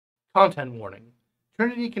Content warning.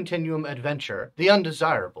 Trinity Continuum Adventure, The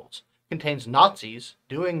Undesirables, contains Nazis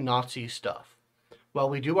doing Nazi stuff. While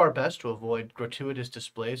we do our best to avoid gratuitous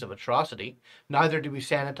displays of atrocity, neither do we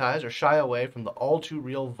sanitize or shy away from the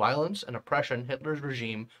all-too-real violence and oppression Hitler's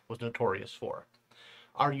regime was notorious for.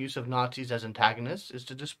 Our use of Nazis as antagonists is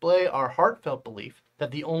to display our heartfelt belief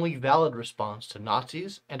that the only valid response to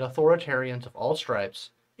Nazis and authoritarians of all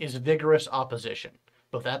stripes is vigorous opposition,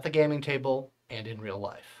 both at the gaming table and in real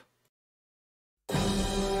life.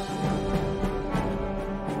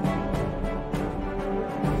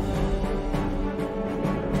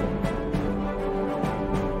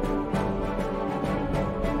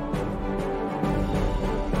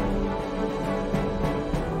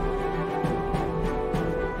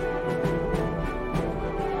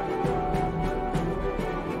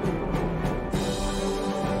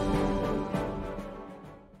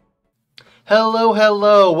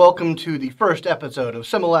 Hello, welcome to the first episode of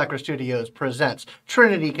Simulacra Studios presents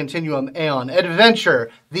Trinity Continuum Aeon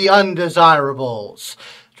Adventure, The Undesirables.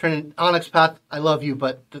 Onyx Path, I love you,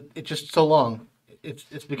 but it's just so long.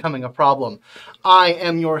 It's becoming a problem. I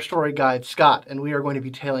am your story guide, Scott, and we are going to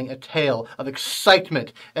be telling a tale of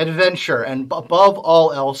excitement, adventure, and above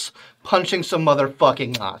all else, punching some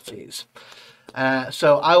motherfucking Nazis.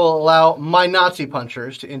 So I will allow my Nazi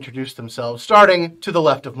punchers to introduce themselves, starting to the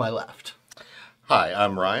left of my left. Hi,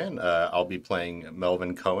 I'm Ryan. I'll be playing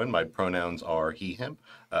Melvin Cohen. My pronouns are he, him.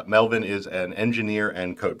 Melvin is an engineer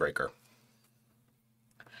and codebreaker.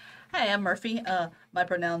 Hi, I'm Murphy. My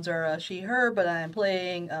pronouns are she, her, but I'm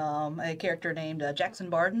playing a character named Jackson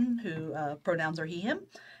Barden, who pronouns are he, him.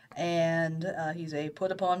 And he's a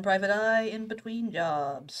put-upon private eye in between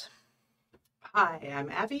jobs. Hi, I'm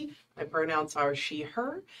Abby. My pronouns are she,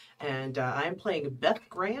 her, and I'm playing Beth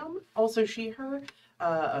Graham, also she, her,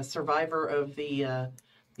 a survivor of the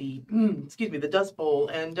Dust Bowl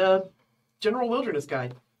and General Wilderness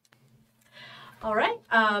Guide. All right.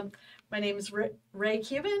 My name is Ray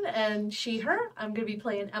Cuban, and she, her. I'm going to be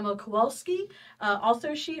playing Emma Kowalski,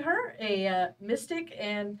 also she, her, a mystic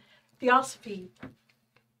and theosophy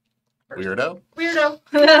person. Weirdo?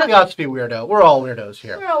 Theosophy weirdo. We're all weirdos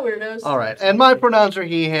here. We're all weirdos. All right, and my pronouns are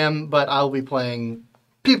he, him, but I'll be playing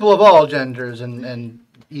people of all genders and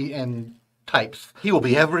types. He will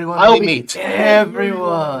be everyone I will we be meet.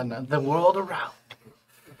 everyone, the world around.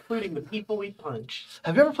 Including the people we punch.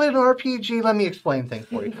 Have you ever played an RPG? Let me explain things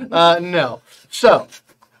for you. No. So,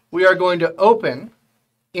 we are going to open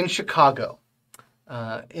in Chicago.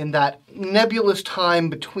 In that nebulous time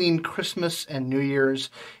between Christmas and New Year's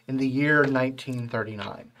in the year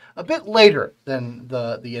 1939. A bit later than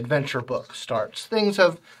the adventure book starts. Things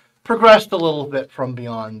have progressed a little bit from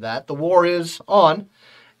beyond that. The war is on,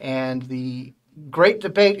 and the great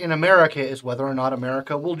debate in America is whether or not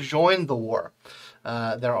America will join the war.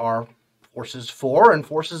 There are forces for and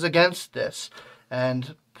forces against this,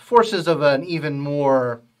 and forces of an even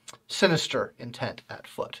more sinister intent at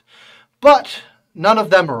foot. But none of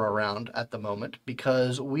them are around at the moment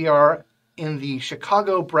because we are in the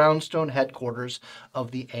Chicago Brownstone headquarters of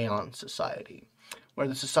the Aeon Society, where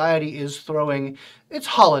the society is throwing its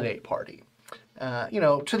holiday party.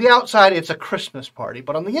 To the outside, it's a Christmas party,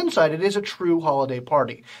 but on the inside, it is a true holiday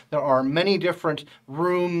party. There are many different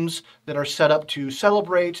rooms that are set up to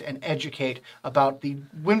celebrate and educate about the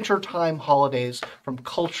wintertime holidays from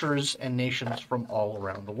cultures and nations from all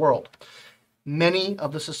around the world. Many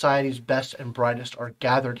of the society's best and brightest are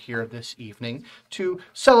gathered here this evening to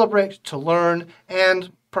celebrate, to learn,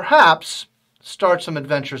 and perhaps start some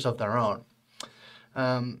adventures of their own.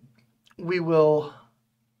 We will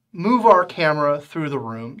move our camera through the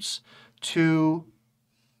rooms to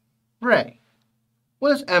Ray.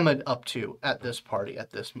 What is Emma up to at this party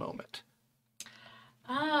at this moment?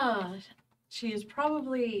 She is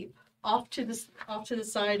probably off to the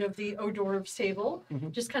side of the hors d'oeuvres table,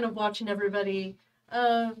 just kind of watching everybody,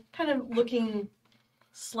 kind of looking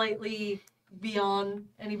slightly beyond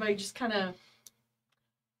anybody, just kind of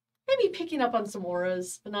maybe picking up on some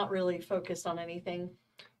auras, but not really focused on anything.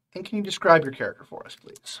 And can you describe your character for us,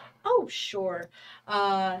 please? Oh, sure.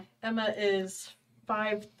 Emma is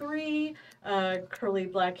 5'3", curly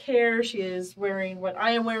black hair. She is wearing what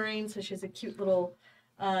I am wearing, so she has a cute little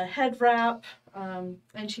head wrap, and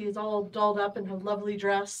she is all dolled up in her lovely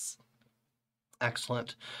dress.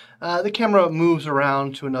 Excellent. The camera moves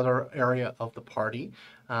around to another area of the party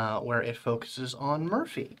where it focuses on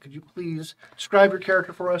Murphy. Could you please describe your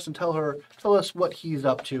character for us and tell us what he's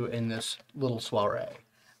up to in this little soiree?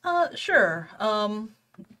 Sure.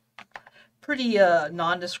 Pretty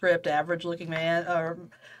nondescript, average-looking man, or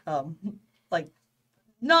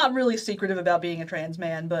not really secretive about being a trans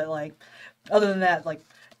man, but other than that,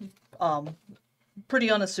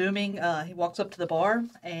 pretty unassuming. He walks up to the bar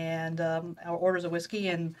and orders a whiskey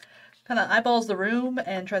and kind of eyeballs the room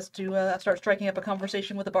and tries to start striking up a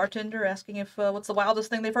conversation with the bartender, asking if what's the wildest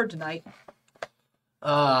thing they've heard tonight.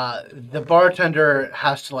 The bartender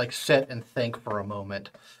has to like sit and think for a moment,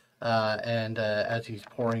 and as he's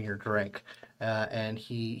pouring your drink, and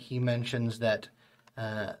he mentions that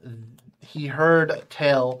he heard a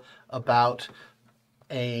tale about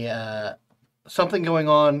a something going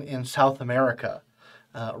on in South America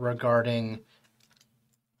regarding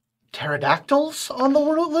pterodactyls on the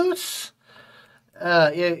loose.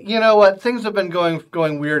 You know what? Things have been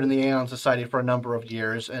going weird in the Aeon Society for a number of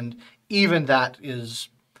years, and even that is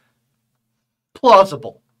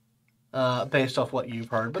plausible based off what you've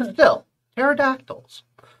heard. But still, pterodactyls.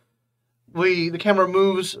 The camera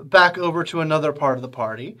moves back over to another part of the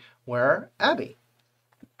party where Abby.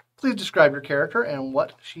 Please describe your character and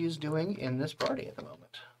what she is doing in this party at the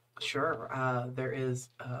moment. Sure. There is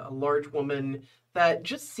a large woman that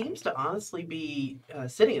just seems to honestly be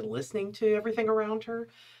sitting and listening to everything around her.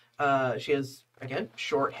 She has, again,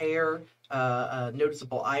 short hair, a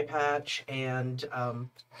noticeable eye patch, and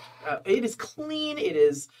it is clean. It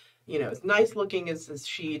is, as nice looking as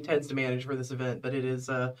she tends to manage for this event, but it is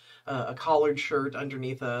a collared shirt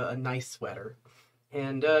underneath a nice sweater.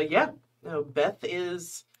 And Beth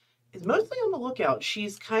is mostly on the lookout.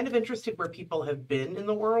 She's kind of interested where people have been in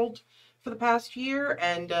the world for the past year,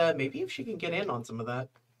 and maybe if she can get in on some of that.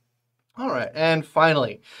 All right, and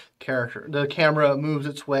finally, the camera moves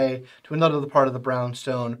its way to another part of the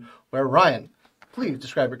brownstone where Ryan, please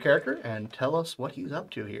describe your character and tell us what he's up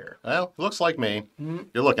to here. Well, looks like me.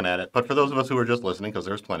 You're looking at it. But for those of us who are just listening, because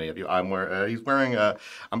there's plenty of you, he's wearing I'm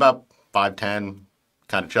about 5'10",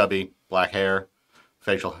 kind of chubby, black hair,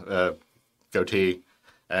 facial goatee,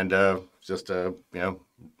 and just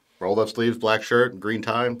rolled up sleeves, black shirt, green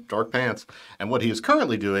tie, dark pants. And what he is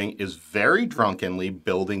currently doing is very drunkenly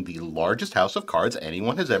building the largest house of cards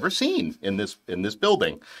anyone has ever seen in this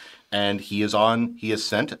building. And he has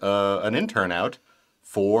sent an intern out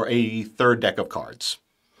for a third deck of cards.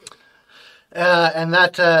 And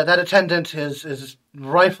that attendant is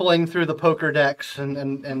rifling through the poker decks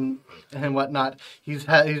and whatnot. He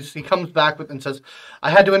comes back and says, "I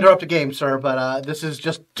had to interrupt a game, sir, but this is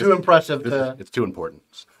just too impressive to." It's too important.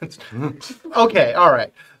 Okay, all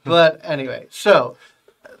right. But anyway, so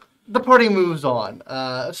the party moves on.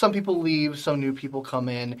 Some people leave, some new people come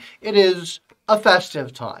in. It is a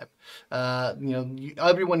festive time.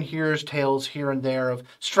 Everyone hears tales here and there of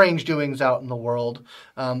strange doings out in the world,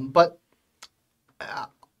 but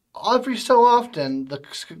every so often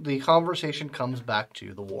the conversation comes back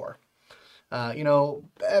to the war.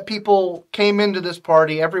 People came into this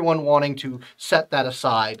party, everyone wanting to set that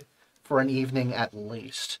aside for an evening at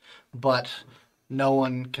least, but no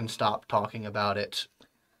one can stop talking about it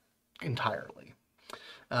entirely,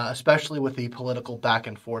 especially with the political back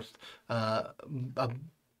and forth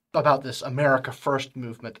about this America First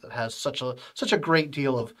movement that has such a great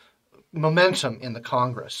deal of momentum in the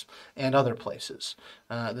Congress and other places.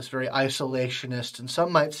 This very isolationist and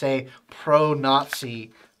some might say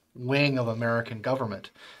pro-Nazi wing of American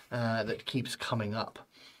government that keeps coming up.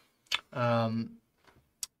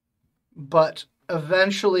 But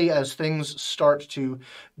eventually, as things start to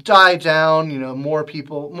die down, more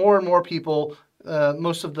and more people,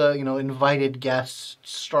 most of the invited guests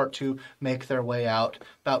start to make their way out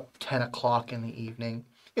about 10 o'clock in the evening.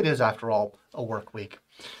 It is, after all, a work week.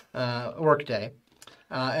 Work day,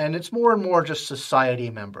 and it's more and more just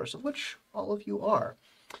society members, of which all of you are.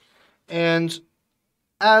 And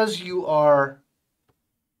as you are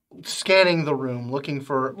scanning the room, looking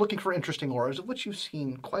for interesting auras, of which you've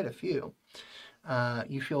seen quite a few,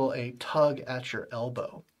 you feel a tug at your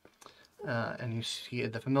elbow, and you see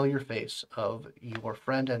the familiar face of your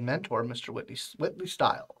friend and mentor, Mr. Whitley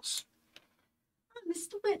Styles. Oh,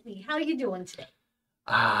 Mr. Whitley, how are you doing today?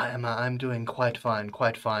 Emma, I'm doing quite fine.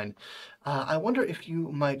 I wonder if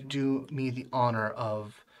you might do me the honor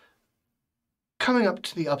of coming up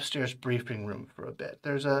to the upstairs briefing room for a bit.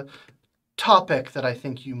 There's a topic that I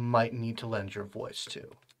think you might need to lend your voice to.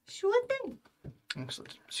 Sure thing.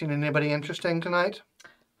 Excellent. Seen anybody interesting tonight?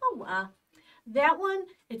 Oh, that one,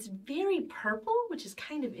 it's very purple, which is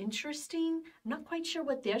kind of interesting. I'm not quite sure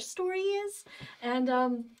what their story is. And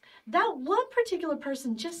that one particular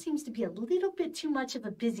person just seems to be a little bit too much of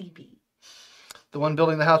a busy bee. The one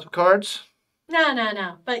building the house of cards?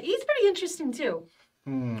 No. But he's pretty interesting, too.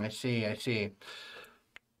 I see.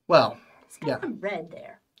 Well, It's got some red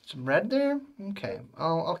there. Some red there? Okay.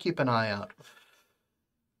 I'll keep an eye out.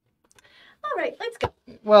 All right, let's go.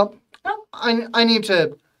 Well, Oh. I need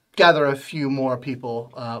to gather a few more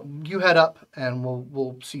people. You head up, and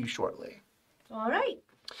we'll see you shortly. All right.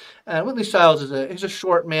 And Whitley Styles he's a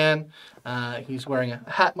short man. He's wearing a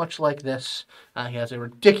hat much like this. He has a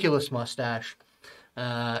ridiculous mustache,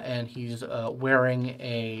 and he's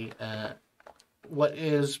wearing what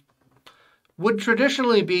would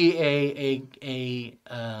traditionally be an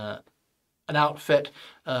outfit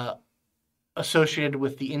associated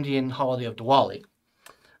with the Indian holiday of Diwali.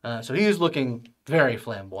 So he's looking very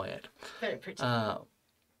flamboyant. Very pretty.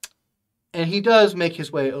 And he does make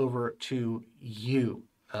his way over to you,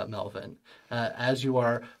 Melvin, as you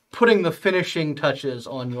are putting the finishing touches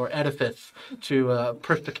on your edifice to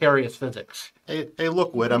precarious physics. Hey,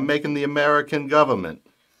 look, Whit, I'm making the American government.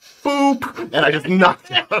 Boop! And I just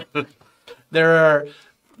knocked out.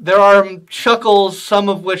 There are chuckles, some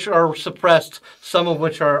of which are suppressed, some of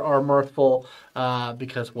which are mirthful,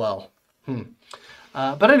 because, well,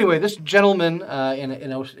 But anyway, this gentleman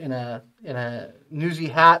in a newsy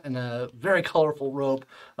hat and a very colorful robe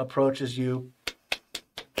approaches you,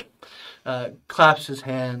 claps his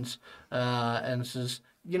hands, and says,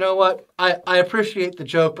 "You know what? I appreciate the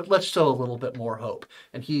joke, but let's show a little bit more hope."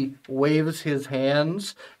 And he waves his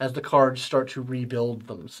hands as the cards start to rebuild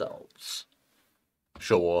themselves.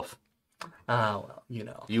 Show off. Well, you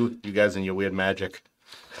know. You guys and your weird magic.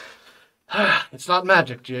 It's not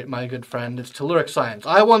magic, my good friend. It's telluric science.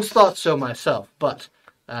 I once thought so myself, but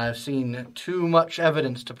I've seen too much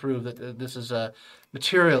evidence to prove that this is a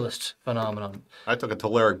materialist phenomenon. I took a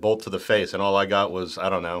telluric bolt to the face, and all I got was, I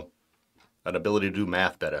don't know, an ability to do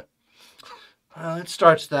math better. Well, it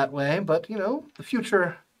starts that way, but, you know, the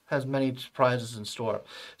future has many surprises in store.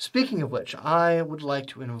 Speaking of which, I would like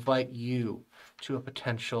to invite you to a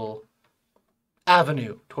potential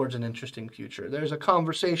avenue towards an interesting future. There's a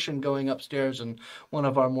conversation going upstairs in one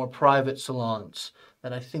of our more private salons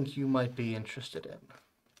that I think you might be interested in.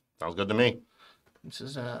 Sounds good to me. This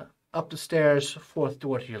is up the stairs, fourth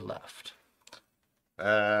door to your left.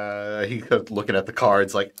 He kept looking at the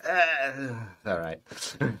cards like, all right.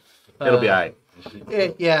 It'll be all right.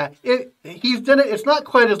 He's done it. It's not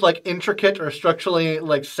quite as like intricate or structurally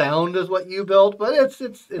like sound as what you built, but it's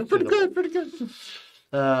pretty good.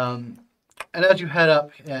 And as you head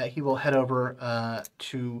up, he will head over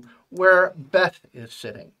to where Beth is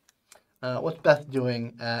sitting. What's Beth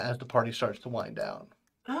doing as the party starts to wind down?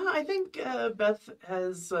 I think Beth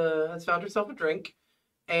has found herself a drink,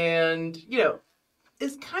 and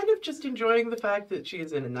is kind of just enjoying the fact that she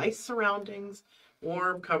is in nice surroundings,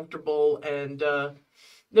 warm, comfortable, and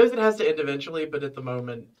knows it has to end eventually, but at the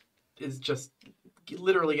moment is just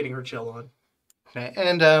literally getting her chill on. Okay,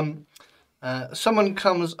 and someone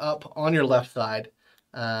comes up on your left side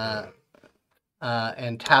and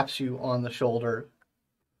taps you on the shoulder.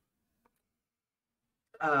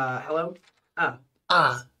 Hello?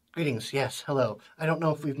 Greetings. Yes, hello. I don't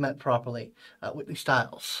know if we've met properly. Whitley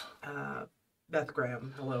Styles. Beth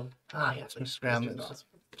Graham. Hello. Yes, Miss Graham. It's a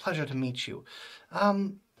pleasure to meet you.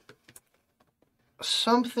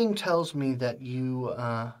 Something tells me that you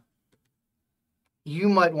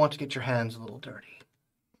might want to get your hands a little dirty.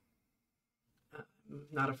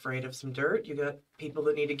 Not afraid of some dirt. You got people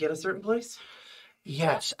that need to get a certain place?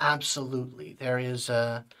 Yes, absolutely. There is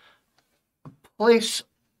a place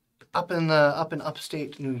up in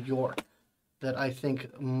upstate New York that I think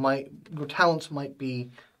your talents might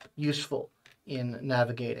be useful in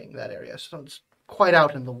navigating that area. So it's quite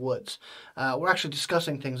out in the woods. We're actually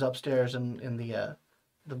discussing things upstairs in the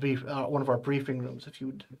one of our briefing rooms. If you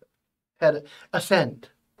would ascend.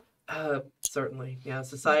 Certainly. Yeah,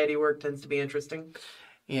 society work tends to be interesting.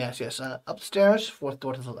 Yes. Upstairs, fourth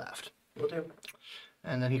door to the left. Will do.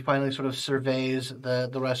 And then he finally sort of surveys the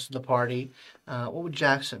rest of the party. What would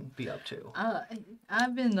Jackson be up to?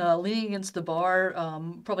 I've been leaning against the bar,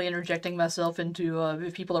 probably interjecting myself into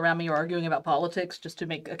if people around me are arguing about politics, just to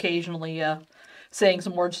make occasionally saying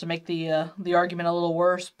some words to make the argument a little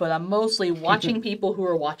worse. But I'm mostly watching people who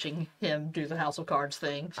are watching him do the House of Cards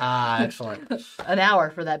thing. Excellent. An hour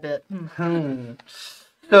for that bit.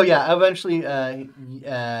 So yeah, eventually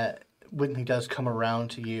Whitney does come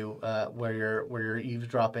around to you where you're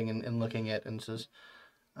eavesdropping and looking at and says,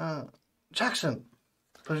 Jackson,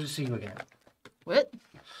 pleasure to see you again. What?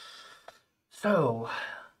 So,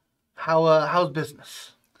 how's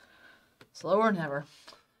business? Slower than ever.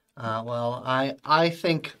 Well, I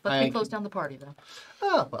think Let me close down the party, though.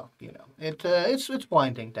 Oh, well, it's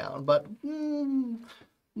winding down, but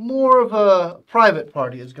more of a private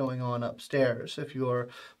party is going on upstairs, if you're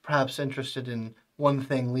perhaps interested in one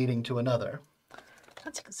thing leading to another.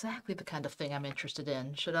 That's exactly the kind of thing I'm interested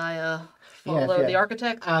in. Should I follow the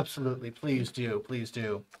architect? Absolutely. Please do.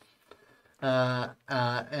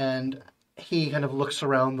 and he kind of looks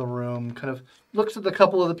around the room, kind of looks at the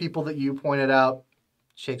couple of the people that you pointed out,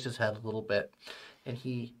 shakes his head a little bit, and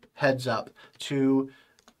he heads up to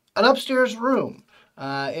an upstairs room.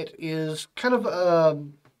 It is kind of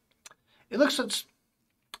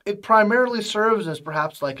it primarily serves as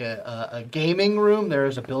perhaps like a gaming room. There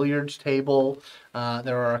is a billiards table.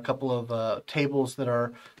 There are a couple of tables that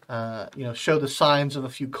are show the signs of a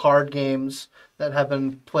few card games that have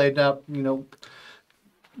been played up.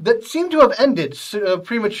 That seem to have ended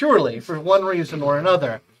prematurely for one reason or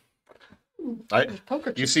another. Poker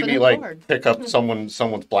You chips see been me in like hard. pick up someone's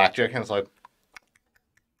blackjack, and it's like,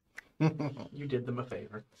 You did them a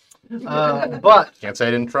favor. But can't say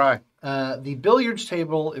I didn't try. the billiards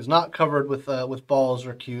table is not covered with balls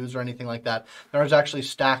or cues or anything like that. There's actually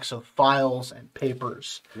stacks of files and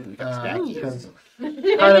papers, Ooh, you got stacks.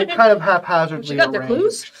 kind of haphazardly She got the arranged.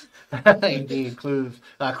 clues? Indeed, clues.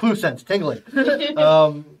 Clue sense tingling.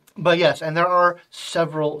 But yes, and there are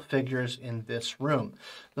several figures in this room.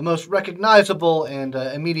 The most recognizable and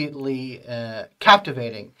immediately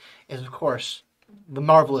captivating is, of course, the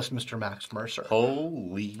marvelous Mr. Max Mercer.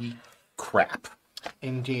 Holy crap.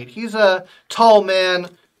 Indeed. He's a tall man,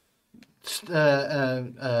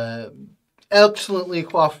 excellently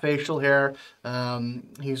coiffed facial hair.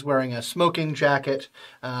 He's wearing a smoking jacket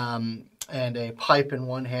and a pipe in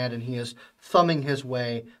one hand, and he is thumbing his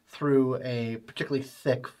way through a particularly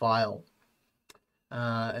thick file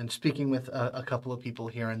and speaking with a couple of people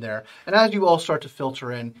here and there. And as you all start to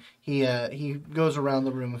filter in, he goes around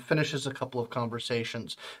the room and finishes a couple of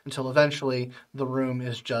conversations until eventually the room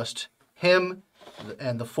is just him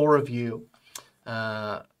and the four of you.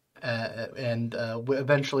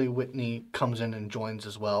 Eventually Whitney comes in and joins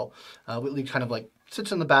as well. Whitney kind of like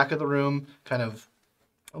sits in the back of the room, kind of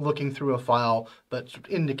looking through a file, but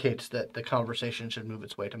indicates that the conversation should move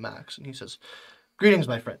its way to Max. And he says, "Greetings,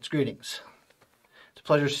 my friends. Greetings. It's a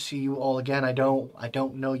pleasure to see you all again. I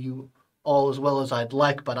don't know you all as well as I'd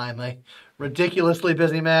like, but I'm a ridiculously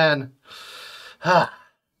busy man.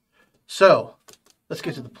 So, let's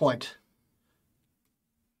get to the point.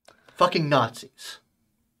 Fucking Nazis.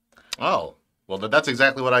 Oh, well, that's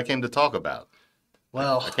exactly what I came to talk about.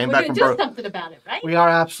 Well, I came We're back gonna from do something about it, right? we are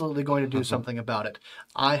absolutely going to do something about it.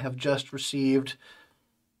 I have just received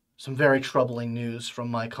some very troubling news from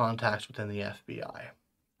my contacts within the FBI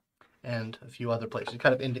and a few other places. It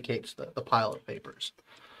kind of indicates the pile of papers.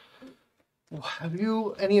 Have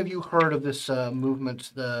any of you heard of this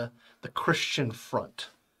movement, the Christian Front?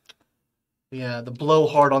 Yeah, the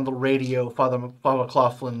blowhard on the radio, Father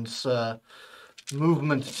McLaughlin's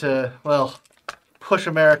movement to, well, push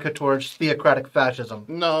America towards theocratic fascism.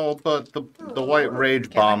 No, but the White Rage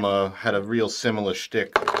bomber had a real similar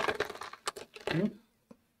shtick.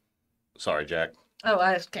 Sorry, Jack. Oh,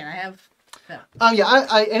 can I have? No.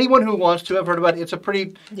 Yeah, anyone who wants to have heard about it. It's a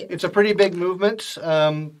pretty big movement.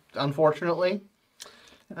 Unfortunately,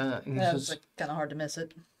 It's kind of hard to miss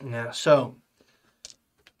it. yeah. So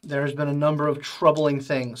there's been a number of troubling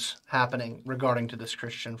things happening regarding to this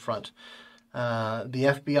Christian Front. The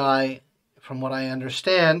FBI, from what I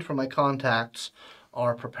understand from my contacts,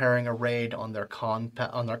 are preparing a raid on their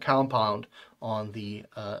compound on the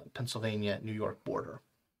Pennsylvania-New York border.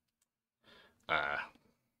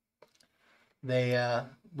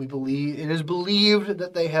 It is believed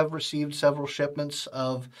that they have received several shipments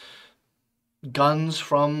of guns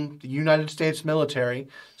from the United States military,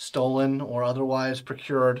 stolen or otherwise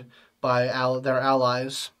procured by their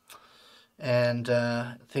allies, and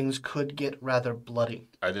things could get rather bloody.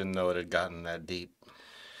 I didn't know it had gotten that deep.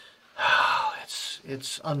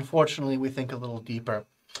 It's unfortunately, we think, a little deeper.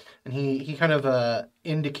 And he kind of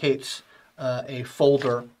indicates a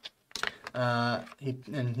folder.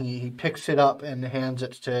 He picks it up and hands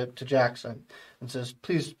it to Jackson and says,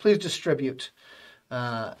 please distribute.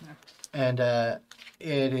 And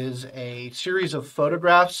it is a series of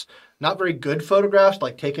photographs, not very good photographs,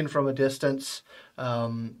 like taken from a distance,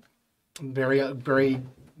 very, very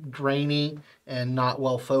grainy and not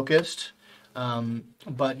well focused.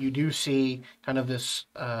 But you do see kind of this.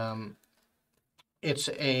 It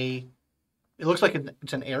looks like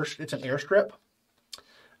it's an airstrip,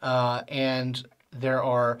 and there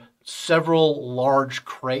are several large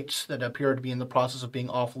crates that appear to be in the process of being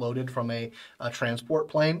offloaded from a transport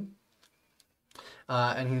plane.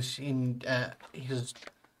 And he says,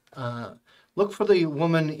 look for the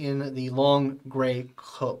woman in the long gray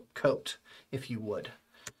coat, if you would.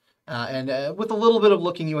 And with a little bit of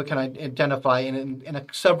looking, you can identify in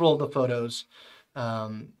several of the photos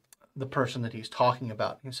the person that he's talking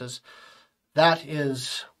about. He says, that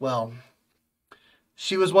is, well,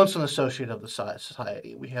 She was once an associate of the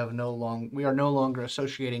society. We are no longer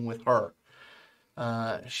associating with her.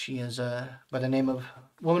 She is a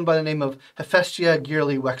woman by the name of Hephaestia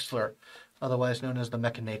Gearley Wexler, otherwise known as the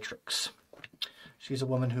Mechanatrix. She's a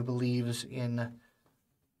woman who believes in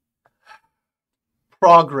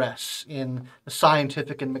progress in the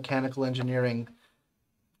scientific and mechanical engineering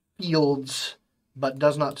fields, but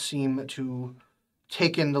does not seem to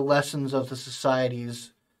take in the lessons of the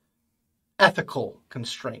society's ethical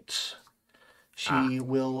constraints. She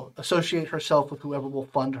will associate herself with whoever will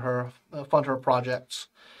fund her projects,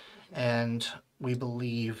 and we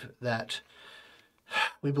believe that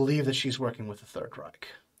she's working with the Third Reich.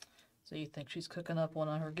 So you think she's cooking up one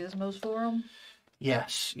of her gizmos for him?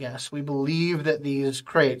 Yes. We believe that these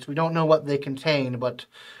crates, we don't know what they contain, but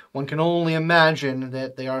one can only imagine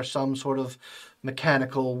that they are some sort of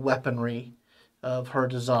mechanical weaponry of her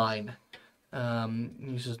design.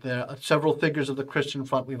 He says there are several figures of the Christian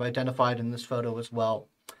front we've identified in this photo as well.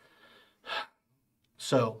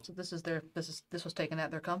 So this was taken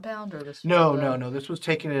at their compound, or this? No. This was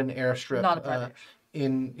taken in an airstrip, not a private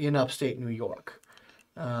in upstate New York.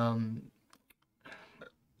 Well,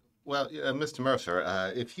 Mr.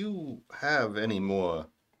 Mercer, if you have any more,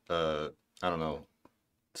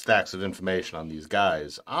 stacks of information on these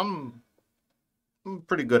guys, I'm a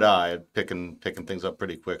pretty good eye at picking things up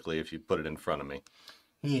pretty quickly if you put it in front of me.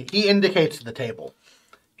 He indicates the table.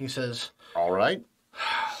 He says, "All right."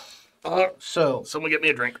 So, someone get me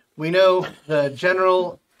a drink. We know the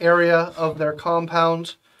general area of their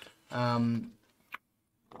compound.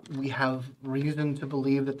 We have reason to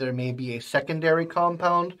believe that there may be a secondary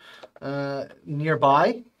compound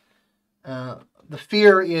nearby. The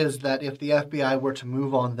fear is that if the FBI were to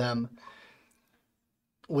move on them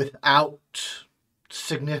without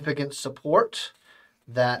significant support,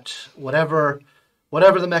 that whatever the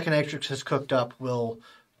Mechanatrix has cooked up will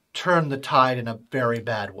turn the tide in a very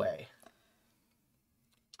bad way.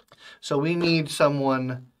 So we need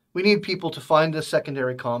people to find this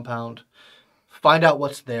secondary compound, find out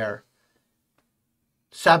what's there,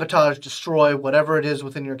 sabotage, destroy whatever it is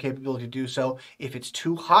within your capability to do so. If it's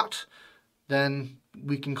too hot, then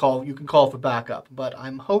you can call for backup. But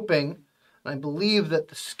I'm hoping, and I believe that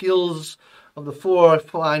the skills of the four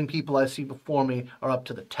fine people I see before me are up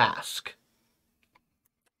to the task.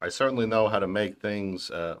 I certainly know how to make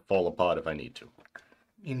things fall apart if I need to.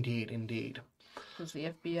 Indeed. Does the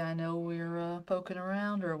FBI know we're poking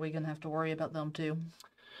around, or are we going to have to worry about them too?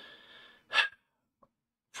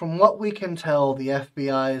 From what we can tell, the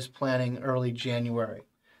FBI is planning early January,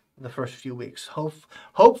 the first few weeks.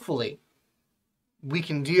 Hopefully, we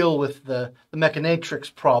can deal with the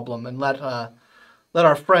Mechanatrix problem and let our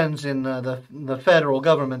friends in the federal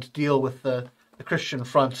government deal with the Christian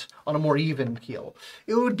front on a more even keel.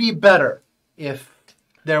 It would be better if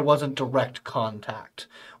there wasn't direct contact.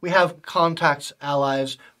 We have contacts,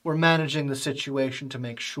 allies. We're managing the situation to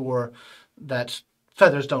make sure that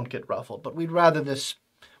feathers don't get ruffled. But we'd rather this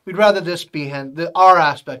be our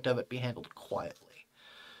aspect of it be handled quietly.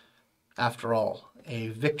 After all, a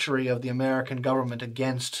victory of the American government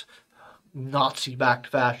against Nazi-backed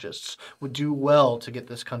fascists would do well to get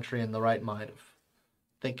this country in the right mind of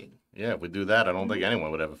thinking. Yeah, if we do that, I don't think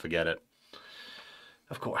anyone would ever forget it.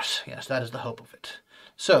 Of course, yes, that is the hope of it.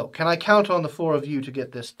 So, can I count on the four of you to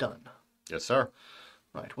get this done? Yes, sir.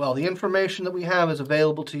 Right, well, the information that we have is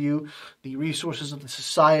available to you. The resources of the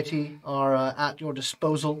society are at your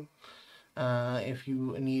disposal. If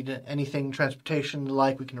you need anything, transportation, the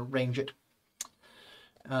like, we can arrange it.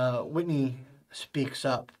 Whitney speaks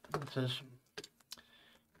up and says,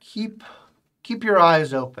 keep your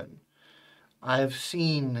eyes open. I've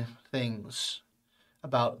seen things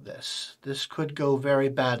about this. This could go very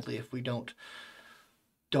badly if we don't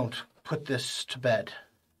put this to bed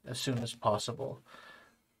as soon as possible.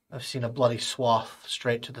 I've seen a bloody swath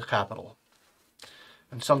straight to the capital.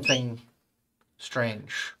 And something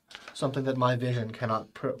strange. Something that my vision cannot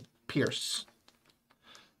pierce.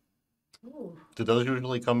 Ooh. Do those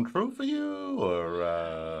usually come true for you,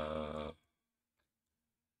 or?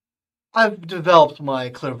 I've developed my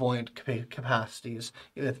clairvoyant capacities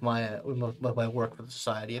with my work for the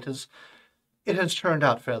society. It has turned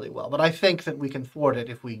out fairly well, but I think that we can thwart it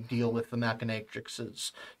if we deal with the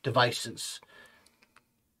Mechanatrix's devices.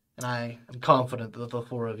 And I am confident that the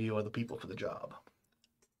four of you are the people for the job.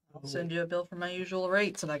 I'll send you a bill for my usual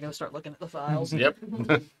rates, and I go start looking at the files. Yep.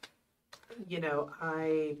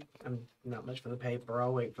 I'm not much for the paper.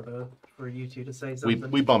 I'll wait for you two to say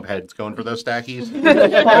something. we bump heads going for those stackies.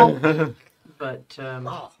 But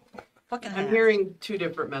Fucking I'm hearing two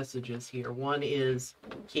different messages here. One is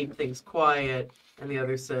keep things quiet, and the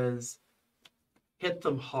other says hit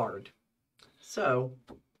them hard. So,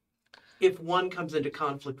 if one comes into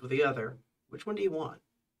conflict with the other, which one do you want?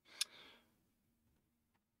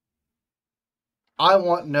 I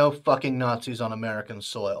want no fucking Nazis on American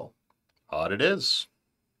soil. Odd it is.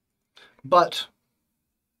 But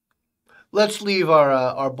let's leave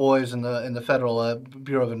our boys in the Federal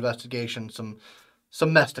Bureau of Investigation some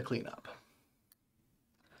mess to clean up.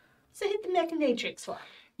 So hit the mechanatrix one.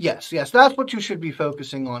 Yes, that's what you should be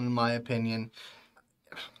focusing on, in my opinion.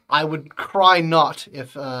 I would cry not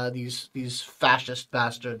if these fascist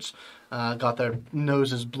bastards got their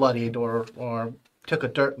noses bloodied or took a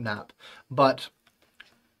dirt nap. But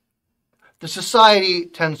the society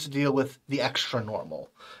tends to deal with the extra normal,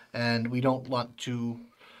 and we don't want to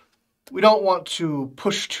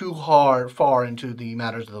push too far into the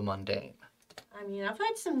matters of the mundane. I mean, I've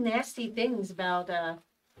heard some nasty things about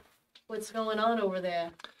what's going on over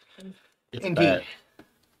there, It's Indeed. bad.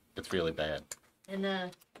 It's really bad.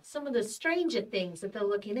 and some of the stranger things that they're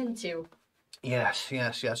looking into. Yes.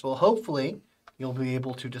 Well, hopefully you'll be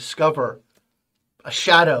able to discover a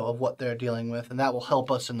shadow of what they're dealing with, and that will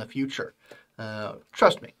help us in the future.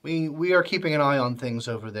 Trust me, we are keeping an eye on things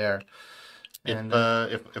over there. And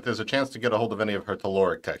If there's a chance to get a hold of any of her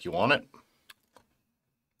teloric tech, you want it?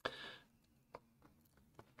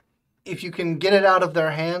 if you can get it out of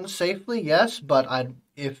their hands safely, yes. But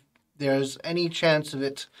if there's any chance of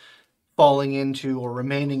it falling into or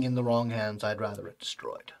remaining in the wrong hands, I'd rather it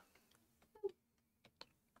destroyed.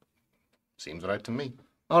 Seems right to me.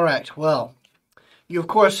 All right. Well, you of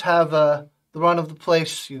course have the run of the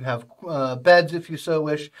place. You have beds if you so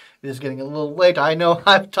wish. It is getting a little late. I know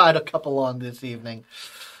I've tied a couple on this evening,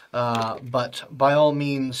 but by all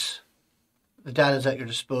means, the data is at your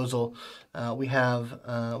disposal. We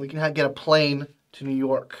can get a plane to New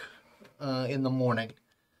York in the morning.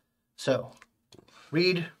 So,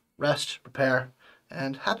 read, rest, prepare,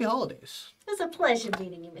 and happy holidays. It was a pleasure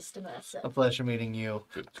meeting you, Mr. Mercer. A pleasure meeting you.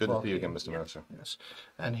 Good to see you again, Mr. Mercer. Yes.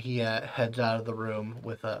 And he heads out of the room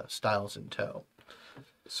with Styles in tow.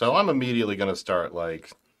 So I'm immediately going to start, why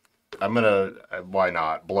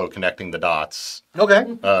not, blow connecting the dots.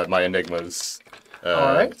 Okay. My Enigma's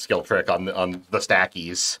All right. skill trick on the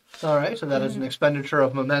stackies. All right. So that is an expenditure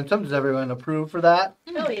of momentum. Does everyone approve for that?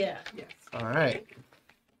 Oh, yeah. Yes. All right.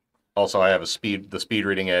 Also, I have the speed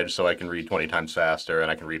reading edge, so I can read 20 times faster, and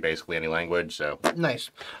I can read basically any language, so... Nice.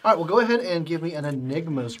 All right. Well, go ahead and give me an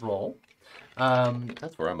Enigmas roll.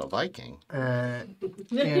 That's where I'm a Viking.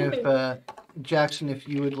 If Jackson, if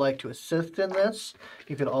you would like to assist in this,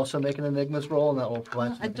 you could also make an Enigmas roll, and that will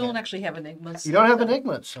provide. I don't actually have enigmas. You don't have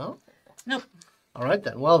Enigmas, huh? Nope. All right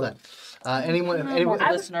then. Well then, anyone?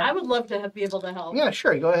 Listener. I would love to be able to help. Yeah,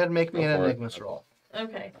 sure. Go ahead and make me Go an for it. Enigmas roll.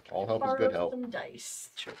 Okay. All help is Borrow good help. some dice.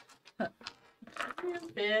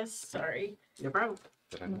 This. Sorry. No problem.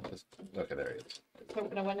 Did I not just... Okay, there it is.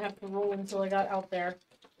 Hoping I wouldn't have to roll until I got out there.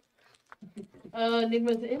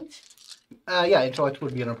 Enigma's int. Yeah, intellect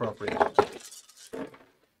would be inappropriate.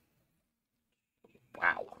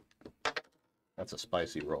 Wow. That's a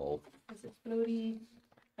spicy roll. Is it floaty?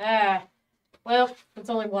 Well, it's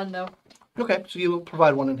only one though. Okay, so you will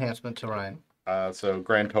provide one enhancement to Ryan. So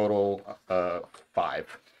grand total,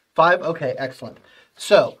 5. 5. Okay, excellent.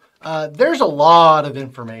 So there's a lot of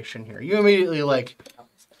information here. You immediately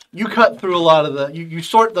you cut through a lot of you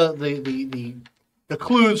sort the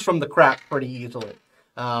clues from the crack pretty easily.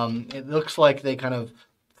 It looks like they kind of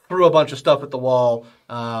threw a bunch of stuff at the wall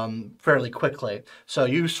fairly quickly. So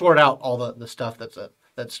you sort out all the stuff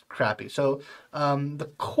that's crappy. So the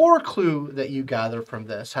core clue that you gather from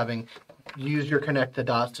this, having used your connect the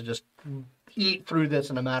dots to just eat through this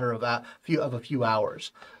in a matter of a few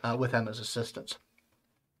hours with Emma's assistance.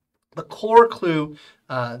 The core clue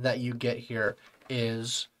that you get here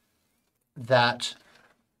is that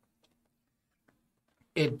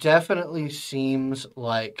it definitely seems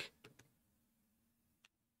like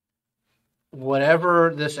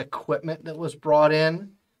whatever this equipment that was brought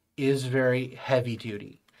in is very heavy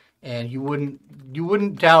duty, and you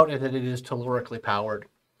wouldn't doubt that it is tellurically powered,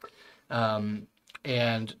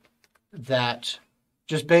 and that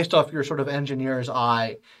just based off your sort of engineer's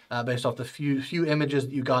eye, based off the few images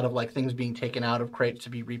that you got of things being taken out of crates to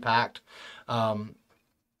be repacked,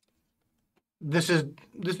 this is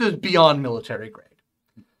beyond military grade.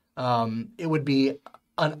 It would be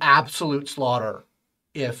an absolute slaughter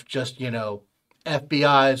if just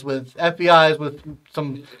FBI's with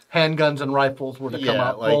some handguns and rifles were to come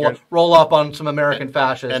up, roll up on some American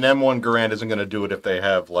fascists. And M1 Garand isn't going to do it if they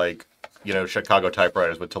have Chicago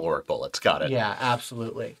typewriters with telluric bullets. Got it. Yeah,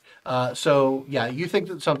 absolutely. So you think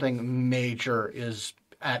that something major is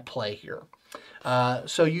at play here.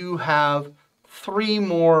 So you have 3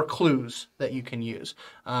 more clues that you can use.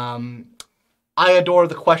 I adore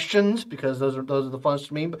the questions because those are the funnest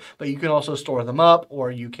to me. But you can also store them up, or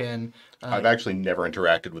you can. I've actually never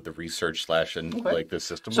interacted with the research / like this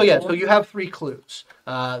system. So before. so you have 3 clues.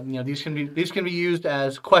 These can be used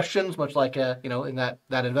as questions, much like in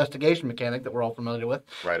that investigation mechanic that we're all familiar with.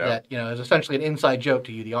 Right. That is essentially an inside joke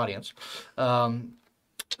to you, the audience.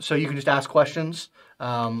 So you can just ask questions,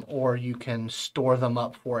 or you can store them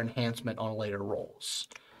up for enhancement on later rolls.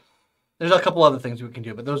 There's a couple other things we can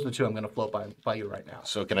do, but those are the 2 I'm going to float by you right now.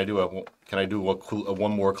 So can I do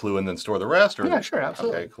one more clue and then store the rest? Or? Yeah, sure,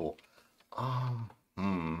 absolutely. Okay, cool. I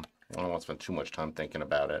don't want to spend too much time thinking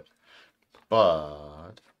about it,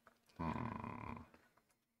 but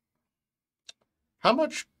how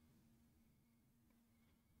much?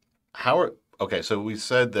 Okay, so we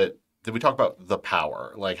said that. Did we talk about the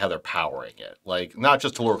power, like how they're powering it, like not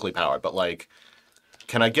just calorically powered, but like,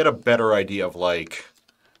 can I get a better idea of like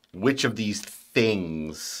which of these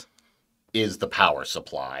things is the power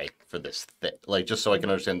supply for this thing? Like, just so I can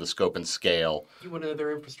understand the scope and scale. You want to know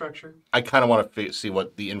their infrastructure? I kind of want to see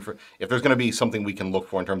what the if there's going to be something we can look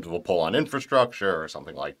for in terms of a pull on infrastructure or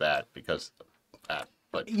something like that, because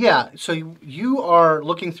but yeah, so you are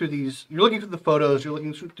looking through these. You're looking through the photos. You're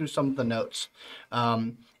looking through some of the notes,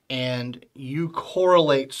 and you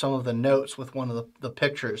correlate some of the notes with one of the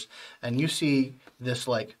pictures, and you see this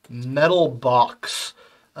like metal box.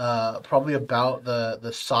 Probably about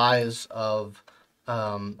the size of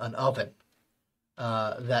an oven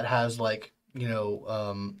that has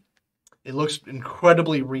it looks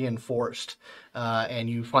incredibly reinforced, and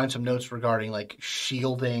you find some notes regarding like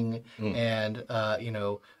shielding and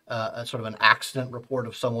a sort of an accident report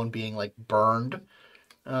of someone being like burned.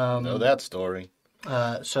 Know that story.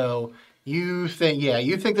 So you think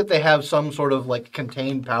that they have some sort of like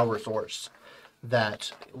contained power source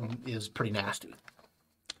that is pretty nasty.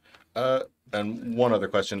 And one other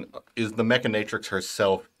question: is the Mechanatrix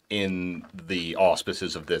herself in the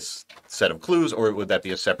auspices of this set of clues, or would that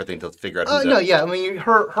be a separate thing to figure out? Who's No, yeah. I mean,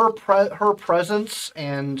 her presence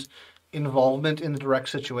and involvement in the direct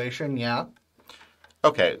situation, yeah.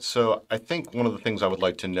 Okay, so I think one of the things I would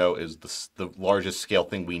like to know is the largest scale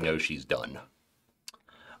thing we know she's done.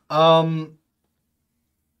 The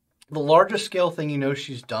largest scale thing you know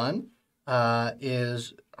she's done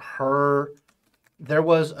is her. There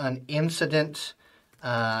was an incident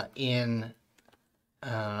in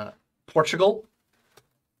Portugal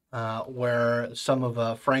where some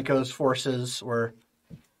of Franco's forces were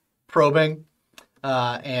probing,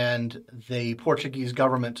 and the Portuguese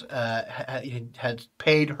government had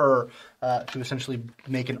paid her to essentially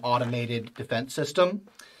make an automated defense system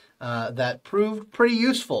that proved pretty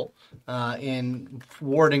useful in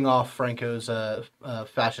warding off Franco's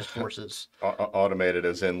fascist forces. Automated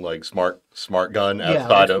as in like smart gun Yeah,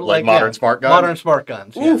 outside of like modern smart gun? Modern smart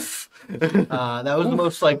guns. Yeah. Oof! That was the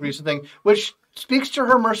most like recent thing, which speaks to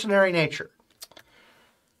her mercenary nature.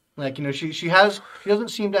 Like, she doesn't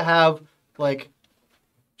seem to have like,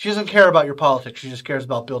 she doesn't care about your politics. She just cares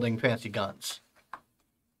about building fancy guns.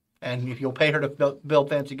 And if you'll pay her to build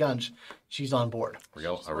fancy guns, she's on board.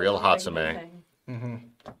 A real Hatsune. Mm-hmm.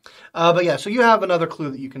 But yeah, so you have another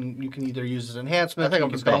clue that you can either use as enhancement. I think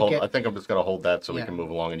I'm just gonna hold that so we can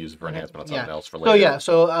move along and use it for enhancement on something else for later.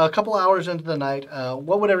 So a couple hours into the night,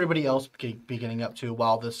 what would everybody else be getting up to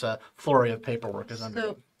while this flurry of paperwork is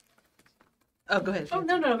under? Oh, go ahead. Oh,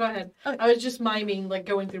 no, go ahead. Okay. I was just miming, like,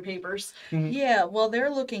 going through papers. Mm-hmm. Yeah, well, they're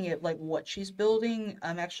looking at, like, what she's building.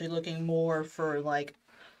 I'm actually looking more for, like,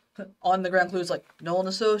 on-the-ground clues, like, Nolan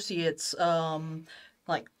Associates,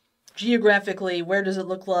 like, geographically, where does it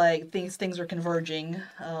look like things are converging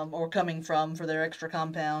or coming from for their extra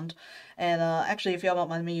compound. And actually, if y'all don't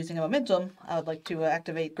mind me using a momentum, I would like to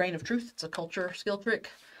activate Grain of Truth. It's a culture skill trick.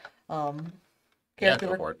 Go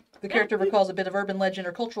for it. The character recalls a bit of urban legend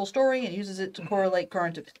or cultural story and uses it to correlate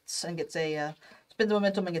current events and gets a spins the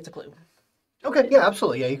momentum and gets a clue. Okay, yeah,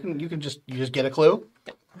 absolutely. Yeah, you can just get a clue.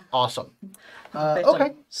 Yep. Awesome. Based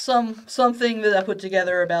Okay. on something that I put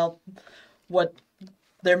together about what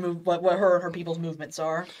what her and her people's movements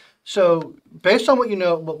are. So, based on what you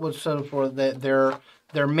know, what was said before,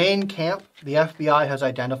 their main camp, the FBI has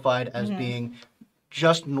identified as being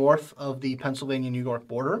just north of the Pennsylvania-New York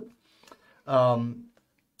border, but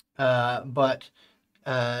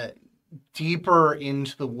deeper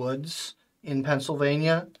into the woods in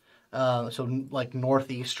Pennsylvania, so like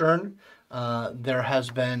northeastern, there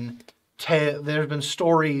has been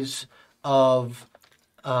stories of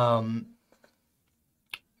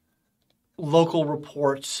local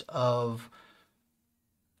reports of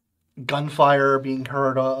gunfire being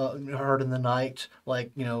heard in the night,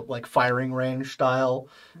 like firing range style,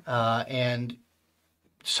 and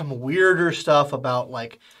some weirder stuff about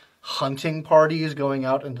like hunting parties going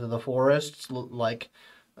out into the forests, like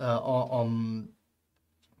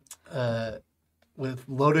with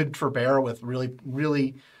loaded for bear with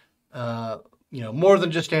really more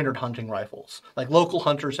than just standard hunting rifles. Like local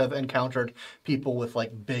hunters have encountered people with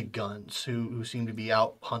like big guns who seem to be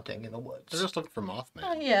out hunting in the woods. They're just looking for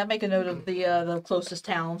Mothman. Yeah, make a note of the closest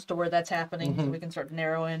towns to where that's happening, so we can start to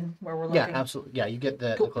narrow in where we're looking. Yeah, absolutely. Yeah, you get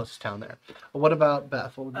the closest town there. What about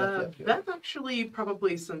Beth? What would Beth be up to? Beth actually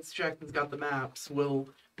probably, since Jackson's got the maps, will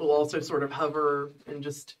also sort of hover and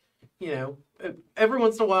just, every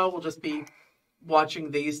once in a while we'll just be watching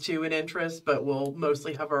these two in interest, but we'll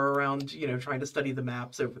mostly hover around, trying to study the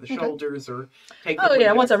maps over the shoulders or take. Oh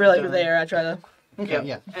yeah, once I'm really there, I try to. Okay,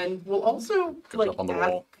 yeah. And we'll also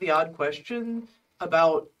ask the odd question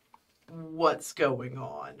about what's going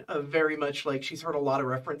on. Very much like she's heard a lot of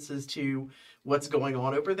references to what's going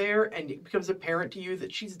on over there, and it becomes apparent to you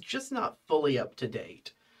that she's just not fully up to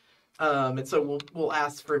date. And so we'll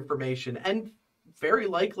ask for information, and very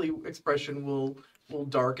likely expression will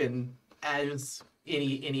darken as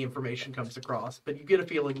any information comes across. But you get a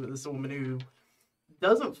feeling that this is a woman who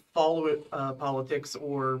doesn't follow politics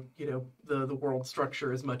or the world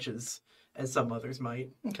structure as much as some others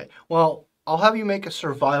might. Okay. Well, I'll have you make a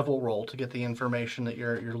survival roll to get the information that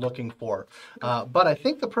you're looking for. But I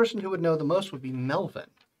think the person who would know the most would be Melvin,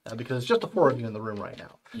 because it's just the four of you in the room right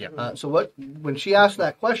now. Yeah. So when she asked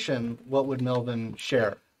that question, what would Melvin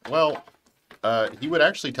share? Well, he would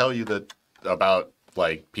actually tell you that about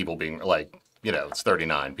like people being like, it's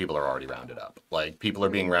 39. People are already rounded up. Like people are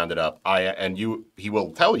being rounded up. He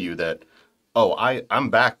will tell you that, I'm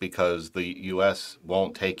back because the U.S.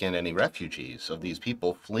 won't take in any refugees of these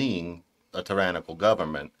people fleeing a tyrannical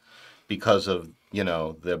government because of,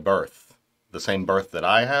 their birth, the same birth that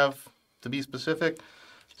I have, to be specific.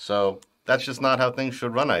 So that's just not how things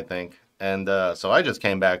should run, I think. And so I just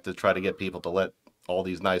came back to try to get people to let all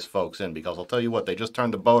these nice folks in, because I'll tell you what, they just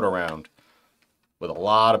turned the boat around with a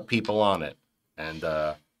lot of people on it. And,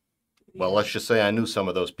 let's just say I knew some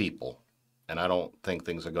of those people, and I don't think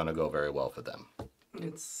things are going to go very well for them.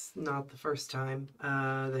 It's not the first time.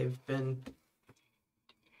 They've been...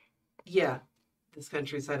 Yeah, this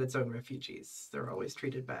country's had its own refugees. They're always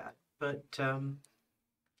treated bad. But, I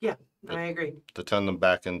agree. To turn them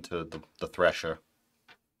back into the thresher,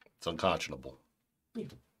 it's unconscionable. Yeah.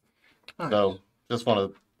 So, just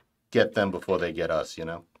want to get them before they get us, It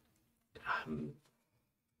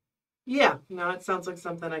sounds like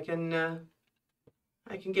something I can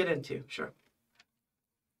get into, sure.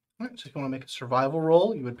 All right, so if you want to make a survival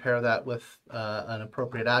roll, you would pair that with an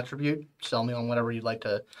appropriate attribute. Sell me on whatever you'd like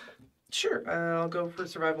to. Sure, I'll go for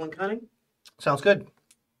survival and cunning. Sounds good.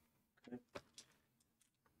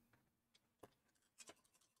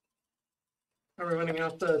 Are we running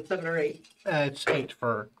off the 7 or 8? It's 8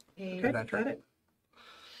 for Adventure. Got it.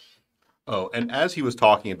 Oh, and as he was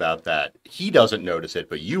talking about that, he doesn't notice it,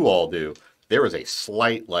 but you all do. There is a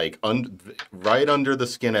slight, right under the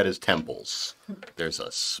skin at his temples. There's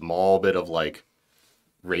a small bit of,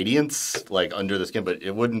 radiance, under the skin, but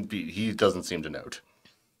it wouldn't be, he doesn't seem to note.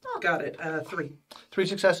 Got it. 3. 3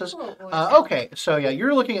 successes. Oh, Okay, so yeah,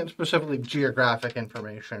 you're looking at specifically geographic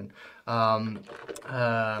information.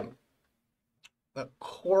 The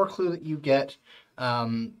core clue that you get,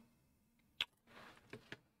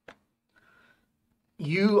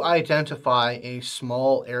 you identify a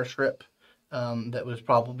small airstrip that would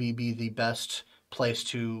probably be the best place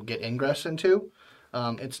to get ingress into.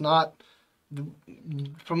 It's not,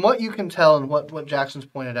 from what you can tell and what Jackson's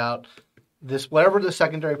pointed out, whatever the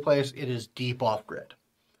secondary place, it is deep off grid.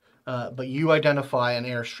 But you identify an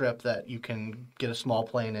airstrip that you can get a small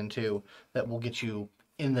plane into that will get you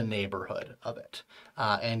in the neighborhood of it.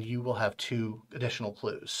 And you will have 2 additional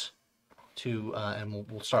clues and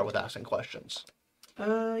we'll start with asking questions.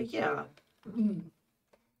 Yeah.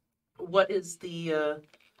 What is the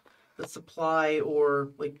supply, or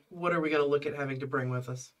what are we going to look at having to bring with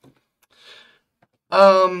us?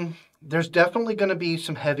 There's definitely going to be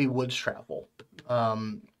some heavy woods travel.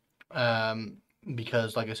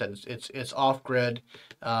 Because like I said, it's off grid,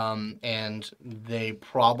 and they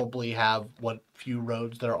probably have what few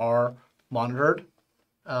roads there are monitored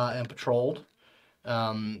and patrolled.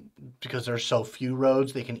 Because there's so few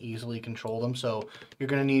roads, they can easily control them. So you're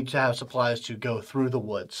going to need to have supplies to go through the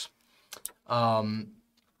woods.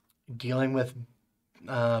 Dealing with,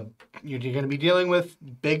 you're going to be dealing with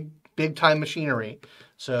big time machinery.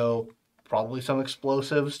 So probably some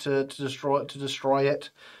explosives to destroy it.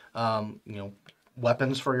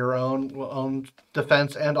 weapons for your own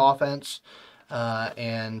defense and offense,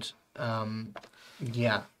 yeah.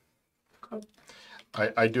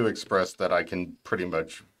 I do express that I can pretty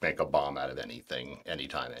much make a bomb out of anything,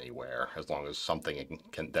 anytime, anywhere, as long as something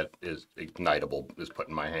that is ignitable is put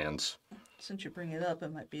in my hands. Since you bring it up,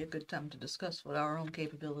 it might be a good time to discuss what our own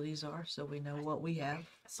capabilities are, so we know what we have.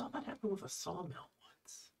 I saw that happen with a sawmill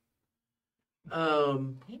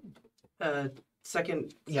once.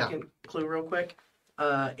 Second clue real quick.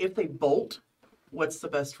 If they bolt, what's the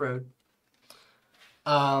best road?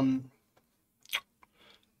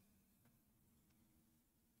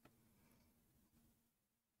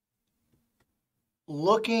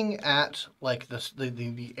 Looking at like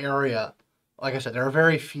the area, like I said, there are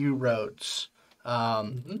very few roads.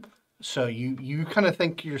 So you kind of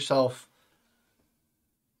think to yourself,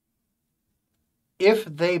 if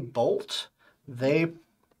they bolt,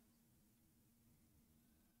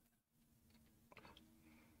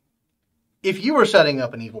 if you were setting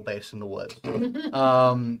up an evil base in the woods,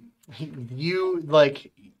 you like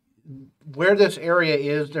where this area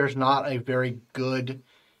is, there's not a very good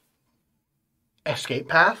escape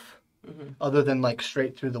path other than like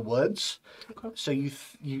straight through the woods. Okay. So you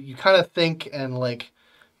kind of think, and like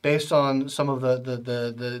based on some of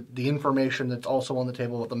the information that's also on the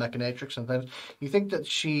table with the mechanatrix and things, you think that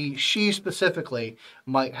she specifically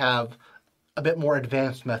might have a bit more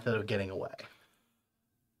advanced method of getting away.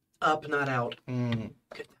 Up, not out. Mm.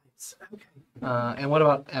 Good nights. Okay. And what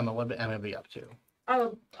about Emma? What did Emma be up to? I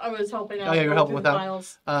was helping out. Oh, yeah, you're helping with that?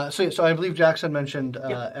 files. So I believe Jackson mentioned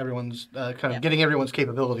everyone's kind of Yeah. getting everyone's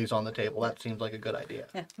capabilities on the table. That seems like a good idea.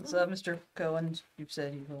 Yeah, so Mr. Cohen, you've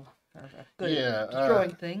said you are good Yeah, at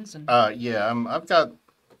destroying things. And I've got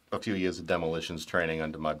a few years of demolitions training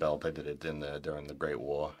under my belt. I did it during the Great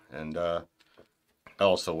War, and I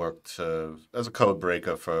also worked as a code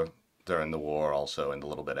breaker during the war, also, and a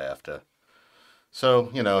little bit after. So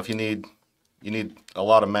if you need a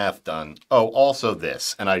lot of math done. Oh, also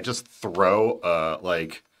this, and I just throw a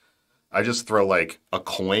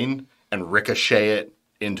coin and ricochet it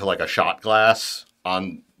into like a shot glass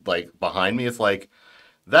on like behind me. It's like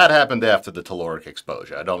that happened after the caloric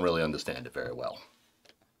exposure. I don't really understand it very well.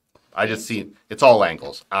 I just see it's all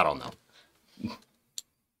angles. I don't know.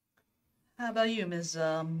 how about you, Ms.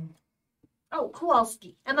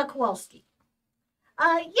 Kowalski. Emma Kowalski.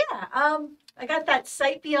 I got that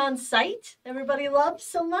sight beyond sight everybody loves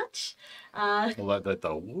so much. Well,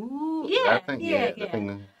 the woo, Yeah, that thing, yeah. the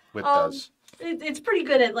thing with does. It's pretty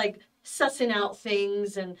good at like sussing out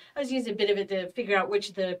things, and I was using a bit of it to figure out which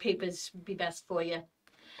of the papers would be best for you.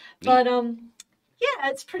 But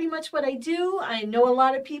it's pretty much what I do. I know a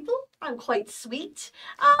lot of people. I'm quite sweet.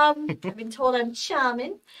 I've been told I'm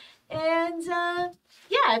charming, and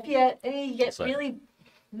if you get So- really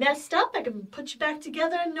messed up, I can put you back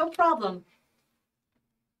together, no problem.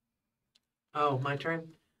 Oh, my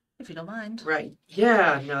turn? If you don't mind. Right.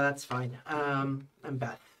 Yeah, no, that's fine. I'm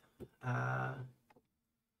Beth. I'm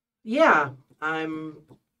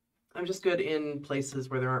just good in places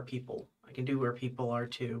where there aren't people. I can do where people are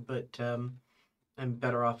too, but I'm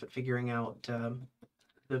better off at figuring out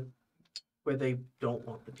where they don't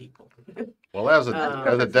want the people. Well, as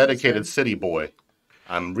a dedicated city boy,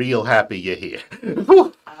 I'm real happy you're here.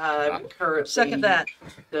 Currently, Second that.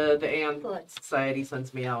 The Ant Society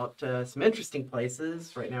sends me out to some interesting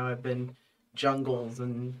places. Right now I've been jungles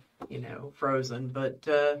and, frozen. But,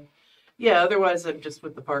 otherwise I'm just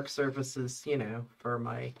with the park services, for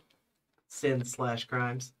my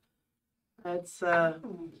sins/crimes. It's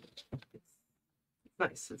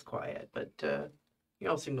nice. It's quiet. But you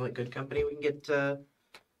all seem like good company. We can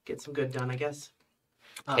get some good done, I guess.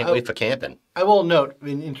 Can't wait for camping. I will note,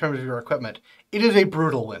 in terms of your equipment, it is a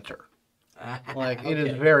brutal winter. Like, it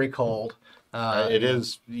is very cold. It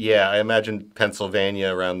is, I imagine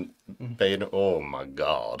Pennsylvania around Baden. Oh my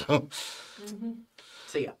God.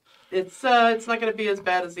 So yeah, it's not going to be as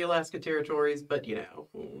bad as the Alaska territories, but it's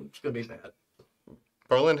going to be bad.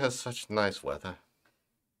 Berlin has such nice weather.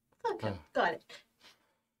 Okay, got it.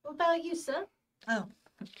 What about you, sir? Oh,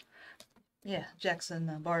 yeah,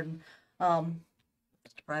 Jackson Barden.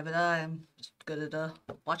 Private eye. I'm just good at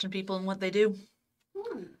watching people and what they do.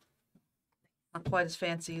 Not quite as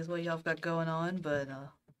fancy as what y'all have got going on, but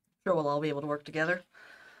sure we'll all be able to work together.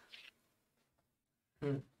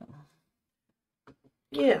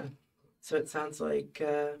 Yeah. So it sounds like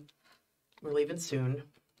we're leaving soon.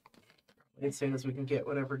 As soon as we can get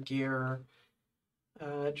whatever gear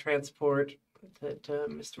or transport that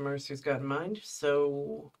Mr. Mercer's got in mind.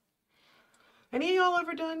 So, any of y'all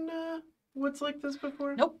ever done woods like this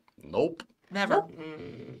before? Nope. Nope. Never.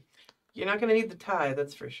 You're not going to need the tie,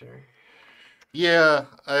 that's for sure. Yeah,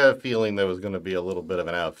 I had a feeling there was going to be a little bit of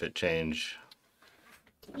an outfit change.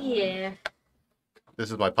 Yeah. This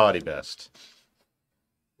is my party best.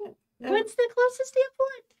 What's the closest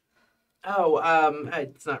airport? Oh,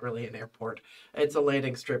 it's not really an airport. It's a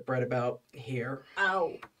landing strip right about here.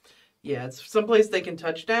 Oh. Yeah, it's someplace they can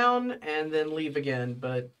touch down and then leave again,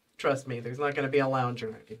 but trust me, there's not going to be a lounge or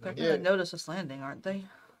They're anything. going Yeah. to notice us landing, aren't they?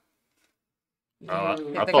 I they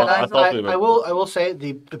thought, got I eyes thought on- we were... I will say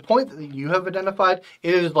the point that you have identified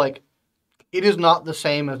it is not the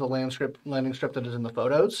same as the landing strip that is in the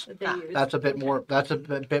photos. That they use. That's a bit more. That's a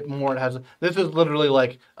bit more. It has. This is literally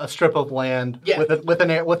like a strip of land Yeah. with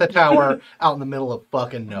a tower out in the middle of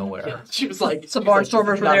fucking nowhere. Yeah, she was like, Some she was like, barnstormers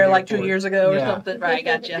 "This is were not there an like 2 airport." years ago or Yeah. something. Right,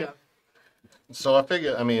 gotcha. Yeah. So I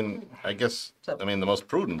figure, I guess, So- the most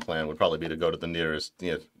prudent plan would probably be to go to the nearest,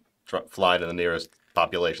 fly to the nearest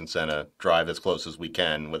population center, drive as close as we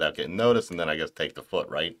can without getting noticed, and then I guess take the foot,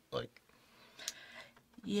 right? Like,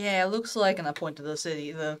 Yeah, it looks like, and I point to the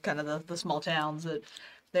city, the kind of the small towns, that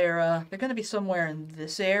they're going to be somewhere in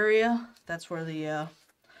this area. That's where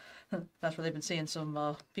that's where they've been seeing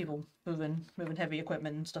some people moving heavy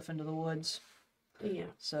equipment and stuff into the woods. Yeah.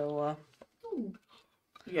 So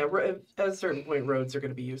Yeah, at a certain point, roads are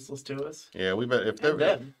going to be useless to us. yeah, we bet if And they're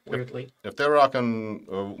them, weirdly. if they're rocking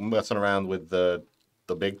or messing around with the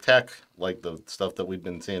big tech, like the stuff that we've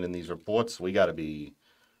been seeing in these reports, we got to be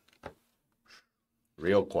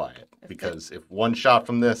real quiet, because if one shot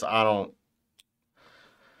from this, I don't.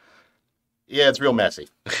 Yeah, it's real messy.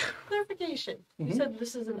 Clarification. You said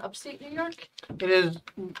this is in upstate New York? It is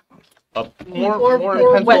Up, more Or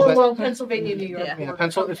in Pennsylvania. well, Pennsylvania, New York. Yeah. Yeah,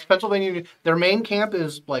 border. it's Pennsylvania. Their main camp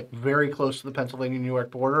is like very close to the Pennsylvania-New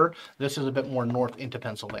York border. This is a bit more north into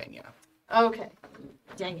Pennsylvania. Okay.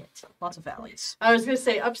 Dang it. lots of valleys. I was going to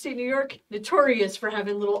say, upstate New York, notorious for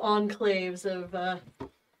having little enclaves of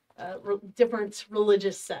different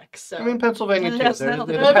religious sects. So. I mean, Pennsylvania too. Yes, There's- that'll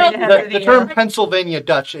the, depend. the term Pennsylvania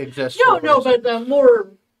Dutch exists. no, for a no, reason. but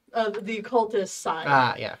more the occultist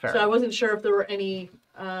side. Yeah, fair. So I wasn't sure if there were any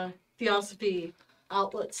theosophy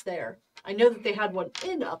outlets there. I know that they had one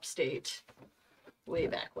in upstate way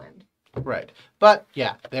back when. Right, but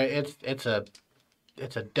yeah, it's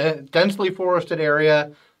a densely forested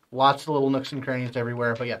area, lots of little nooks and crannies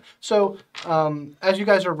everywhere. But yeah, so as you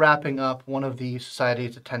guys are wrapping up, one of the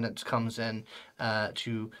society's attendants comes in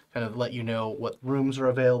to kind of let you know what rooms are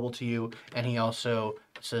available to you, and he also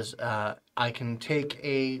says, "I can take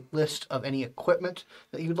a list of any equipment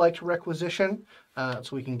that you'd like to requisition."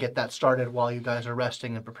 So we can get that started while you guys are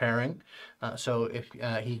resting and preparing. So if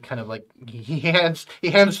he kind of like he hands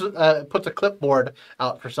puts a clipboard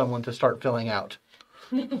out for someone to start filling out.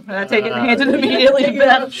 And I take it and hand it immediately to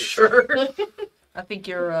Beth. Sure. I think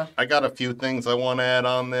you're I got a few things I want to add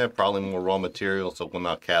on there, probably more raw material, so we're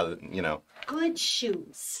not, Good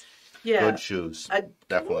shoes. Yeah. good shoes. Will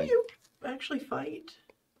Definitely. you actually fight?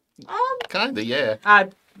 Kinda, yeah.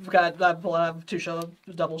 I've got two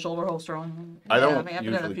double shoulder holster on. I don't I've been in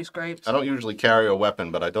a usually- few scrapes. I don't usually carry a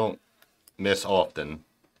weapon, but I don't miss often.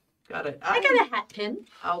 Got it. I got a hat pin.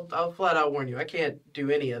 I'll flat out warn you. I can't do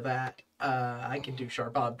any of that. I can do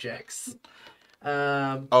sharp objects.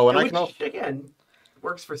 Oh, and I which, can again,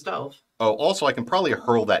 works for stealth. Oh, also, I can probably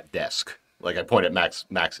hurl that desk. Like, I point at Max,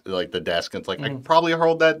 like the desk, and it's like, I can probably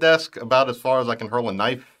hurl that desk about as far as I can hurl a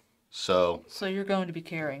knife. So, So you're going to be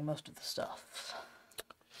carrying most of the stuff.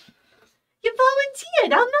 You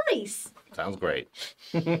volunteered. How nice. sounds great.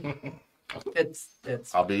 It's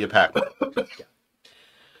I'll be your packer.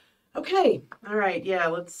 okay. All right. Yeah.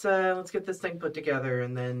 Let's get this thing put together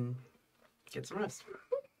and then get some rest.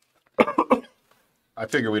 I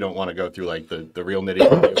figure we don't want to go through, like, the real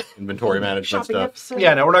nitty-gritty inventory management Shopping stuff. episode.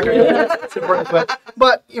 Yeah, no, we're not going to.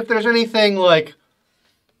 But if there's anything that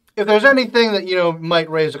might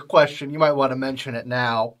raise a question, you might want to mention it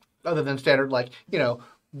now, other than standard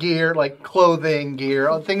gear, like clothing, gear,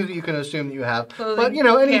 things that you can assume that you have. But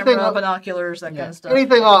anything, camera, binoculars, that kind of stuff.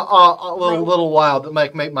 anything a little wild that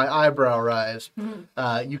might make my eyebrow rise,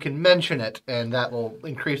 you can mention it, and that will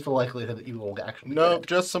increase the likelihood that you will actually. Nope,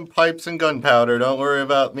 just some pipes and gunpowder. Don't worry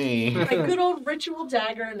about me. My good old ritual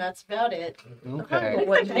dagger, and that's about it. Okay. It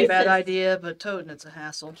wouldn't be a bad idea, but toting it's a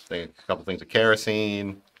hassle. A couple things of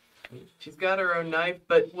kerosene. She's got her own knife,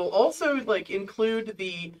 but we'll also include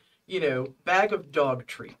the bag of dog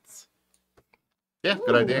treats. Yeah,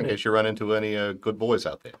 good idea in case you run into any good boys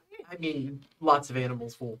out there. I mean, lots of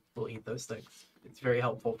animals will eat those things. It's very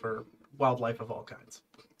helpful for wildlife of all kinds.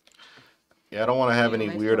 Yeah, I don't want to have Yeah, any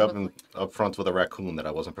nice weird little- up fronts with a raccoon that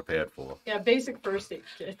I wasn't prepared for. Yeah, basic first aid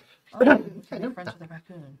kit. Oh, you're friends with a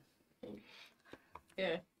raccoon.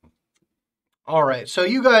 Yeah. All right, so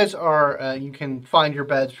you guys are, you can find your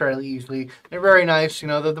beds fairly easily. They're very nice. You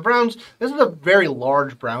know, the browns, this is a very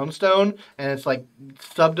large brownstone, and it's like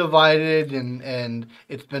subdivided and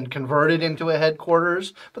it's been converted into a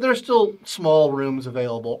headquarters, but there are still small rooms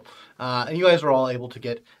available. And you guys are all able to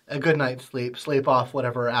get a good night's sleep off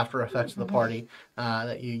whatever after effects of the party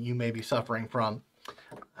that you may be suffering from.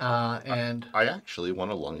 And I actually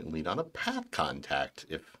want to lead on a path contact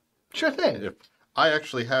if sure thing. I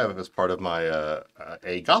actually have, as part of my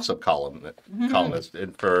a gossip columnist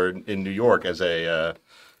in New York as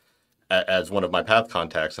one of my path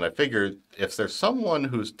contacts, and I figured if there's someone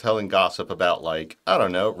who's telling gossip about, like, I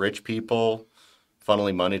don't know, rich people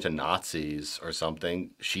funneling money to Nazis or something,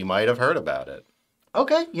 she might have heard about it.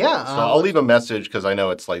 Okay, yeah. So I'll leave a message because I know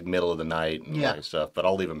it's like middle of the night and Yeah. stuff, but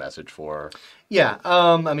I'll leave a message for her. Yeah,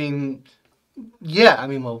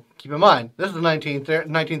 well, keep in mind, this is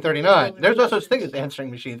 1939. There's no such thing as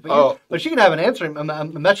answering machines, but she can have a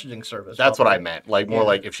messaging service. That's what I meant. Like, more Yeah.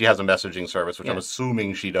 like if she has a messaging service, which I'm Yeah.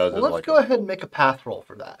 assuming she does. Well, let's go ahead and make a path roll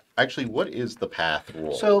for that. Actually, what is the path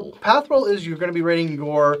roll? So, path roll is you're going to be rating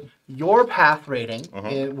your path rating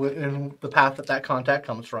in the path that contact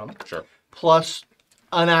comes from, Sure. plus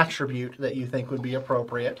an attribute that you think would be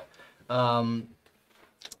appropriate.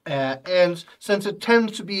 And since it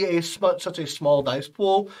tends to be such a small dice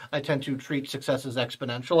pool, I tend to treat successes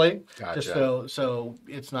exponentially. Gotcha. Just so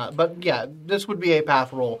it's not. But yeah, this would be a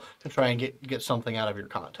path roll to try and get something out of your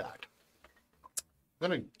contact. I'm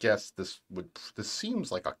gonna guess this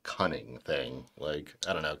seems like a cunning thing. Like,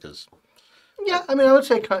 I don't know, because Yeah, I mean, I would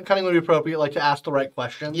say cunning would be appropriate, like to ask the right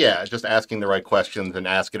question. yeah, just asking the right questions and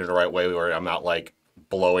asking it in the right way where I'm not like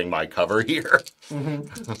blowing my cover here.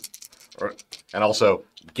 And also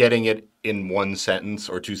getting it in one sentence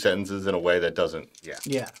or two sentences in a way that doesn't. Yeah.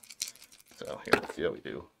 Yeah. So here, let's see how we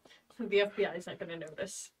do. The FBI is not going to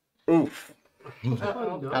notice. Oof.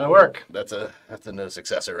 Uh-oh. That'll work. That's a no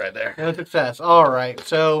successor right there. No success. All right.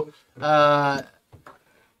 So they're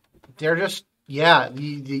just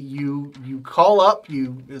you call up.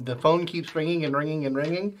 The phone keeps ringing and ringing and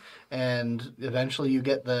ringing, and eventually you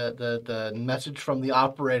get the message from the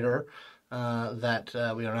operator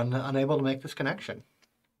that we are unable to make this connection.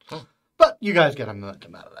 But you guys get a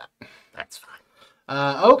momentum out of that. That's fine.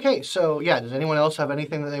 Okay. So yeah, does anyone else have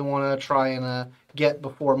anything that they want to try and get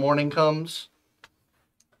before morning comes?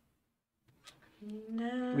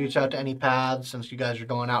 No. Reach out to any paths since you guys are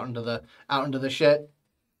going out into the shit.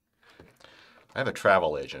 I have a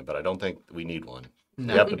travel agent, but I don't think we need one.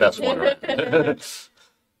 No. We have the best one, right? Let's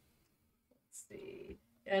see.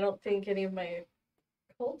 I don't think any of my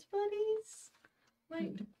cult buddies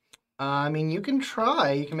might. I mean, you can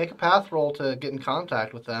try. You can make a path roll to get in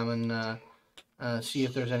contact with them and see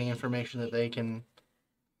if there's any information that they can.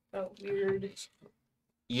 Oh, weird.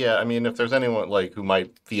 Yeah, I mean, if there's anyone like who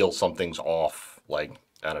might feel something's off, like,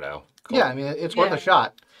 I don't know. Yeah, I mean, it's worth Yeah. a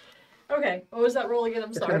shot. Okay, what was that roll again? I'm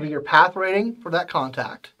It's going to sorry. be your path rating for that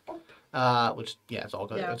contact, which it's all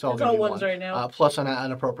good. Yeah, it's all it's going to all be ones one. right now. Plus an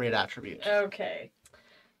appropriate attribute. Okay.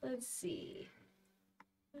 Let's see.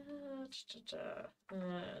 I'd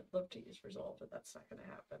love to use resolve, but that's not going to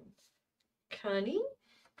happen. Cunning?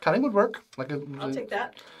 Cunning would work. I'll take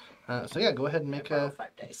that. So yeah, go ahead and make Roll a.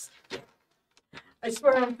 5 dice. I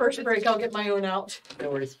swear on first break I'll get my own out. No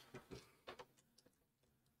worries.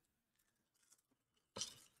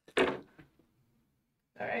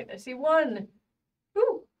 All right, I see 1.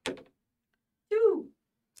 Ooh. 2.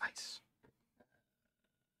 Nice.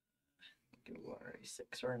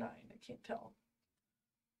 6 or 9, I can't tell.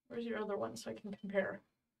 Where's your other one so I can compare?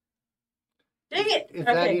 Dang it! Is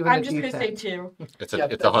that Okay, even I'm a just going to say D10? 2. It's a Yeah,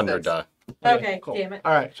 it's that's 100 six. die. Okay, cool. damn it.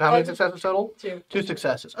 All right. So how many Um, successes total? 2. 2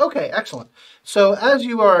 successes. Okay, excellent. So as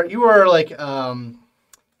you are like feeling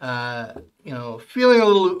a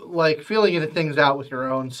little like feeling things out with your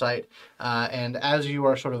own sight, and as you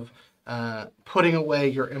are sort of putting away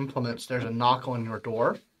your implements, there's a knock on your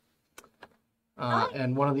door,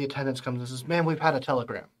 and one of the attendants comes and says, "Ma'am, we've had a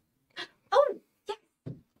telegram." Oh,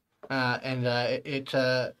 And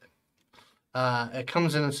it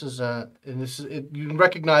comes in and says, you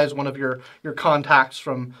recognize one of your contacts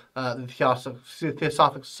from the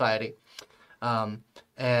Theosophic Society, and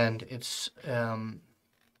it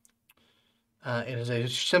is a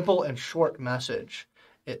simple and short message.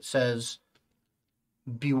 It says,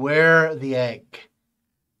 "Beware the egg."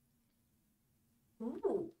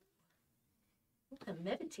 ooh. I'm going to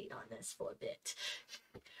meditate on this for a bit.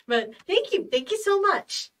 But thank you so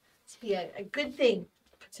much. This will be a good thing.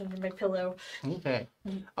 Put it under my pillow. Okay.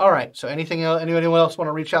 All right. So anything else? Anyone else want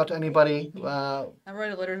to reach out to anybody? I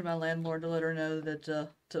write a letter to my landlord to let her know that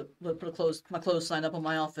to put my clothes sign up on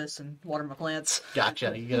my office and water my plants.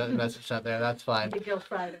 Gotcha. You get a message sent there. That's fine. Big Girl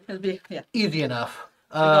Friday. It'd be Easy enough.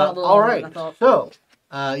 got a little All longer right. than I thought. So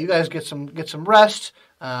you guys get some rest.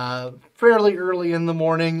 Fairly early in the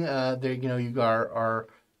morning. You are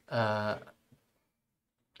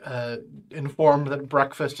informed that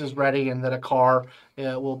breakfast is ready and that a car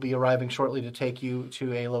will be arriving shortly to take you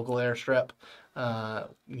to a local airstrip.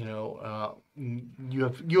 You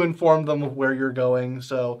informed them of where you're going,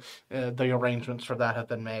 so the arrangements for that have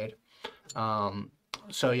been made.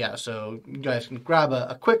 So you guys can grab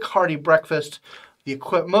a quick hearty breakfast.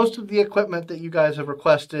 Most of the equipment that you guys have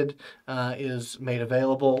requested is made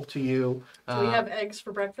available to you. Do we have eggs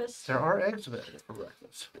for breakfast? There are eggs available for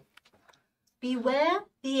breakfast. Beware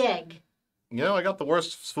the egg. I got the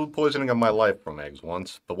worst food poisoning of my life from eggs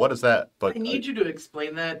once. But what is that? But I need you to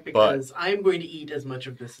explain that because I'm going to eat as much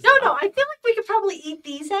of this as No, I feel like we could probably eat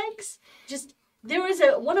these eggs. Just, there was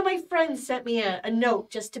one of my friends sent me a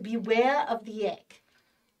note just to beware of the egg.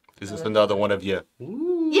 Is this another one of you?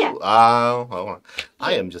 Yeah. I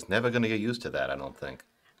am just never going to get used to that, I don't think.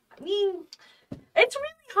 I mean, it's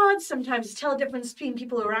really hard sometimes to tell the difference between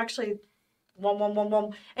people who are actually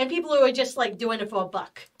and people who are just like doing it for a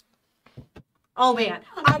buck. Oh man,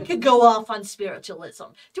 I could go off on spiritualism.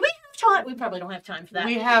 Do we have time? We probably don't have time for that.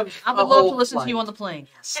 We have. I would love to listen to you on the plane.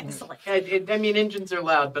 Yes. Excellent. Engines are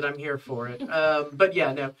loud, but I'm here for it. But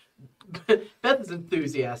yeah, no. Beth is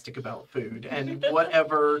enthusiastic about food and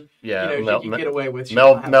whatever she can get away with.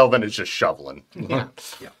 Melvin is just shoveling. Yeah.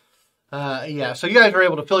 So you guys are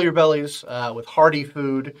able to fill your bellies with hearty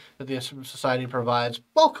food that the society provides,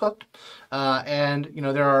 well cooked, and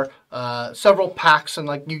there are several packs, and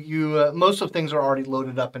most of things are already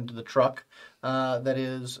loaded up into the truck that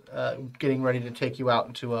is getting ready to take you out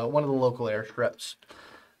into one of the local airstrips,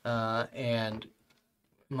 and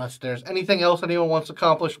unless there's anything else anyone wants to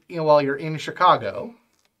accomplish while you're in Chicago.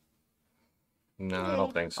 No, I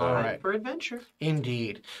don't think so. All right. For adventure.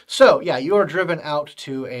 Indeed. So, you are driven out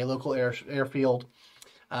to a local airfield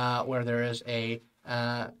where there is a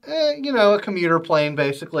commuter plane,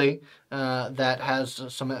 basically, that has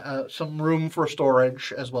some room for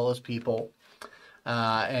storage as well as people,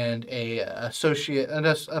 and a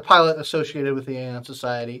pilot associated with the Aeon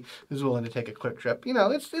Society who's willing to take a quick trip.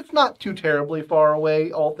 It's not too terribly far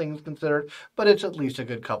away, all things considered, but it's at least a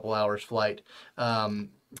good couple hours flight.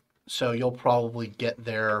 So you'll probably get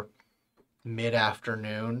there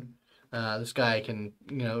mid-afternoon. This guy can,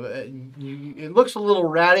 it looks a little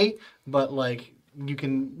ratty, but you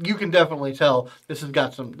can definitely tell this has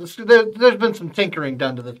got there's been some tinkering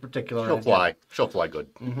done to this particular engine. She'll fly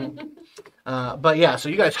good. Mm-hmm. So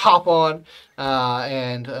you guys hop on,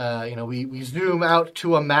 and we zoom out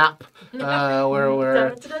to a map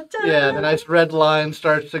where the nice red line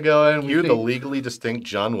starts to go in. Cue the legally distinct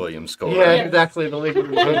John Williams score. Yeah, exactly, the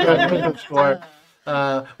legally distinct score.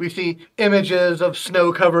 We see images of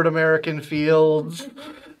snow-covered American fields.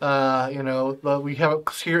 We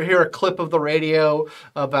hear a clip of the radio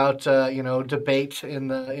about debate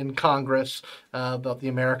in Congress about the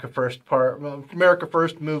America First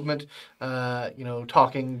movement.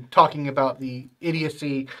 Talking about the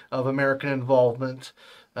idiocy of American involvement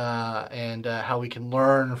and how we can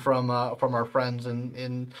learn from our friends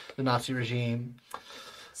in the Nazi regime.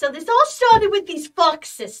 So this all started with these Fox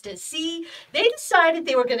sisters. See, they decided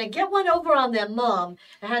they were going to get one over on their mom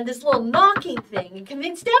and had this little knocking thing and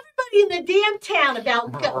convinced everybody in the damn town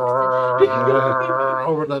about ghosts.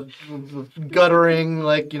 Over the guttering,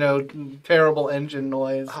 terrible engine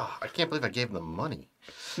noise. Oh, I can't believe I gave them money.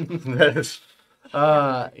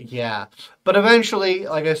 But eventually,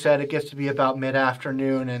 like I said, it gets to be about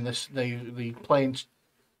mid-afternoon, and the plane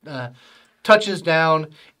touches down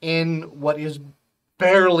in what is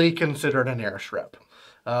barely considered an airstrip.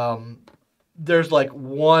 There's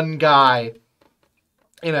one guy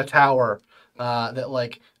in a tower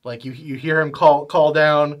that you hear him call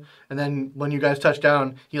down, and then when you guys touch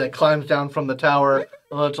down, he climbs down from the tower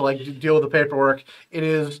to deal with the paperwork. It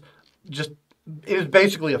is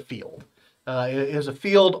basically a field. It is a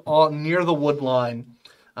field near the wood line.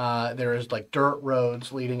 There is dirt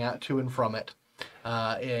roads leading out to and from it,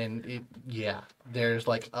 there's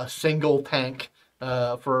a single tank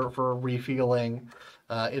for refueling.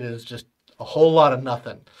 It is just a whole lot of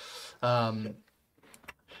nothing. And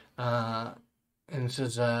it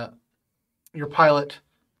says, your pilot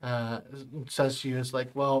says to you,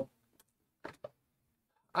 well,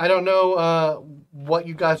 I don't know what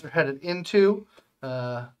you guys are headed into.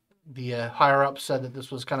 The higher-up said that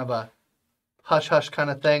this was kind of a hush-hush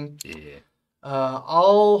kind of thing. Yeah.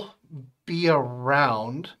 I'll be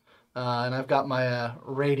around, and I've got my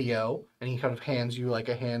radio, and he kind of hands you like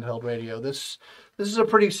a handheld radio. This is a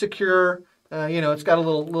pretty secure. It's got a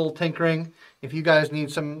little tinkering. If you guys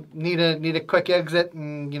need a quick exit,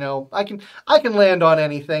 and I can land on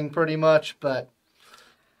anything pretty much, but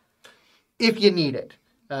if you need it,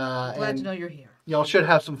 Glad to know you're here. y'all should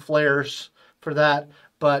have some flares for that.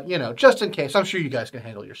 But just in case, I'm sure you guys can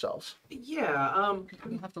handle yourselves. Yeah.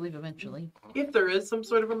 We'll have to leave eventually. If there is some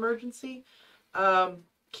sort of emergency,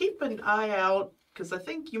 keep an eye out because I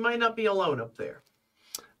think you might not be alone up there.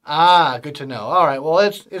 Ah, good to know. All right. Well,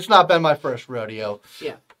 it's not been my first rodeo.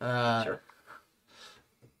 Yeah. Sure.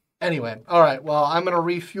 Anyway, all right. Well, I'm gonna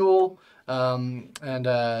refuel, and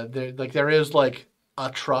there is like a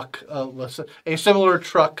truck, a similar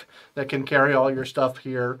truck that can carry all your stuff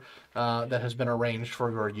here, that has been arranged for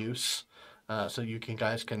your use, so you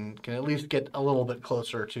guys can at least get a little bit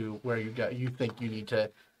closer to where you think you need to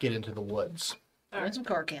get into the woods. And some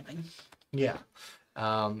car camping. Yeah,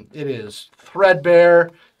 it is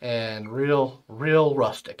threadbare and real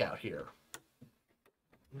rustic out here.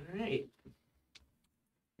 All right.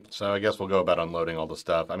 So I guess we'll go about unloading all the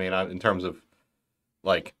stuff. I mean, in terms of,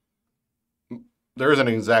 like, there isn't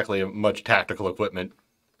exactly much tactical equipment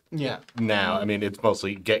Yeah, now. I mean, it's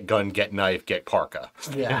mostly get gun, get knife, get parka.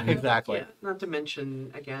 yeah, exactly. Yeah. Not to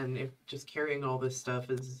mention, again, if just carrying all this stuff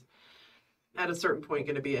is at a certain point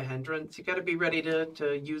going to be a hindrance, you got to be ready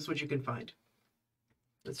to use what you can find.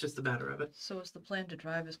 It's just a matter of it. So it's the plan to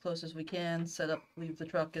drive as close as we can, leave the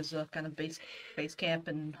truck as a kind of base camp,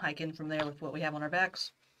 and hike in from there with what we have on our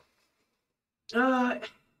backs.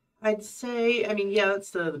 I'd say, I mean, yeah,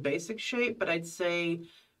 that's the basic shape, but I'd say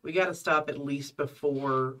we got to stop at least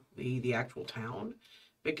before the actual town,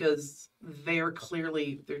 because they're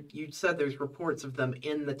clearly, you said there's reports of them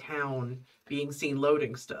in the town being seen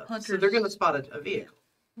loading stuff. So Hunters. they're going to spot a vehicle.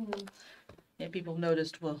 Yeah, people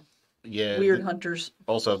noticed, Yeah. weird hunters.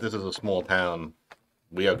 Also, if this is a small town,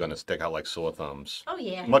 we are going to stick out like sore thumbs. Oh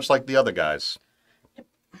yeah. Much like the other guys.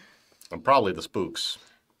 And probably the spooks.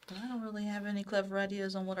 I don't really have any clever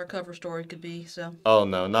ideas on what our cover story could be, so Oh,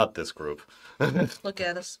 no, not this group. look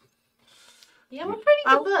at us. Yeah, we're pretty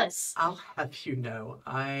diverse. I'll have you know,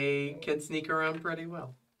 I can sneak around pretty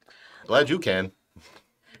well. Glad you can.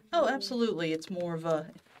 Oh, absolutely. It's more of a,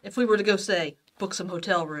 if we were to go, say, book some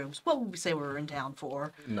hotel rooms, what would we say we were in town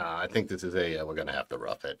for? Nah, I think this is we're going to have to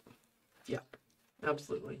rough it. Yeah,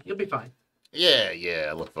 absolutely. You'll be fine. Yeah,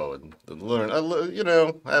 I look forward to learn.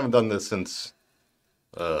 I haven't done this since,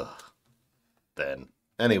 then.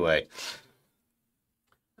 Anyway,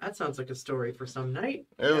 That sounds like a story for some night.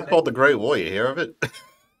 it was called the Great War. You hear of it?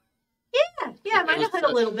 Yeah, I might have heard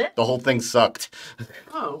a little bit. The whole thing sucked.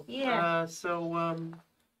 Oh, Yeah. So,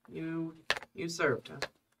 you served, huh?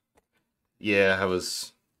 Yeah, I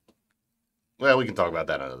was. Well, we can talk about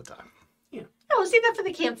that another time. Oh, we'll see that for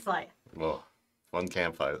the campfire. Well, fun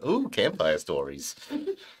campfire. Ooh, campfire stories.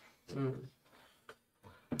 Mm.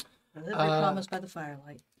 I live I promise by the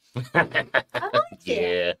firelight. I like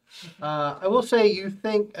it. Yeah. I will say, you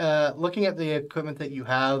think, looking at the equipment that you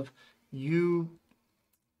have, you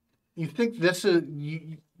think this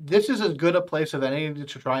is as good a place of any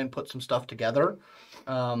to try and put some stuff together.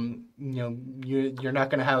 You're not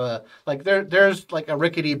going to have there's like a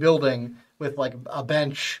rickety building with like a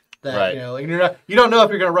bench that Right. and you don't know if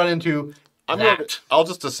you're going to run into that. I'll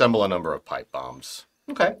just assemble a number of pipe bombs.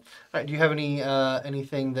 Okay. All right. Do you have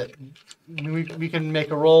anything that we can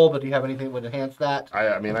make a roll? But do you have anything that would enhance that?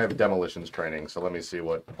 I mean, I have demolitions training, so let me see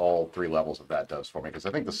what all 3 levels of that does for me, because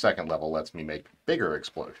I think the second level lets me make bigger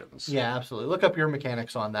explosions. Yeah, absolutely. Look up your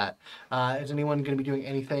mechanics on that. Is anyone going to be doing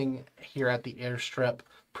anything here at the airstrip,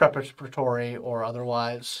 preparatory or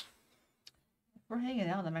otherwise? If we're hanging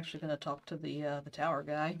out, I'm actually going to talk to the tower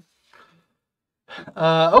guy.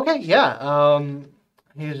 Okay. Yeah.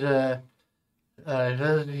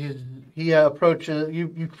 He approaches.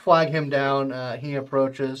 You flag him down. He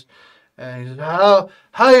approaches, and he says,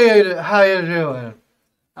 "How you doing?"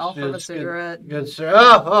 I'll fill a Good- cigarette. Good sir.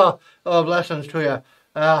 Oh, blessings to you.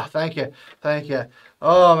 Thank you.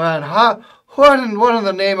 Oh man, what in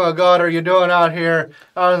the name of God are you doing out here,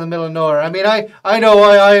 out in the middle of nowhere? I mean, I know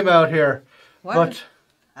why I'm out here, Why but did-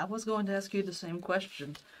 I was going to ask you the same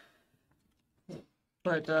question.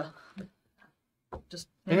 But, just...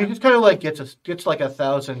 and he just kind of like gets like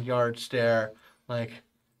 1,000-yard stare, like,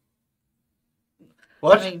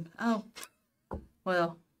 what? I mean,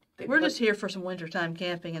 well, we're just here for some wintertime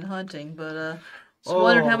camping and hunting, but, just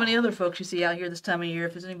wondering how many other folks you see out here this time of year,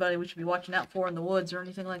 if there's anybody we should be watching out for in the woods or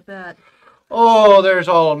anything like that. Oh, there's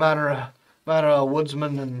all manner of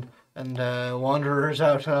woodsmen and wanderers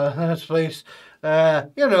out this place.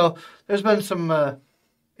 There's been some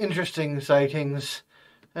interesting sightings.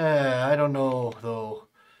 I don't know, though.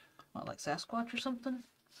 What, like Sasquatch or something?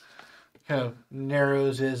 Kind of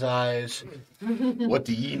narrows his eyes. What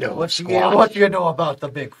do you know? What do you know about the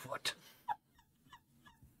Bigfoot?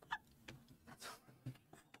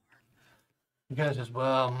 He kind of says,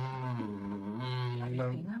 well, Seen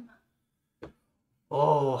them?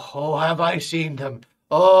 oh, have I seen them?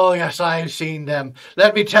 Oh, yes, I've seen them.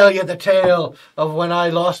 Let me tell you the tale of when I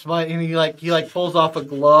lost my... And he pulls off a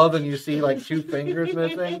glove and you see, 2 fingers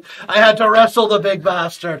missing. I had to wrestle the big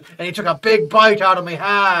bastard, and he took a big bite out of my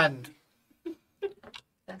hand.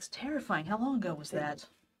 That's terrifying. How long ago was that?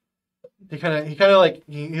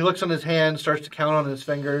 He looks on his hand, starts to count on his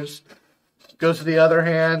fingers, goes to the other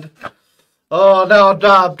hand. Oh, now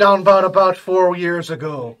down about 4 years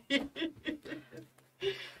ago.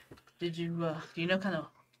 Did you, do you know kind of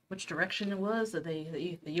which direction it was that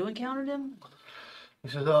you encountered him? He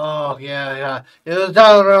says, oh, yeah. It was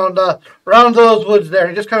down around those woods there.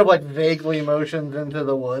 He just kind of vaguely motions into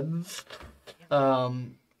the woods. Beth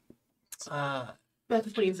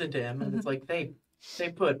leans into him, and it's like they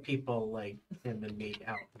put people like him and me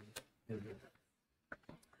out.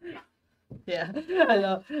 Yeah, I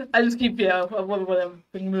know. I just keep, when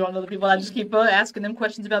we move on to other people, I just keep asking them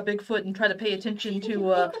questions about Bigfoot and try to pay attention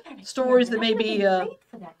to stories that maybe,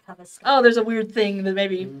 there's a weird thing that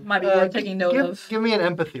might be worth taking note of. Give me an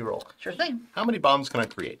empathy roll. Sure thing. How many bombs can I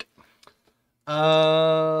create? With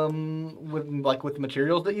the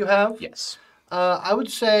materials that you have? Yes. I would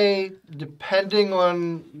say, depending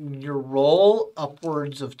on your roll,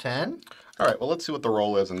 upwards of 10. All right, well, let's see what the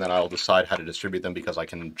roll is, and then I'll decide how to distribute them because I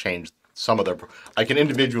can change some of I can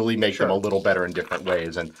individually make them a little better in different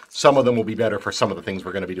ways, and some of them will be better for some of the things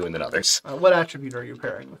we're going to be doing than others. What attribute are you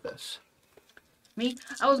pairing with this? Me?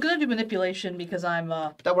 I was going to do manipulation because I'm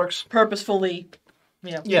That works. purposefully,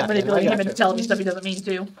 manipulating him into telling me stuff he doesn't mean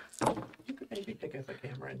to. You could maybe pick up a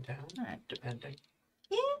camera in town, Alright. depending.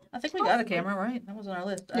 Yeah, I think we got a camera, right? That was on our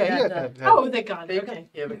list. Yeah, Oh, they got it. Okay.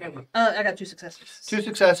 You have a camera. I got 2 successes. 2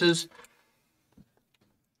 successes.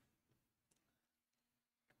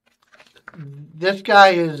 This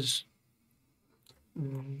guy is...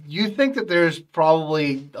 You think that there's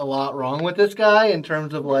probably a lot wrong with this guy in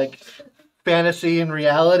terms of, fantasy and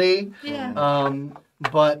reality. Yeah.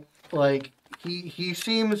 But, he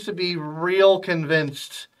seems to be real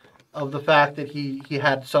convinced of the fact that he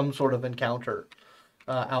had some sort of encounter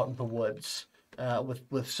out in the woods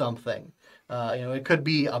with something. It could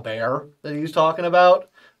be a bear that he's talking about,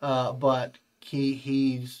 but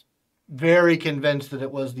he's very convinced that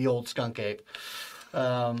it was the old skunk ape.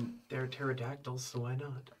 They're pterodactyls, so why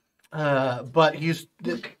not? But you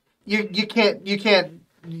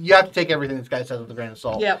have to take everything this guy says with a grain of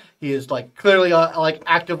salt. Yep. He is clearly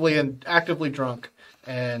actively drunk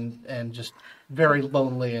and just very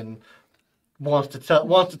lonely and wants to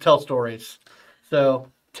tell stories.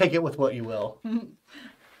 So take it with what you will.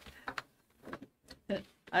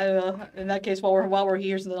 In that case, while we're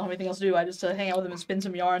here, since I don't have anything else to do, I just hang out with them and spin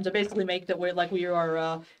some yarns. I basically make that we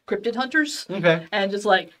are cryptid hunters, Okay. and just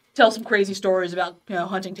tell some crazy stories about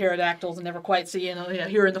hunting pterodactyls and never quite seeing,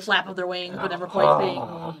 hearing the flap of their wings, but never quite seeing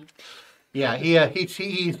them. Yeah, he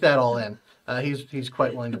eats that all in. He's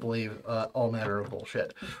quite willing to believe all manner of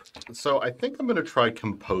bullshit. So I think I'm going to try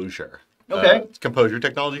composure. Okay. Composure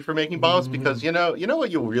technology for making bombs because you know what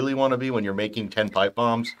you really want to be when you're making 10 pipe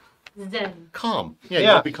bombs? Zen. Calm. Yeah, you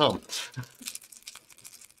Yeah. want to be calm.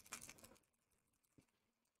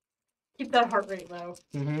 Keep that heart rate low.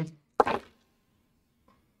 Mm-hmm.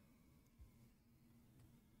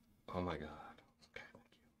 Oh my god. Okay.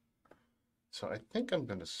 So I think I'm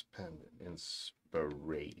going to spend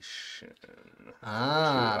inspiration to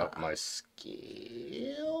up my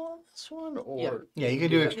skill on this one, or Yeah, you can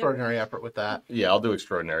do extraordinary effort with that. yeah, I'll do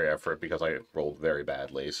extraordinary effort because I rolled very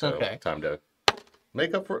badly. So Okay. time to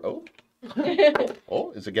make up for oh,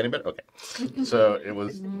 is it getting better? Okay. So it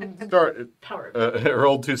was Power. I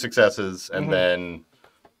rolled 2 successes and then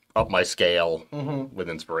up my scale Mm-hmm. with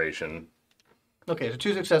inspiration. Okay, so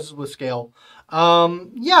 2 successes with scale.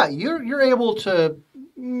 Yeah, you're able to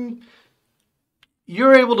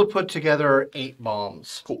put together 8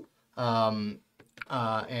 bombs. Cool. And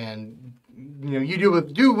you do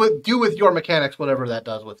with your mechanics whatever that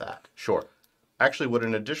does with that. Sure. Actually, would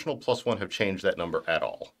an additional +1 have changed that number at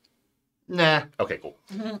all? Nah. Okay, cool.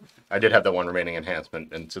 I did have that one remaining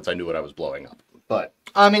enhancement, and since I knew what I was blowing up, but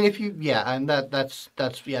I mean, if you and that's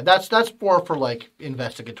more for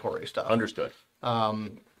investigatory stuff. understood.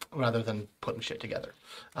 Rather than putting shit together.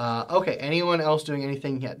 Okay, anyone else doing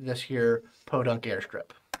anything yet this here podunk airstrip?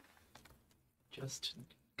 Just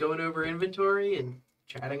going over inventory and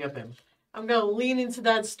chatting up him. I'm gonna lean into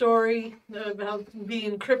that story about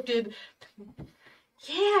being encrypted.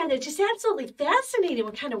 Yeah, they're just absolutely fascinating.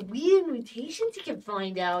 What kind of weird mutations you can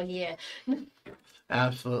find out here.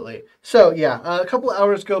 Absolutely. So yeah, a couple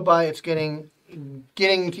hours go by. It's getting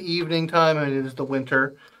to evening time, and it is the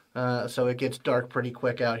winter, so it gets dark pretty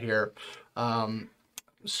quick out here.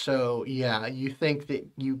 So yeah, you think that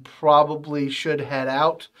you probably should head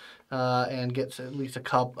out and get at least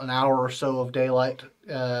an hour or so of daylight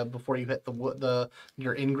before you hit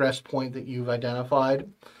your ingress point that you've identified.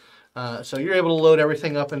 So you're able to load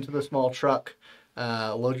everything up into the small truck,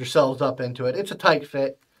 load yourselves up into it. It's a tight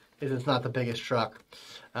fit. It's not the biggest truck.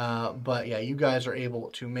 But yeah, you guys are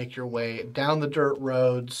able to make your way down the dirt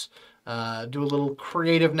roads, do a little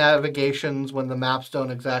creative navigations when the maps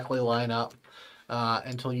don't exactly line up,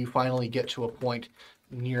 until you finally get to a point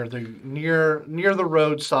near the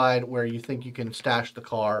roadside where you think you can stash the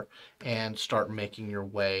car and start making your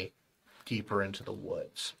way deeper into the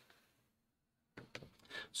woods.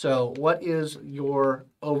 So, what is your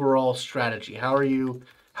overall strategy? How are you?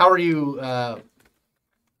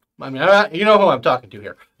 I mean, you know who I'm talking to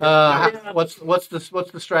here. What's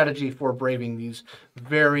the strategy for braving these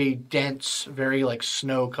very dense, very like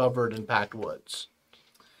snow-covered and packed woods?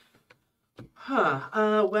 Well,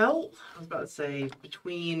 I was about to say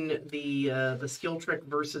between the skill trick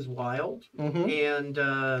versus wild and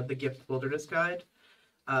the gift wilderness guide,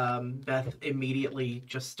 Beth immediately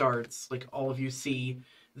just starts, like, all of you see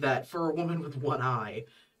that for a woman with one eye,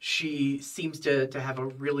 she seems to have a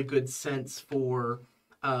really good sense for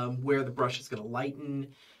where the brush is going to lighten.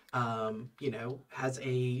 Has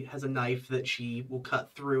a knife that she will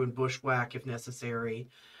cut through and bushwhack if necessary.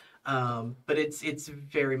 But it's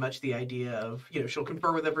very much the idea of, she'll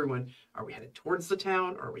confer with everyone. Are we headed towards the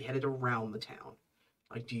town or are we headed around the town?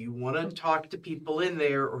 Like, do you want to talk to people in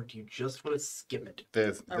there or do you just want to skip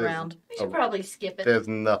it? Around. We should probably skip it. There's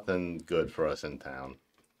nothing good for us in town.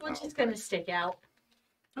 We're just going to stick out.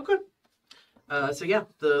 Okay. So yeah,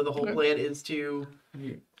 the whole plan is to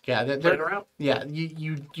Yeah, plan her out. Yeah,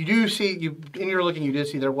 you do see, in your looking, you did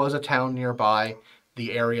see there was a town nearby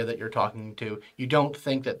the area that you're talking to. You don't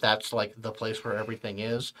think that that's like the place where everything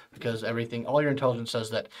is, because all your intelligence says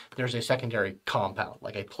that there's a secondary compound,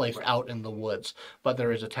 like a place out in the woods, but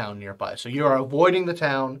there is a town nearby. So you are avoiding the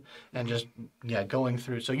town and just going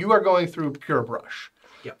through. So you are going through pure brush.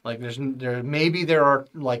 Yeah. Like there are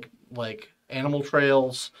like animal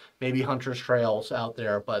trails, maybe hunters trails out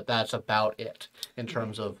there, but that's about it in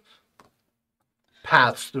terms of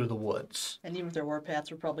paths through the woods. And even if there were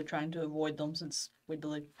paths, we're probably trying to avoid them since we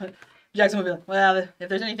believe Jackson would be like, well, if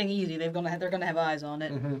there's anything easy, they're gonna have eyes on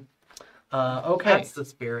it. Okay. That's the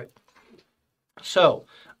spirit. So,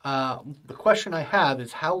 the question I have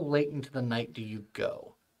is, how late into the night do you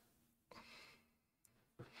go?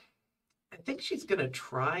 I think she's gonna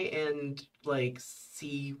try and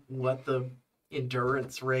see what the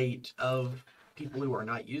endurance rate of people who are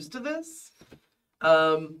not used to this.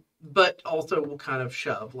 But also we'll kind of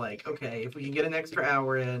shove, okay, if we can get an extra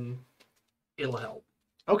hour in, it'll help.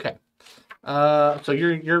 Okay. So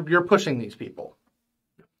you're pushing these people.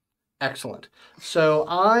 Excellent. So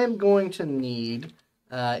I'm going to need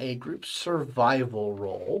a group survival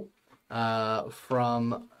roll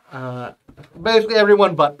from basically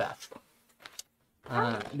everyone but Beth.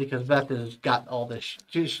 Because Beth has got all this.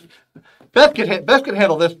 Beth can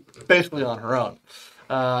handle this basically on her own.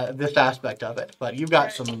 This aspect of it, but you've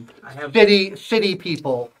got some city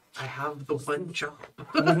people. I have the one job.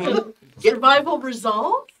 Survival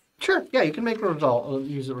resolve? Sure, yeah, you can make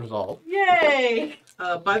use a resolve. Yay!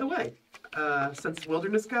 By the way, since it's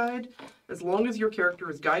Wilderness Guide, as long as your character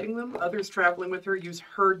is guiding them, others traveling with her use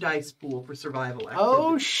her dice pool for survival activity.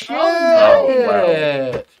 Oh shit!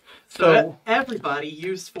 Oh, wow. So everybody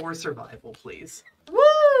use 4 survival, please. Woo!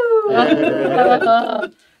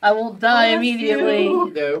 I won't die immediately.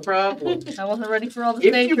 No problem. I wasn't ready for all this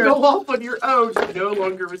If nature. you go off on your own, you no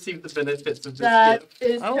longer receive the benefits of this That gift.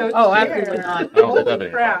 is so absolutely not. I don't think that'd be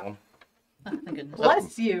any crap. problem. Oh, thank goodness.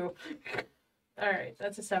 Bless you. Alright,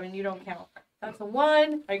 that's a 7. You don't count. That's a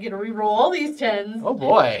 1. I get to reroll all these 10s. Oh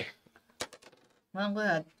boy. Well, I'm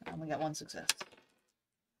glad. I only got 1 success.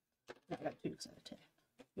 I got 2 out of 10.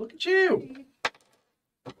 Look at you.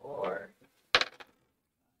 4.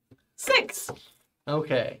 6.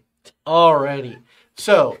 Okay. Alrighty.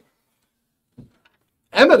 So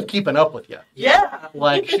Emma's keeping up with you. Yeah.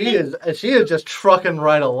 Like she is just trucking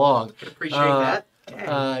right along. Appreciate that.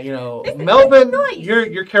 Melvin,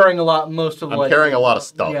 you're carrying a lot. I'm carrying a lot of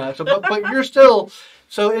stuff. Yeah. So, but you're still.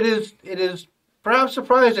 So it is perhaps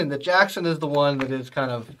surprising that Jackson is the one that is kind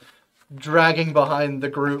of dragging behind the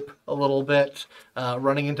group a little bit,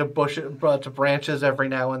 running into to branches every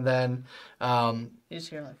now and then. You just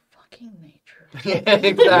hear like fucking nature. Yeah,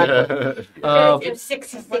 exactly. It's 6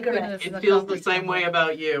 cigarettes. It feels the same way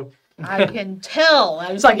about you. I can tell.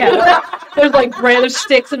 I was like, there's like there's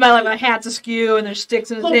sticks in my hat's askew, and there's sticks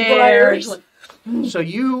in his Little hair. briars. It's like, So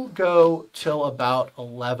you go till about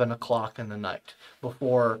 11 o'clock in the night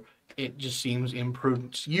before it just seems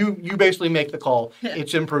imprudent. You basically make the call. Yeah.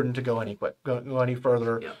 It's imprudent to go go any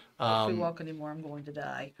further. Yeah. if we walk anymore, I'm going to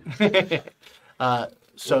die.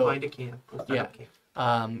 So We'll find a camp. We'll find yeah. a camp.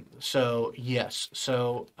 So yes.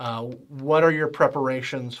 So what are your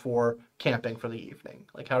preparations for camping for the evening?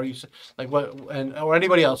 Like how are you what or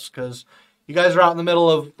anybody else? Because you guys are out in the middle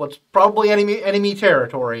of what's probably enemy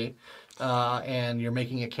territory, and you're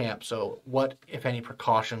making a camp. So what, if any,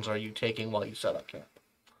 precautions are you taking while you set up camp?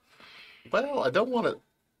 Well, I don't want to.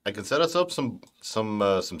 I can set us up some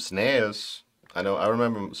snares. I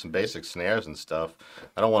remember some basic snares and stuff.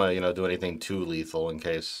 I don't want to do anything too lethal in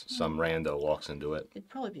case some rando walks into it. It'd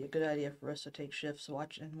probably be a good idea for us to take shifts,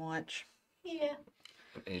 watch. Yeah.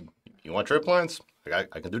 Hey, you want trip lines? I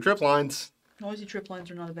can do trip lines. Noisy trip lines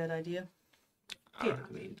are not a bad idea. Yeah,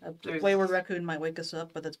 I mean, A there's- wayward raccoon might wake us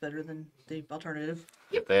up, but that's better than the alternative.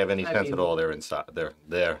 If they have any I sense mean- at all, they're inside.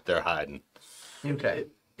 They're hiding. Okay.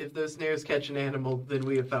 If those snares catch an animal, then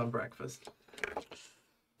we have found breakfast.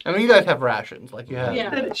 I mean, you guys have rations, like you have.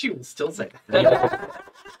 Yeah. And she will still say that.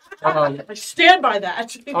 I stand by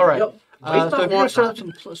that. All right. Yep. So Waste if on you're gonna set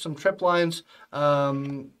whatnot. up some trip lines,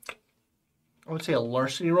 I would say a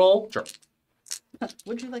larceny roll. Sure.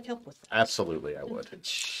 Would you like help with that? Absolutely, I would.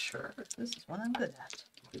 Sure. This is what I'm good at.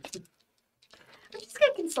 I'm just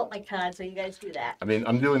gonna consult my cards while you guys do that. I mean,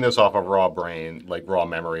 I'm doing this off of raw brain, like raw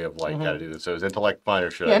memory of like how to do this. So is intellect fine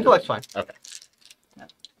or should Yeah, I? intellect's fine. Okay.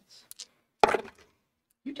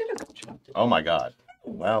 You did a good job. Oh my God.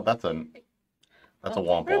 Well, that's a womp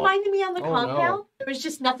womp. Reminded me on the Oh, compound, no. there was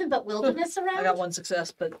just nothing but wilderness around. I got one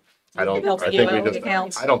success, but I don't. helps I you think out we with just. the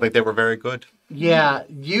counts. I don't think they were very good. Yeah,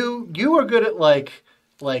 you are good at like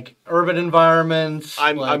urban environments.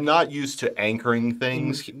 I'm not used to anchoring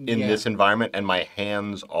things in Yeah. this environment, and my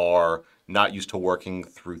hands are not used to working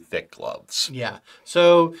through thick gloves. Yeah.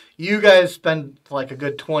 So you guys spend like a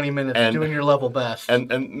good 20 minutes And- doing your level best. And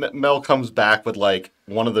Mel comes back with like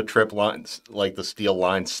one of the trip lines, like the steel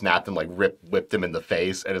line snapped and like whipped him in the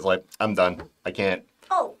face, and is like, "I'm done. I can't.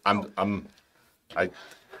 Oh, I we'll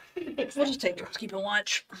just take turns keeping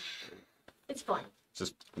watch. it's fine.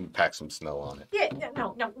 just pack some snow on it." Yeah,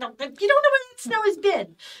 no. You don't know where that snow has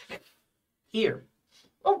been. Here.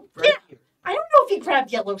 Oh, Right yeah. here. I don't know if you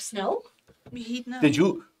grabbed yellow snow. Heat now. Did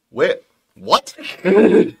you? What? Just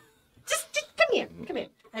come here.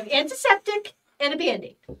 I have antiseptic and a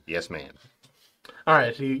Band-Aid. Yes, ma'am. All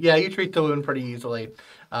right. So you treat the wound pretty easily,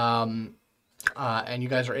 and you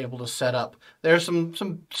guys are able to set up. There's some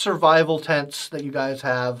survival tents that you guys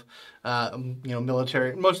have,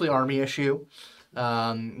 military, mostly army issue,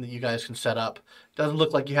 that you guys can set up. Doesn't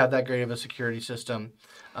look like you have that great of a security system,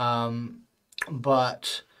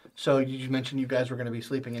 but so you mentioned you guys were going to be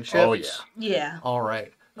sleeping in shifts. Oh yeah. Yeah. All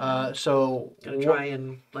right. So Gonna try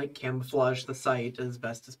and like camouflage the site as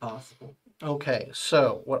best as possible. okay.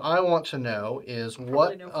 So what I want to know is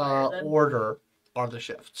what no fire, then. order are the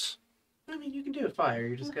shifts? I mean, you can do a fire.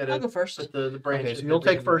 You just I'll gotta go first. put the branch. Okay, so you'll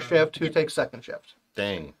take first shift. Who takes second shift?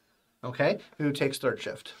 Dang. Okay. Who takes third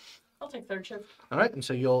shift? I'll take third shift. All right, and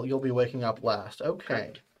so you'll be waking up last.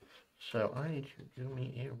 Okay. So I need you to do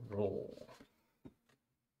me a roll.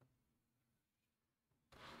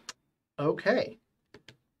 Okay.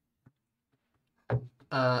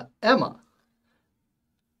 Emma,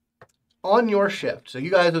 on your shift. So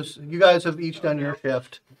you guys have each done your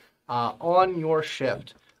shift. On your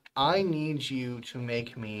shift, I need you to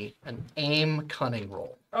make me an aim cunning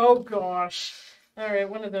roll. Oh gosh. All right,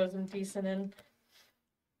 one of those I'm decent in.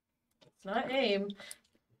 It's not aim.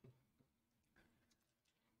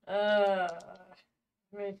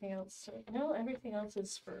 Everything else. No, everything else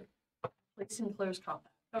is for placing close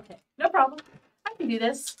combat. Okay, no problem. I can do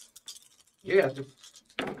this. Yeah.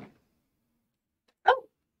 Oh,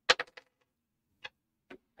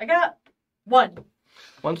 I got one.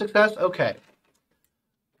 One success. Okay.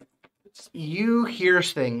 You hear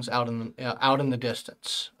things out in the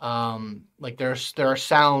distance. Like there are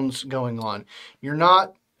sounds going on. You're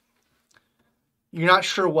not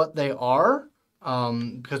sure what they are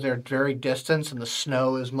because they're very distant and the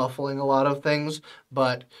snow is muffling a lot of things.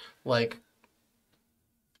 But like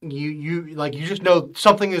you just know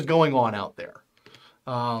something is going on out there.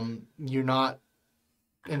 You're not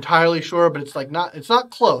entirely sure, but it's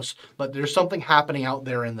not close, but there's something happening out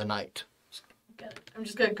there in the night. I'm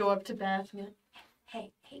just gonna go up to Beth and be like,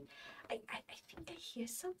 Hey, I think I hear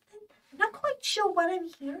something. I'm not quite sure what I'm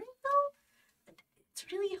hearing though.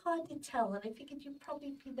 It's really hard to tell, and I figured you'd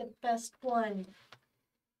probably be the best one.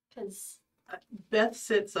 Cause Beth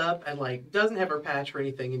sits up and like doesn't have her patch or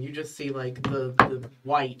anything, and you just see like the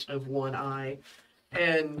white of one eye,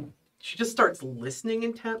 and she just starts listening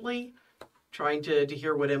intently, trying to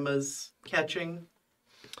hear what Emma's catching.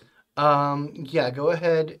 Yeah, go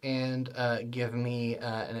ahead and give me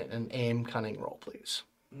an aim cunning roll, please.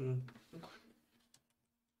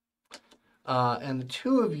 And the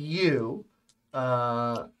two of you,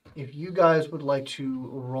 if you guys would like to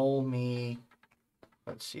roll me,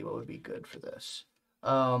 let's see what would be good for this.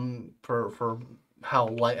 For how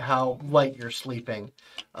light you're sleeping.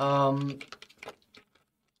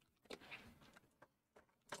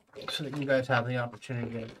 So that you guys have the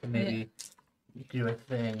opportunity to maybe do a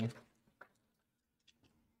thing.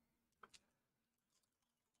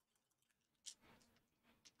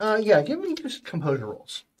 Yeah, give me just composure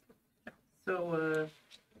rolls. So,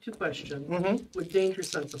 2 questions. Mm-hmm. Would danger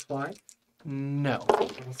sense apply? No.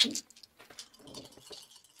 Awesome.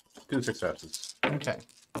 2 successes. Okay.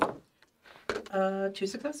 2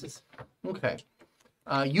 successes. Okay.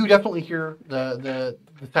 You definitely hear the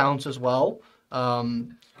sounds as well.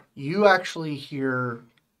 You actually hear.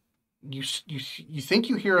 You think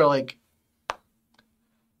you hear like.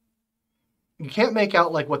 You can't make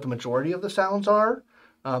out like what the majority of the sounds are,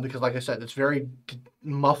 because like I said, it's very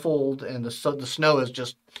muffled and the snow is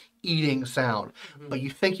just eating sound. Mm-hmm. But you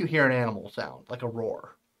think you hear an animal sound, like a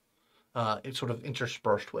roar. It's sort of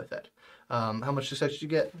interspersed with it. How much success did you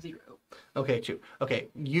get? 0. Okay, 2. Okay,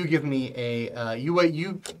 you give me a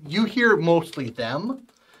you hear mostly them,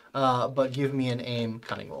 but give me an aim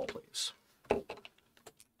cunning roll, please.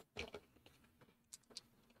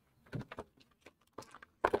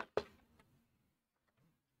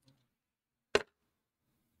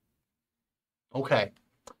 Okay.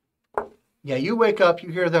 Yeah, you wake up, you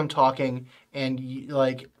hear them talking, and you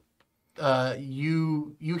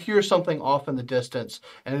hear something off in the distance,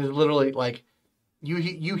 and it's literally like you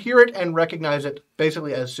hear it and recognize it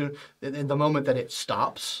basically as soon in the moment that it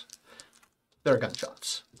stops. There are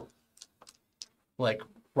gunshots, like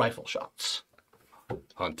rifle shots.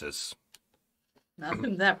 Hunters. Now,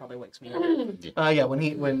 that probably wakes me up. Yeah, when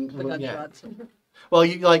The yeah. gunshots. Well,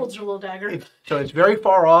 you like holds your little dagger. so it's very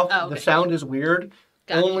far off. Oh, okay. The sound is weird.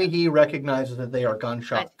 Gotcha. Only he recognizes that they are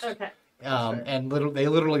gunshots. Okay. And they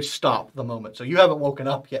literally stop the moment. So you haven't woken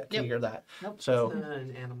up yet to Yep. hear that. Nope. So It's not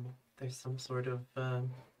an animal. There's some sort of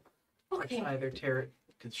okay. it's either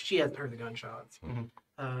because she hasn't heard the gunshots. Mhm.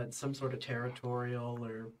 It's some sort of territorial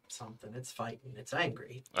or something. It's fighting. It's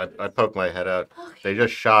angry. I poke my head out. Okay. They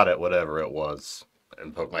just shot at whatever it was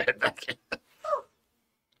and poke my head back in.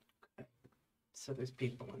 So there's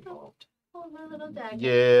people involved. Oh, my little dagger.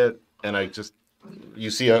 Yeah, and I just, you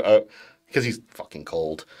see because he's fucking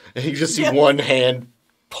cold, and you just see one hand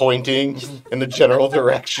pointing in the general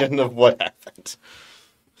direction of what happened.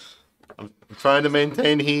 I'm trying to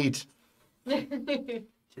maintain heat.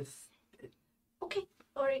 Just Okay.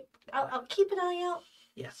 All right. I'll keep an eye out.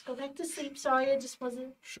 yes. Go back to sleep. Sorry, I just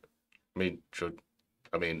wasn't. We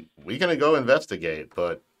can go investigate,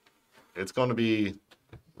 but it's going to be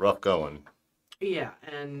rough going. Yeah,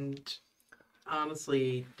 and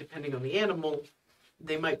honestly, depending on the animal,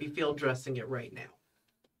 they might be field dressing it right now,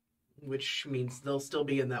 which means they'll still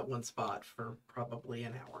be in that one spot for probably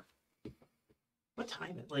an hour. What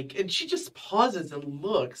time is like? And she just pauses and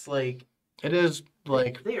looks like it is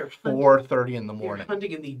like they are 4:30 in the they're morning.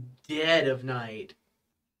 hunting in the dead of night.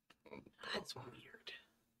 That's weird.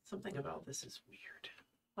 Something about this is weird.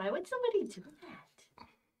 Why would somebody do that?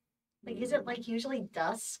 Like, is it like usually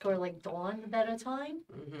dusk or like dawn a better time?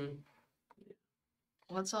 Mm-hmm.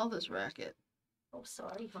 What's all this racket? Oh,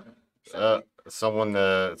 sorry, honey. Someone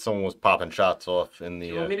was popping shots off in Do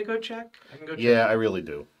you want me the. to go check? I can go check. Yeah, I really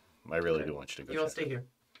do. I really Okay. do want you to go. You all check. stay here.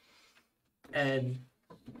 And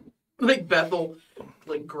like Bethel,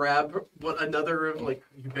 like grab another of like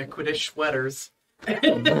ubiquitous sweaters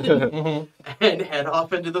and head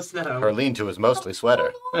off into the snow. Her lean-to is mostly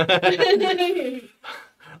sweater.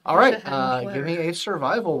 All right, What a heavy give me a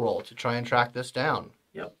survival roll to try and track this down.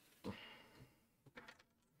 Yep.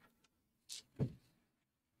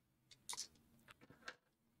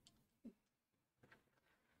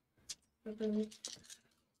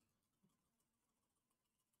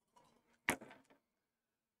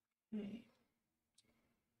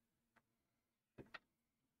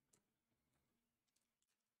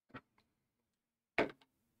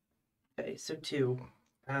 Okay, so 2.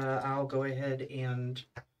 I'll go ahead and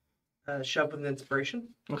shove with an inspiration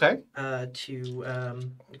Okay.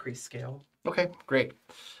 to increase scale. Okay, great.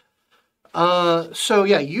 So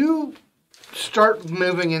yeah, you start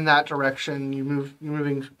moving in that direction. You're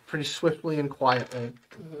moving pretty swiftly and quietly.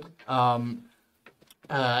 And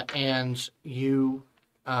you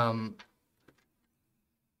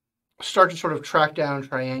start to sort of track down,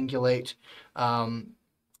 triangulate.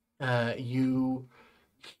 You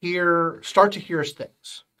start to hear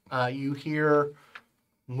things. You hear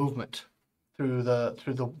movement through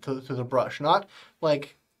the brush. Not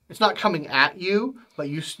like it's not coming at you, but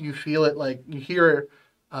you feel it, like you hear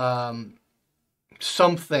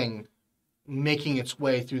something making its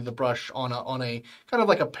way through the brush on a kind of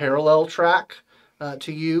like a parallel track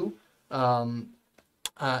to you, and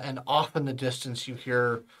off in the distance you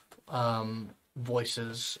hear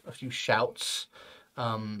voices, a few shouts,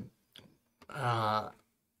 that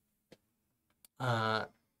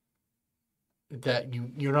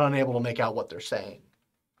you're not able to make out what they're saying.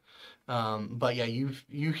 But yeah,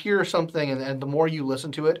 you hear something, and the more you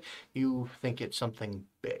listen to it, you think it's something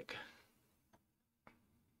big.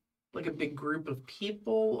 Like a big group of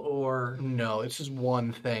people, or No, it's just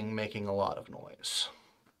one thing making a lot of noise.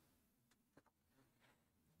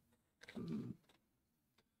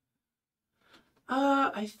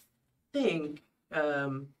 I think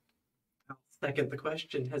I'll second the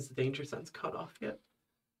question. Has the danger sense cut off yet?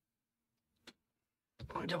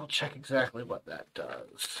 Let me double check exactly what that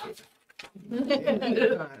does.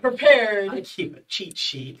 Prepared. I keep a cheat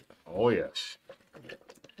sheet. Oh, yes.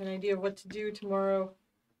 An idea of what to do tomorrow.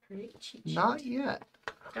 Create cheat sheet. Not yet.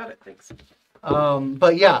 Got it. Thanks.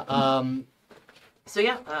 But yeah. So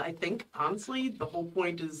yeah, I think honestly the whole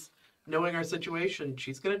point is knowing our situation.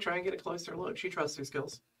 She's gonna try and get a closer look. She trusts her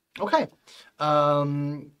skills. Okay.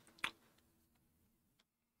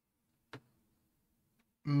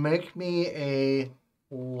 Make me a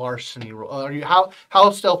larceny roll. Are you how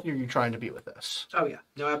stealthy are you trying to be with this? Oh yeah,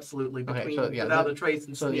 no, absolutely. Okay, Between so, yeah, without a trace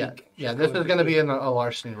and So sneak. yeah, this is going to be a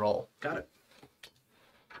larceny roll Got it.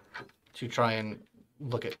 to try and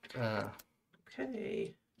look at.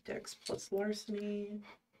 Okay, Dex plus larceny.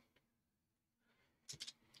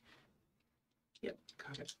 Yep,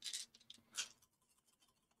 got it.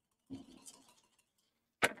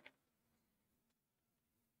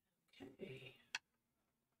 Okay.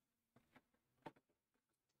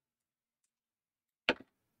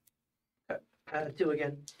 Two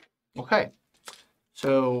again. Okay,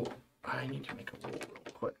 so I need to make a roll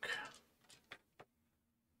real quick.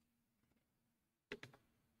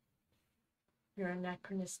 Your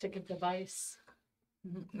anachronistic device.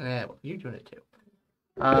 Well, you're doing it too.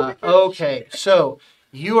 Okay, so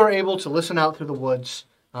you are able to listen out through the woods.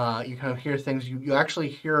 You kind of hear things. You actually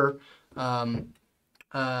hear, you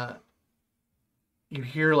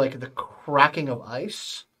hear like the cracking of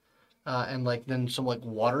ice, and like then some like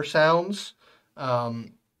water sounds.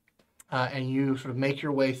 And you sort of make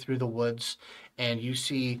your way through the woods, and you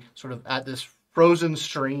see sort of at this frozen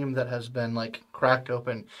stream that has been like cracked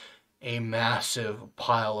open, a massive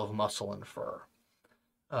pile of muscle and fur.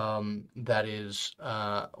 That is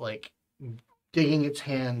like digging its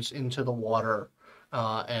hands into the water,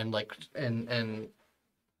 and like and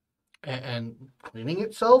cleaning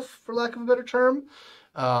itself, for lack of a better term.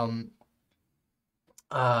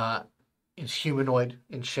 It's humanoid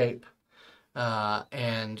in shape,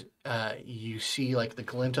 and you see like the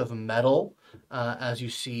glint of metal as you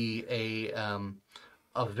see a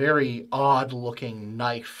very odd-looking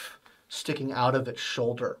knife sticking out of its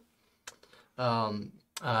shoulder.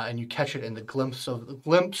 And you catch it in the glimpse of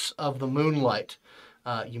the moonlight.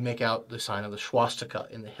 You make out the sign of the swastika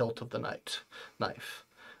in the hilt of the knife.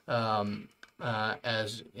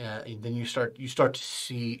 As then you start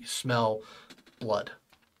to smell blood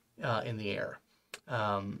in the air,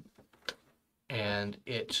 and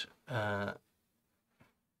it.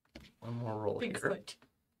 One more roll here. Bigfoot.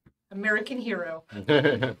 American hero.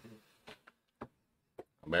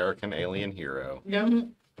 American alien hero Yep.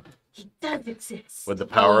 He does exist. with the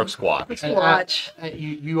power of squat. And, Watch.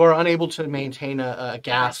 you are unable to maintain a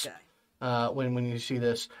gasp Nice guy. when you see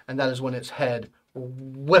this, and that is when its head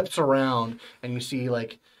whips around, and you see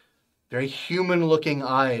like very human-looking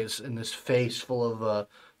eyes in this face full of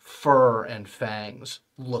fur and fangs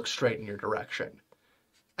look straight in your direction.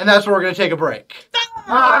 And that's where we're going to take a break.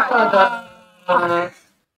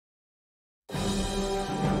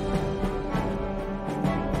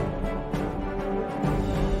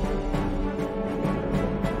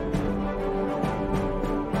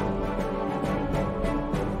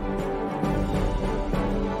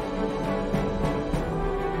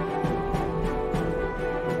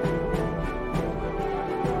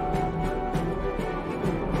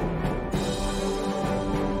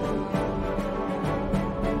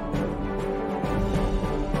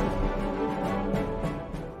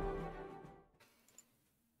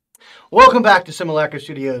 Welcome back to Simulacra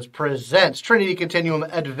Studios presents Trinity Continuum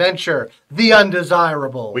Adventure, The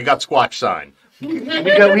Undesirables. We got Squatch sign. we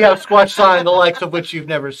have Squatch sign, the likes of which you've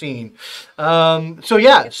never seen.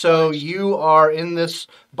 So you are in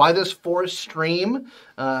by this forest stream.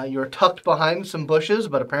 You're tucked behind some bushes,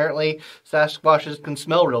 but apparently Sasquatches can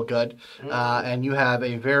smell real good. And you have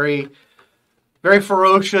a very, very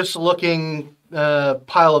ferocious looking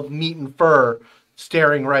pile of meat and fur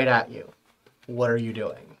staring right at you. What are you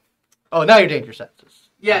doing? Oh, now you're danger senses.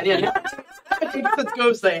 Yeah. Danger sense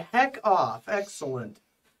goes the heck off. Excellent.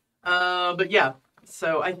 But yeah,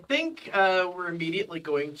 so I think we're immediately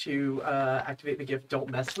going to activate the gift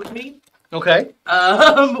Don't Mess With Me. Okay.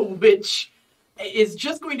 Which is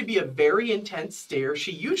just going to be a very intense stare.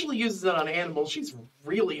 She usually uses it on animals. She's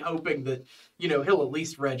really hoping that, he'll at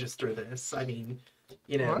least register this. I mean,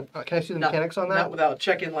 All right. Can I see the mechanics on that? Not without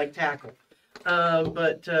checking like tackle.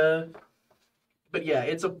 But yeah,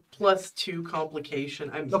 it's a +2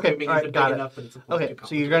 complication. I'm assuming all right, it's big got it. enough that it's a +2 Okay, complication.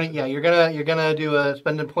 so you're gonna do a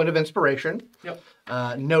spend a point of inspiration. Yep.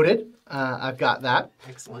 Noted. I've got that.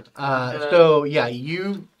 Excellent. So yeah,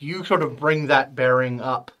 you sort of bring that bearing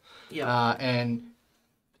up. Yeah. And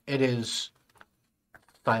it is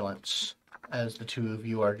silence as the two of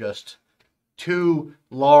you are just two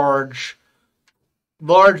large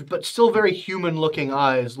but still very human-looking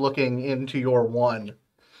eyes looking into your one.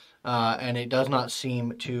 And it does not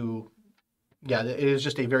seem to... Yeah, it is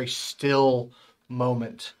just a very still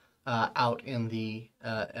moment out in the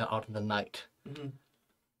night. Mm-hmm.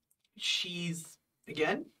 She's,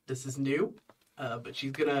 again, this is new, but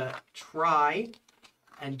she's going to try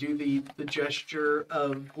and do the gesture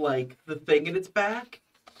of, like, the thing in its back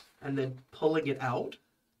and then pulling it out.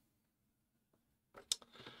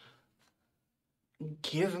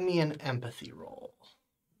 Give me an empathy roll.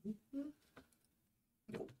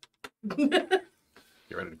 You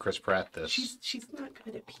ready to Chris Pratt this? She's not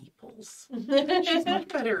good at peoples. She's much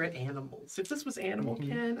better at animals. If this was Animal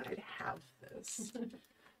Ken, I'd have this.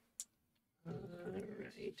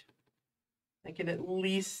 Alright. I can at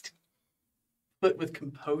least put with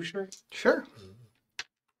composure. Sure.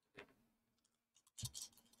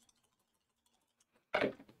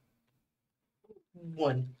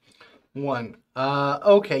 One.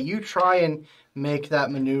 Okay, you try and make that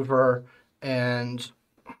maneuver, and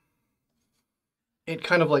it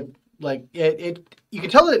kind of like it you can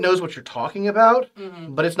tell that it knows what you're talking about,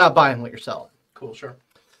 but it's not buying what you're selling. Cool, sure.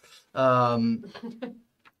 It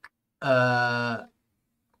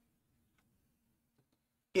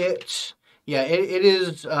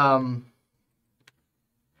is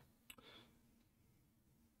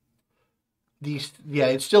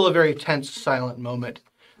it's still a very tense, silent moment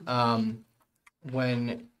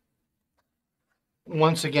when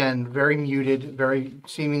once again, very muted, very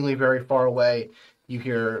seemingly very far away, you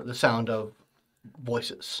hear the sound of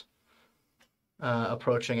voices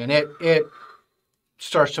approaching, and it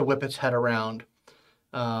starts to whip its head around,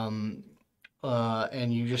 and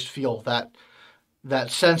you just feel that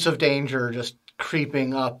sense of danger just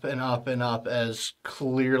creeping up and up and up as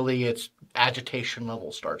clearly its agitation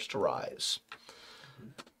level starts to rise.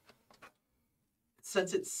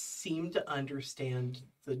 Since it seemed to understand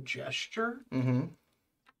the gesture,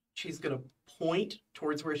 she's going to point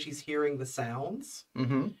towards where she's hearing the sounds,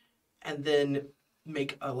 and then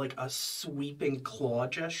make a sweeping claw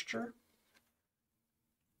gesture,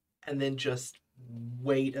 and then just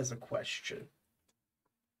wait as a question.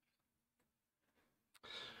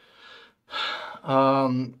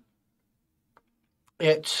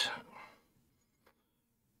 It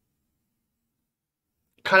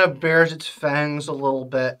kind of bares its fangs a little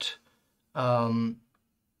bit, and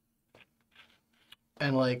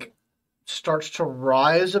like starts to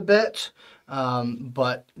rise a bit,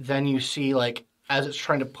 but then you see like as it's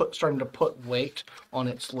starting to put weight on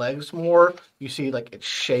its legs more, you see like it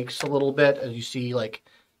shakes a little bit as you see like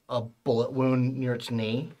a bullet wound near its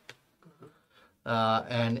knee,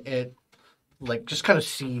 and it like just kind of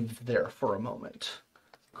seethes there for a moment.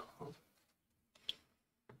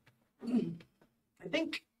 I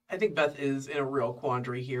think Beth is in a real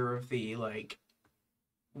quandary here of the, like,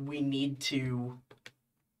 we need to...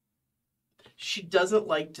 She doesn't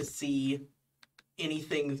like to see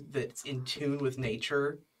anything that's in tune with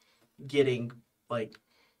nature getting, like,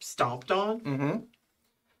 stomped on.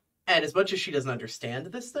 And as much as she doesn't understand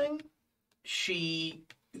this thing,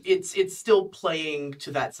 it's still playing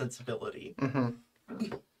to that sensibility.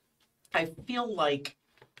 I feel like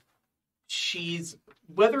she's,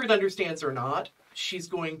 whether it understands or not, she's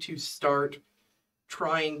going to start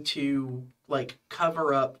trying to, like,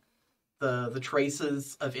 cover up the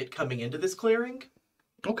traces of it coming into this clearing.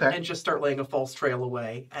 Okay. and just start laying a false trail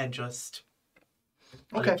away, and just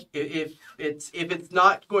Okay. like, if it's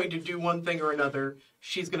not going to do one thing or another,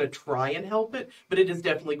 she's going to try and help it, but it is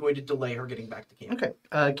definitely going to delay her getting back to camp.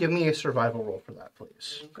 Okay. Give me a survival roll for that,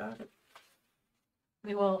 please. Got it.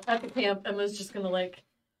 Well, at the camp, Emma's just gonna like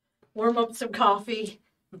warm up some coffee.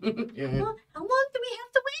 How long do we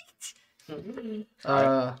have to wait?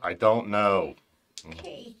 I don't know.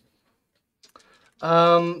 Okay.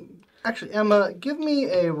 Actually, Emma, give me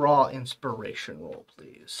a raw inspiration roll,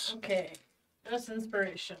 please. Okay, that's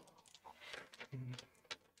inspiration.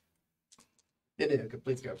 Yeah,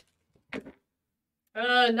 please go.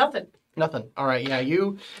 Nothing. Nothing. All right.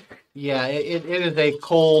 Yeah, it is a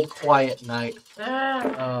cold, quiet night.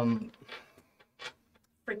 Freaking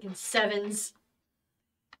sevens.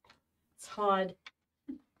 It's hard.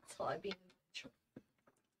 It's hard being.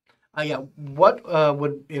 Yeah. What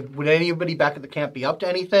would anybody back at the camp be up to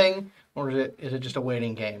anything, or is it just a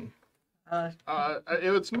waiting game?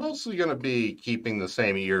 It's mostly going to be keeping the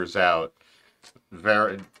same ears out,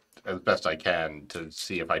 as best I can to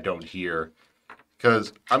see if I don't hear.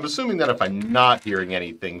 Because I'm assuming that if I'm not hearing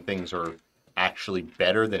anything, things are actually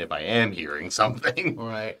better than if I am hearing something. All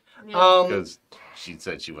right. Yeah. Because she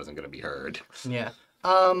said she wasn't going to be heard. Yeah.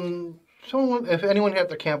 If anyone here at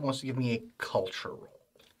the camp wants to give me a culture roll.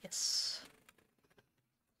 Yes.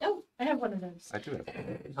 Oh, I have one of those. I do have.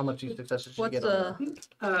 How much successes did you What's get on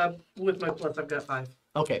that? With my plus, I've got 5.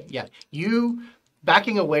 Okay, yeah. You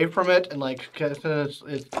backing away from it and like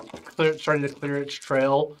it's starting to clear its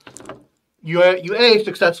trail. You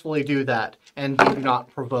successfully do that and do not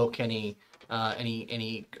provoke any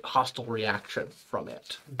hostile reaction from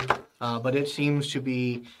it. But it seems to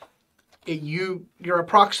be your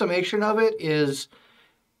approximation of it is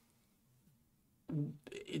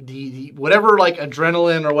the whatever like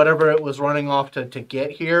adrenaline or whatever it was running off to get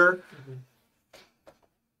here.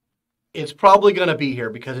 It's probably going to be here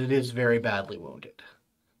because it is very badly wounded.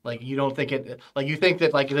 Like you don't think it, like you think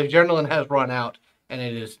that like the adrenaline has run out and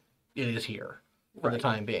it is here for the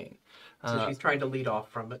time being. So she's trying to lead off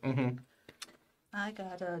from it. Mm-hmm. I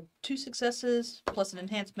got 2 successes plus an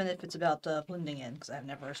enhancement if it's about blending in, because I have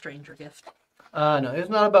never a stranger gift. No, it's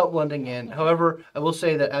not about blending in. However, I will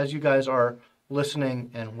say that as you guys are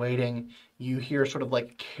listening and waiting, you hear sort of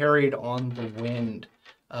like carried on the wind.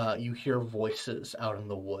 You hear voices out in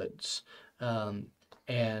the woods, and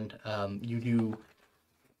you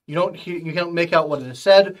can't make out what it is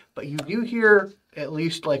said, but you do hear at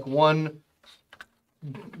least like one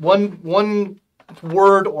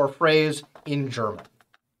word or phrase in German.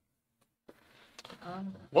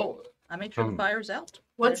 Well, I make sure the fire's out.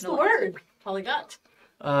 What's There's the no word? Polygot.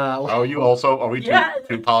 oh, you also? Are we two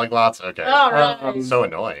polyglots? Okay. All right. So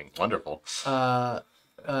annoying. Wonderful. I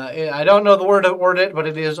don't know the word it, but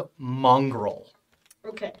it is mongrel.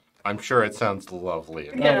 Okay. I'm sure it sounds lovely.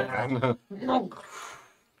 Yeah.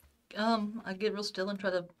 I get real still and try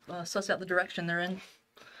to suss out the direction they're in.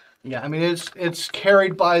 Yeah, I mean it's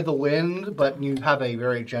carried by the wind, but you have a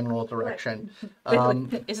very general direction.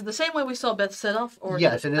 Is it the same way we saw Beth set off? Or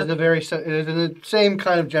Yes, it is it is in the same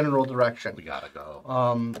kind of general direction. We gotta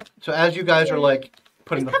go. So as you guys are like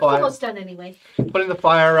putting the I'm fire almost done anyway.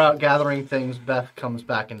 out, gathering things, Beth comes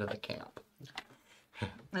back into the camp.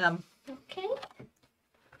 Okay.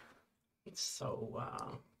 So,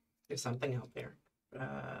 there's something out there.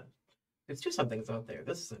 There's 2 somethings out there.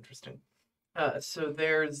 This is interesting. So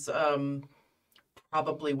there's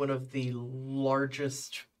probably one of the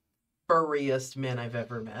largest, furriest men I've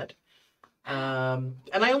ever met. And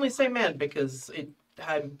I only say men because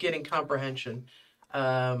I'm getting comprehension.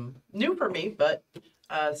 New for me, but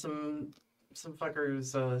some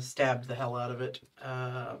fuckers stabbed the hell out of it.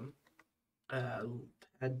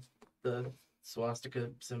 Had the swastika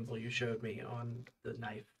symbol you showed me on the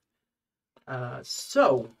knife.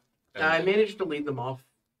 So I managed to lead them off,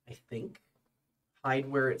 I think. Hide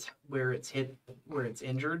where it's hit, where it's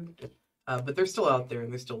injured, but they're still out there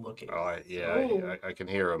and they're still looking. Oh, I can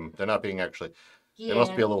hear them. They're not being actually. Yeah. They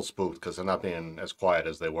must be a little spooked because they're not being as quiet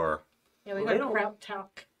as they were. Yeah, we Well, got they crowd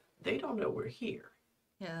talk. They don't know we're here.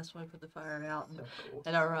 Yeah, that's why I put the fire out So,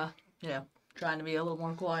 and are trying to be a little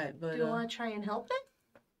more quiet. But Do you want to try and help it?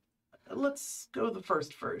 let's go the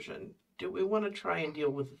first version. Do we want to try and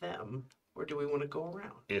deal with them, or do we want to go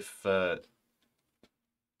around? If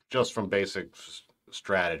just from basic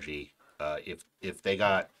strategy, if they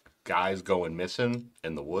got guys going missing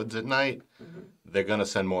in the woods at night, they're gonna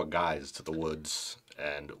send more guys to the woods,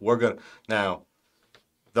 and we're gonna now.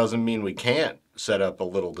 Doesn't mean we can't set up a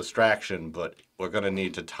little distraction, but we're gonna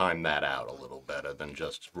need to time that out a little better than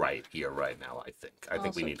just right here, right now. I think we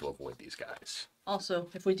Also- need to avoid these guys. also,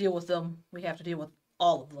 if we deal with them, we have to deal with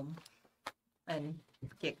all of them, and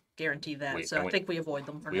can't guarantee that. Wait, so and I think we avoid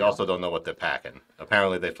them for We now. also don't know what they're packing.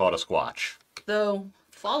 Apparently, they fought a squatch. Though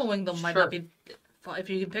following them might Sure. not be. If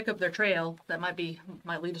you can pick up their trail, that might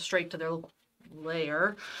lead us straight to their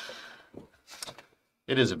lair.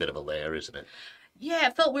 It is a bit of a lair, isn't it? Yeah,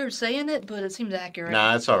 it felt weird saying it, but it seems accurate.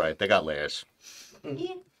 Nah, it's all right. They got lairs.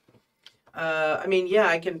 Yeah. I mean, yeah,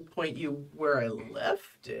 I can point you where I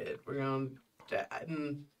left it. We're going to...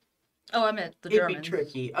 Oh, I meant the It'd Germans. be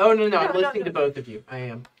tricky. Oh, no, I'm No, listening no. to both of you. I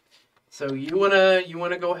am. So you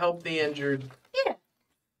wanna go help the injured? Yeah.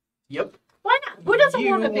 Yep. Why not? Who doesn't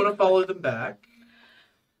You want to want to be? follow them back,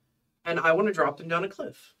 and I want to drop them down a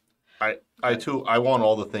cliff. I too. I want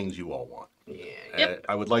all the things you all want. Yeah. Yep.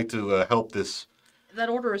 I would like to help this. That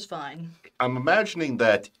order is fine. I'm imagining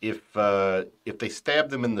that if they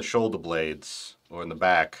stab him in the shoulder blades or in the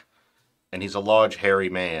back, and he's a large hairy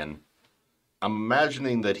man, I'm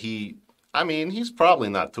imagining that he's probably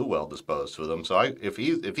not too well disposed to them. So if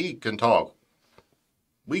he can talk,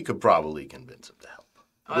 we could probably convince him to help.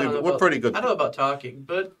 We're pretty good. I don't know about talking,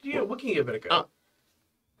 but yeah, we can give it a go.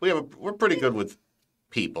 We're pretty good with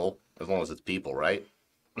people, as long as it's people, right?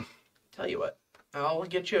 Tell you what, I'll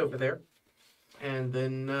get you over there, and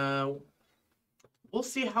then we'll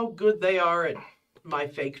see how good they are at my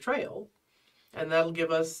fake trail, and that'll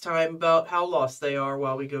give us time about how lost they are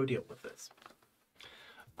while we go deal with this.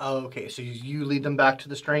 Okay, so you lead them back to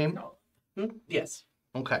the stream. Yes.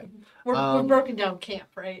 Okay. We're broken down camp,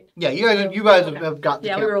 right? Yeah, you guys have got the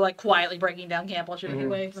Yeah, camp. we were like quietly breaking down camp while she was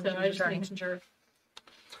Anyway, so I just returning. making sure.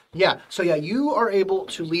 Yeah, so yeah, you are able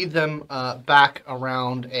to lead them back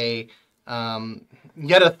around yet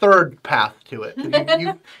a third path to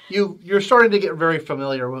it. You're starting to get very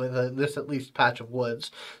familiar with this at least patch of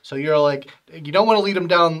woods. So you're like, you don't want to lead them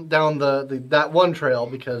down that one trail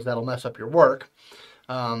because that'll mess up your work.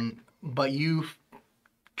 But you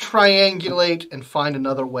triangulate and find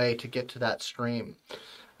another way to get to that stream.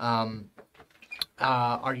 How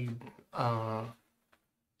are you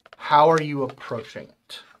approaching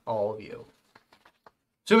it, all of you?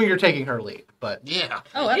 Assuming you're taking her lead, but Yeah.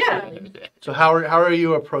 Oh, absolutely. so how are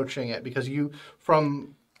you approaching it? Because you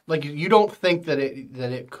don't think that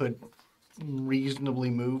it could reasonably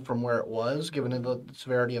move from where it was, given the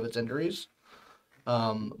severity of its injuries.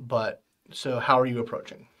 But so how are you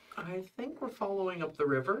approaching? I think we're following up the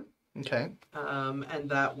river, Okay. and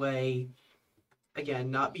that way,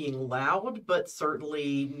 again, not being loud, but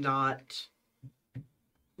certainly not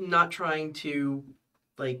trying to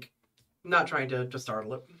just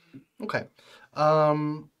startle it. Okay.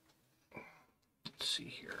 Let's see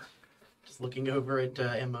here. Just looking over at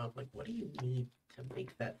Emma, like, what do you need to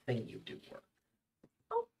make that thing you do work?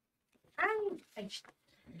 I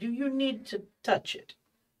Do you need to touch it?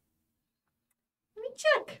 let me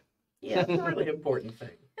check. Yeah, that's a really important thing.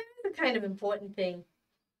 That's a kind of important thing.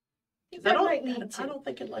 I might need to. don't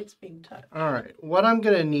think it likes being touched. All right. What I'm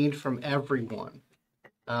going to need from everyone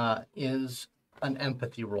is an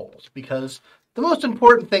empathy roll, because the most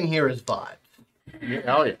important thing here is vibes.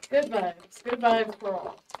 Oh yeah. Good vibes. Good vibes for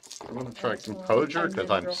all. I'm gonna try composure because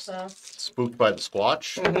I'm real fast. spooked by the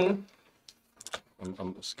squatch. Mm-hmm.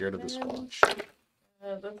 I'm scared of the squatch.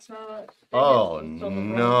 That's not. Oh It's still the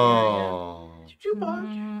no. Did you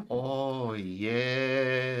watch? Oh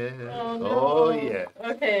yeah. Oh, no. Oh yeah.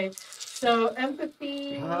 Okay, so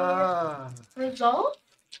empathy result.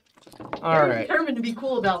 All Very right. determined to be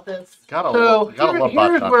cool about this. Gotta So love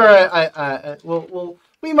here's Bot where I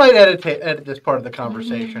we might edit this part of the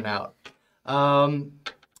conversation out.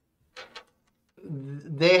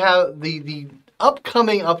 They have the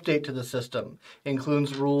upcoming update to the system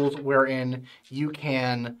includes rules wherein you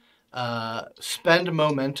can spend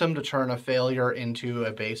momentum to turn a failure into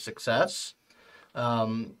a base success,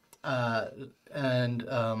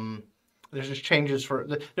 there's just changes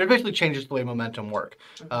there's basically changes to the way momentum work.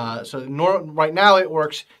 Right now it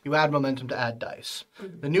works, you add momentum to add dice.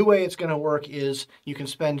 The new way it's going to work is you can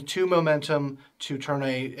spend 2 momentum to turn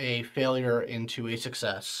a failure into a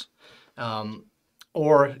success.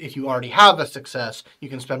 Or if you already have a success, you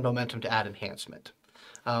can spend momentum to add enhancement.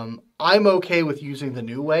 I'm okay with using the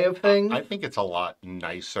new way of things. I think it's a lot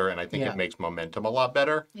nicer, and I think Yeah. it makes momentum a lot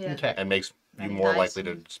better, Yeah. Okay. and makes you Adding more dice likely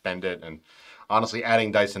to spend it. And honestly,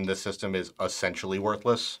 adding dice in this system is essentially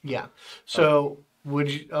worthless. Yeah. So would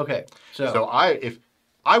you? Okay. So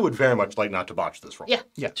I would very much like not to botch this roll. Yeah.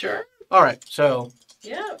 Yeah. Sure. All right. So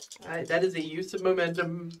Yeah. That is a use of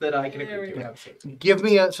momentum that I can There agree we to. go. Absolutely. Give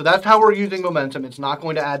me so that's how we're using momentum. It's not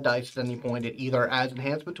going to add dice at any point. It either adds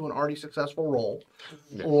enhancement to an already successful roll,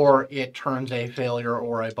 Yeah. or it turns a failure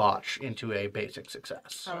or a botch into a basic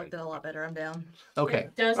success. I like that a lot better. I'm down. Okay.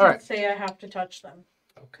 It doesn't All right. say I have to touch them.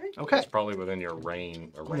 Okay. Okay. It's probably within your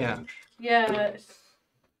range. Yeah. Yes.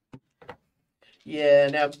 Yeah,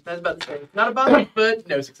 no, that's about the same. Not a botch, but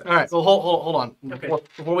no success. All right. Well, hold on. Okay.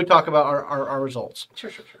 Before we talk about our results, Sure.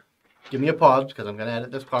 give me a pause because I'm going to edit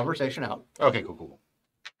this conversation out. Okay, cool.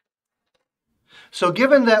 So,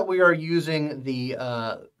 given that we are using the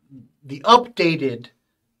updated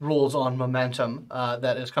rules on momentum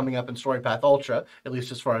that is coming up in Storypath Ultra, at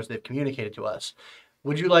least as far as they've communicated to us,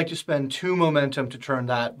 would you like to spend 2 momentum to turn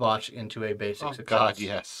that botch into a basic Oh, success? God,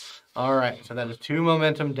 yes. All right, so that is 2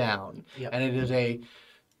 momentum down, Yep. and it is a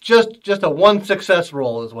just a 1 success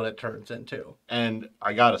roll is what it turns into. And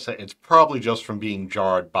I gotta say, it's probably just from being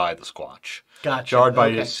jarred by the squatch. Gotcha. Jarred by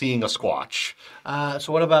Okay. just seeing a squatch.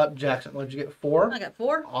 So what about Jackson? What did you get? 4? I got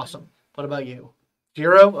 4. Awesome. What about you?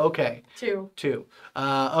 0? Okay. 2. 2.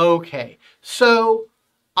 Okay. So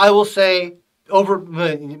I will say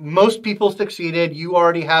most people succeeded. You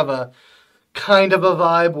already have a kind of a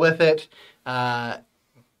vibe with it. As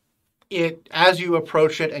you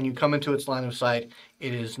approach it and you come into its line of sight,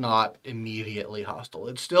 it is not immediately hostile.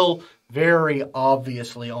 It's still very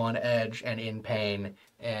obviously on edge and in pain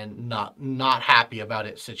and not happy about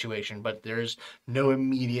its situation, but there's no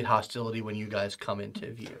immediate hostility when you guys come into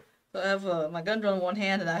view. So I have my gun in one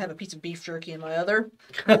hand and I have a piece of beef jerky in my other.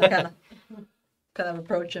 kind of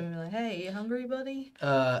approach him and be like, "Hey, you hungry, buddy?"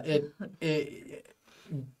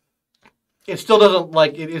 It still doesn't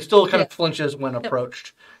like it. It still kind of Yeah. flinches when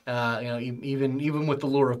approached. Even with the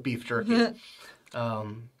lure of beef jerky.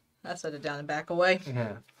 I set it down and back away.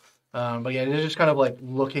 Yeah. But yeah, it's just kind of like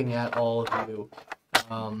looking at all of you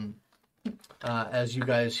as you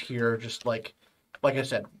guys hear just like I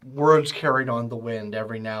said, words carried on the wind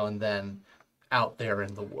every now and then out there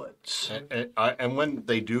in the woods. And when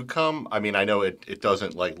they do come, I mean, I know it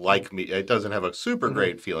doesn't like me. It doesn't have a super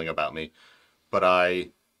great feeling about me, but I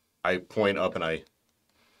point up and I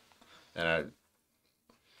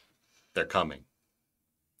they're coming.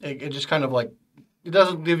 It just kind of like, it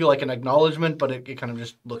doesn't give you like an acknowledgement, but it kind of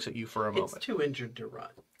just looks at you for a moment. It's too injured to run.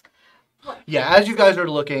 Yeah, as you guys are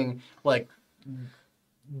looking, like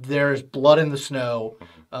there's blood in the snow.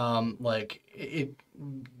 Like it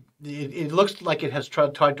looks like it has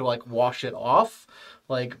tried to like wash it off.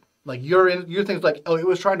 Like your things like, oh, it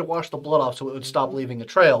was trying to wash the blood off so it would stop leaving a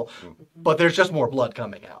trail, but there's just more blood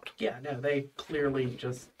coming out. Yeah, no, they clearly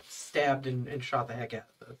just stabbed and shot the heck out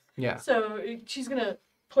of this. Yeah. So she's gonna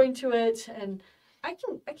point to it, and I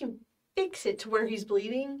can fix it to where he's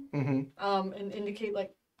bleeding, Mm-hmm. and indicate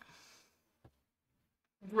like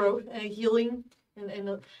growth and healing,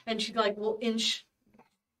 and she like will inch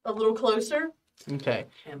a little closer. Okay.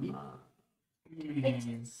 Emma.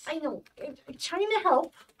 I know, I'm trying to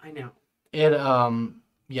help. I know. It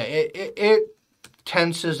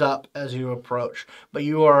tenses up as you approach, but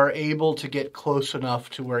you are able to get close enough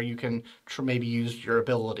to where you can maybe use your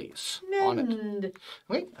abilities on it. Mend.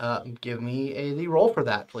 Wait, give me the roll for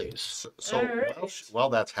that, please. So All right. while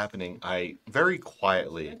that's happening, I very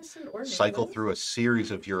quietly Medicine or cycle nameless? through a series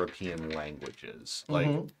of European languages. Like,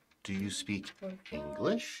 Mhm. do you speak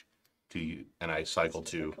English? And I cycle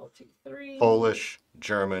to Difficulty 3. Polish,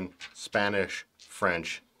 German, Spanish,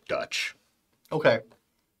 French, Dutch. Okay.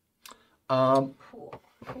 Cool.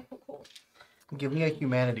 Give me a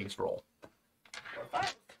humanities roll. 4,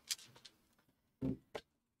 5.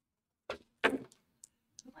 I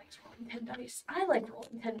like rolling 10 dice. I like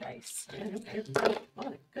rolling 10 dice.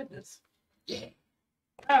 My goodness.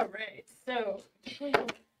 All right, so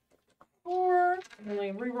 4, and then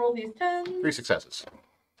we re-roll these 10s. 3 successes.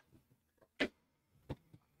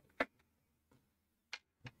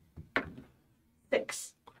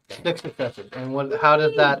 6. 6 successes. And how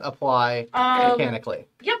does that apply mechanically?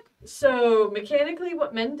 Yep. So mechanically,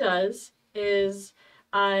 what Mend does is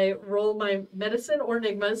I roll my medicine or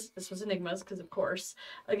enigmas. This was enigmas, because of course,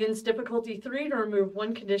 against difficulty 3 to remove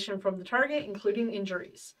 1 condition from the target, including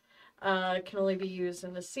injuries. It can only be used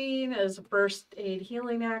in the scene as a first aid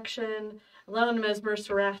healing action, allowing mesmers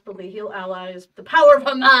to rapidly heal allies with the power of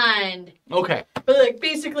her mind. Okay. But like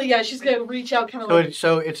basically, yeah, she's gonna reach out, kind of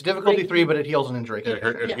So it's difficulty 3, but it heals an injury.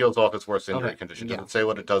 It Yeah. heals off its worst injury Okay. condition. Does Yeah. it say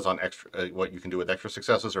what it does on extra, what you can do with extra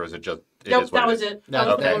successes, or is it just? Nope, is what that was is? it. That-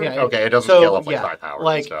 That was that- the yeah, order. Okay, it doesn't So, scale up like yeah, high power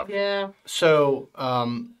like- and stuff. Yeah. So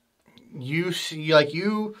you see, like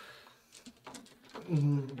you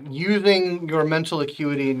using your mental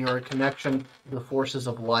acuity and your connection to the forces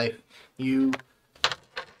of life, you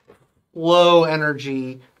low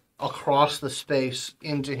energy across the space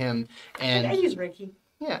into him. I And use Reiki.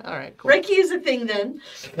 yeah, all right, cool. Reiki is a thing then.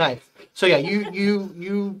 Nice. So yeah,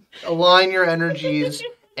 you align your energies,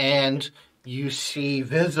 and you see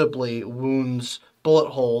visibly wounds, bullet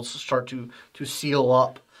holes start to seal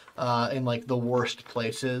up in like the worst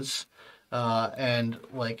places, and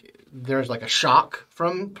like there's like a shock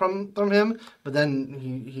from him, but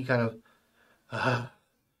then he kind of.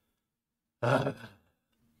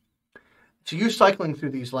 So you cycling through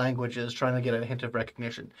these languages, trying to get a hint of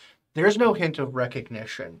recognition. There's no hint of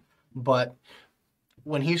recognition, but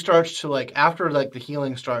when he starts to like, after like the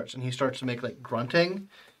healing starts and he starts to make like grunting,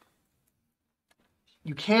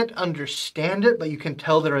 you can't understand it, but you can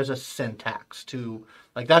tell there is a syntax to,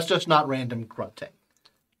 like, that's just not random grunting.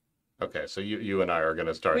 Okay, so you and I are going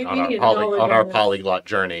to start We on need our knowledge on our on this. polyglot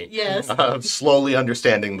journey Yes. of slowly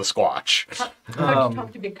understanding the Squatch.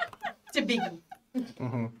 Talk to big. To big.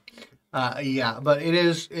 Mm-hmm. Yeah, but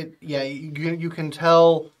you can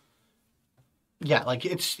tell. Yeah, like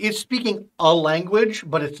it's speaking a language,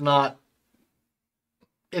 but it's not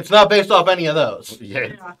based off any of those.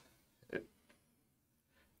 Yeah.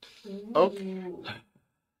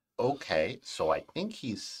 Okay, so I think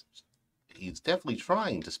he's definitely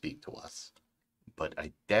trying to speak to us, but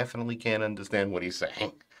I definitely can't understand what he's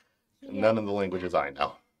saying. None of the languages I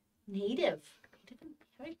know. Native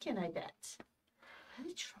American, I bet. I'm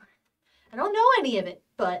trying. I don't know any of it,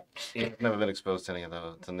 but Yeah, I've never been exposed to any of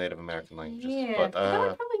the Native American languages, yeah, but that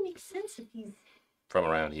would probably make sense if he's from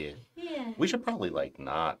around here. yeah. We should probably like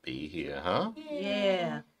not be here, huh?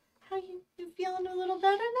 Yeah. How you feeling a little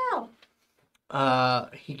better now?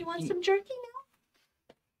 You want some jerky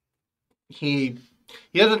now? He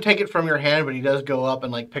doesn't take it from your hand, but he does go up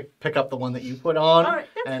and like pick up the one that you put on, All right,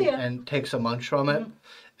 that's fair. and takes a munch from it,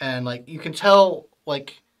 and like you can tell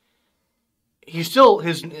like he's still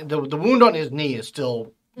the wound on his knee is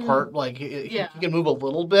still part like he can move a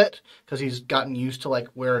little bit because he's gotten used to like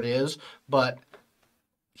where it is, but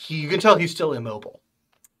you can tell he's still immobile.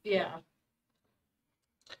 Yeah.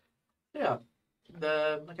 Yeah.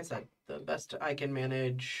 Like I said, the best I can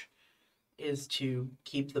manage is to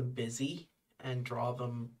keep them busy and draw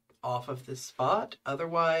them off of this spot.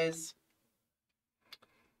 Otherwise,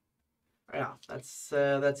 yeah, that's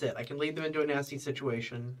it. I can lead them into a nasty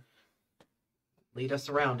situation, lead us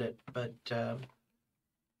around it, but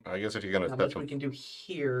I guess if you're gonna not set much we some, can do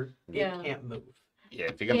here. Yeah. It can't move. yeah,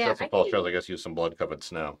 if you're gonna Yeah, set some I false think- trails, I guess use some blood-covered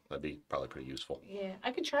snow. That'd be probably pretty useful. Yeah,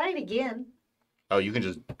 I could try it again. Oh, you can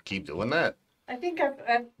just keep doing that. I think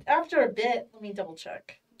after a bit, let me double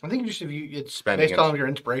check. I think it's Spending based it. on your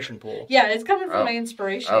inspiration pool. Yeah, it's coming from Oh. my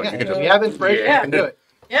inspiration. Oh, Yeah, you can if just you have inspiration, Yeah. you can do it.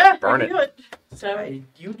 Yeah, Burn I it. can do it. So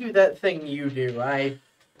You do that thing you do. I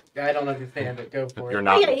don't understand it. Go for You're it.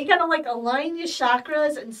 not. Oh, yeah, you gotta like align your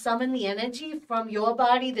chakras and summon the energy from your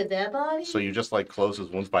body to their body. So you just like close his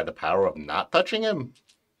wounds by the power of not touching him?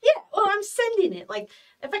 Yeah, well, I'm sending it. Like,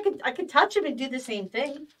 if I could touch him and do the same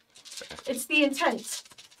thing. It's the intent.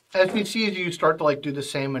 As he sees you start to like do the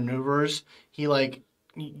same maneuvers, he like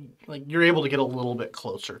you're able to get a little bit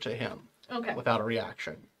closer to him okay. without a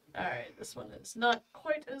reaction. All right, this one is not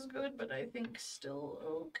quite as good, but I think still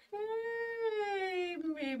okay.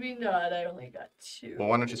 Maybe not. I only got 2. Well,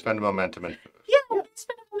 why don't you spend a momentum and Yeah,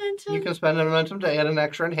 spend momentum. You can spend a momentum to add an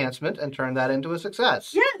extra enhancement and turn that into a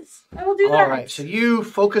success. Yes, I will do that. All right, so you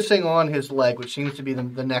focusing on his leg, which seems to be the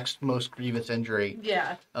next most grievous injury.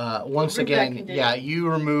 Yeah. Once Remove that again, condition. yeah, you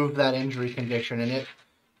remove that injury condition, and it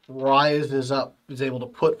rises up, is able to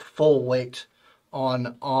put full weight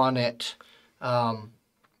on it, and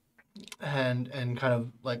kind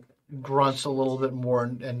of like grunts a little bit more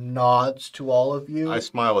and nods to all of you. I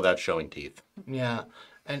smile without showing teeth. Yeah,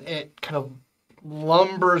 and it kind of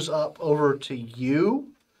lumbers up over to you,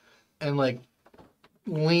 and like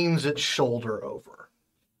leans its shoulder over.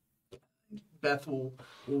 Beth will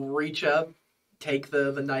reach up, take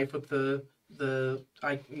the knife with the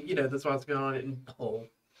that's what's going on, and pull.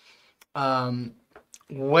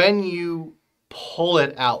 When you pull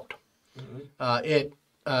it out, Mhm.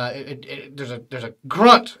 there's a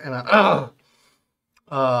grunt and a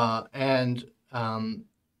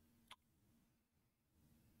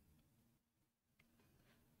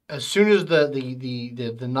as soon as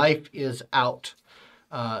the knife is out,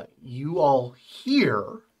 you all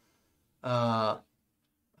hear in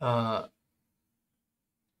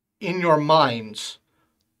your minds,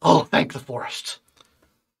 "Oh, thank the forest."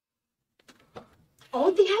 Oh,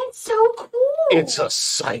 that's so cool. It's a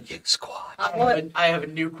psychic squad. I have a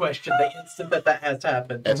new question the instant that has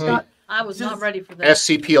happened. I was not ready for that.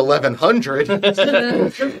 SCP-1100.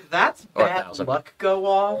 That's Or bad 1,000. luck go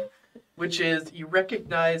off, which is you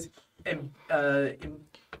recognize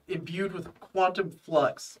imbued with quantum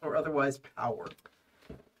flux or otherwise power.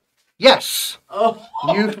 Yes. Oh,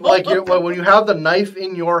 When you have the knife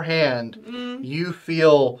in your hand, Mm. you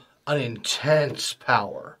feel an intense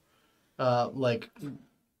power, like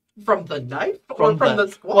from the knife or from from the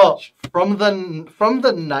well, squash? from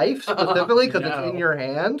the knife specifically because it's No. in your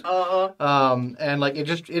hand. Uh, And like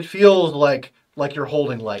it feels like you're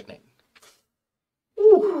holding lightning.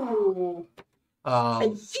 ooh. Um,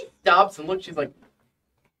 And she stops and looks. She's like,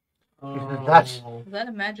 That's- Was that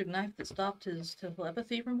a magic knife that stopped his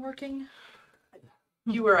telepathy from working?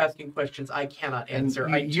 You are asking questions I cannot And answer.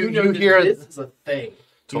 you- I do you know that hear- this is a thing.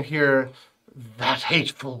 you hear that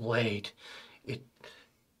hateful blade. It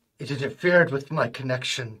interfered with my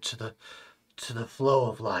connection to the flow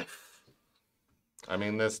of life. I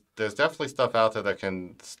mean, there's definitely stuff out there that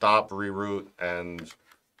can stop, reroute, and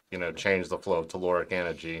change the flow of telluric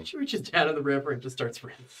energy. She reaches down in the river and just starts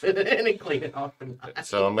rinsing it and cleaning it off.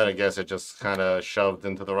 So I'm gonna guess it just kind of shoved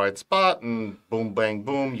into the right spot, and boom, bang,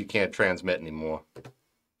 boom, you can't transmit anymore.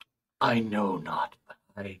 I know not,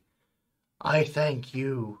 but I thank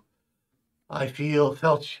you. I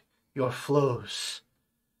felt your flows.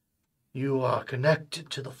 You are connected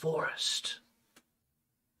to the forest.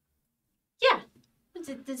 Yeah.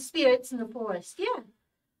 The spirits in the forest, yeah.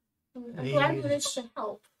 I'm glad we were able to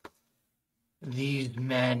help. These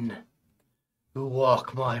men who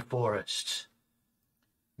walk my forest,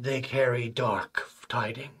 they carry dark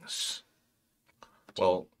tidings.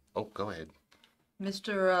 Well, go ahead.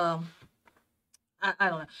 Mr. I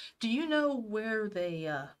don't know. Do you know where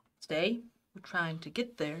they stay? We're trying to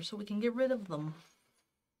get there so we can get rid of them.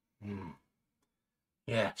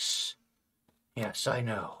 Yes, I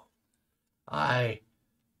know. I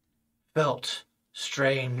felt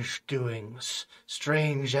strange doings,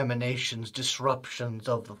 strange emanations, disruptions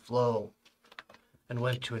of the flow, and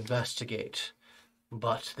went to investigate.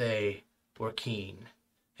 But they were keen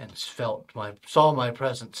and saw my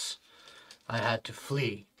presence. I had to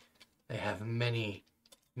flee. They have many,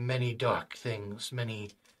 many dark things,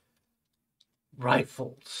 many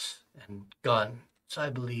rifles and guns, I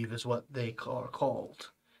believe is what they are called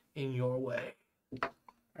in your way.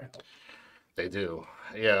 They do.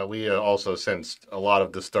 Yeah, we also sensed a lot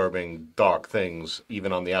of disturbing dark things,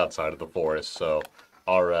 even on the outside of the forest. So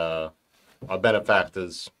our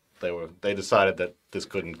benefactors, they decided that this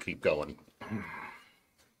couldn't keep going.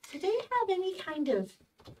 Do they have any kind of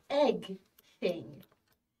egg thing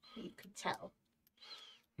you could tell?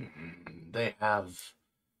 They have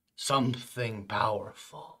something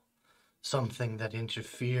powerful, something that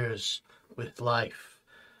interferes with life,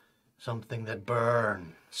 something that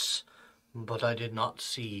burns, but I did not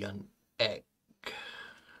see an egg.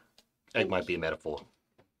 Egg might be a metaphor.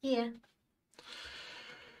 Yeah.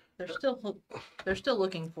 They're still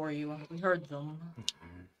looking for you. We heard them,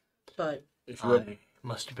 but If you I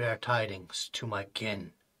must bear tidings to my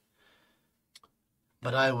kin.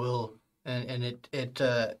 But I will, and it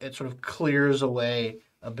sort of clears away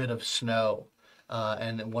a bit of snow,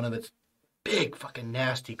 and one of its big fucking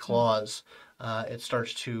nasty claws, it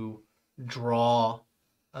starts to draw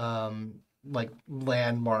like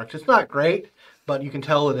landmarks. It's not great, but you can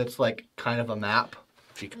tell that it's like kind of a map.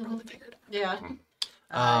 She can probably figure it out. Yeah.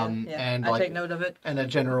 And I like take note of it. and a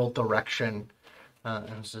general direction. And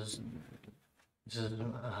it says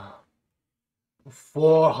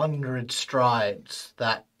 400 strides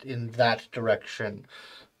that in that direction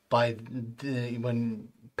when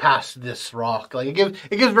past this rock. Like it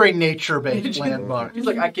gives very nature based landmarks. He's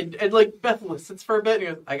like, I can, and like Beth listens for a bit. And he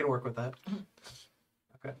goes, I can work with that.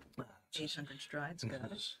 Okay. 800 strides,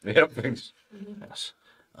 guys. Yep. Yes.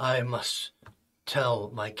 I must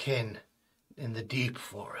tell my kin in the deep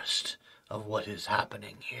forest of what is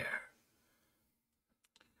happening here.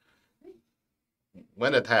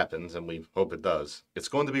 When it happens, and we hope it does, it's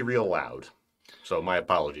going to be real loud. So my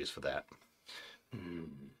apologies for that.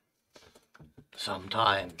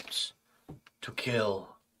 Sometimes, to kill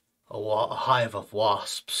a hive of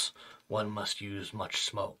wasps, one must use much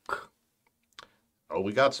smoke. Oh,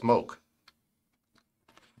 we got smoke.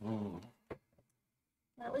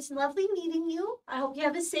 That was lovely meeting you. I hope you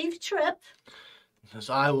have a safe trip. As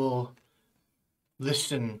I will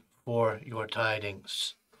listen for your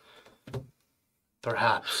tidings.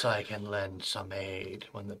 Perhaps I can lend some aid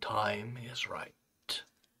when the time is right.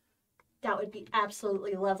 That would be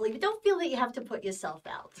absolutely lovely. But don't feel that you have to put yourself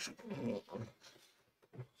out.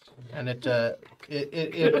 And it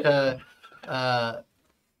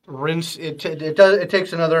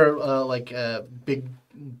takes another big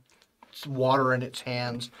water in its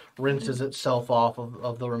hands, rinses itself off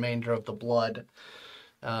of the remainder of the blood,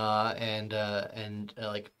 and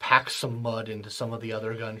like packs some mud into some of the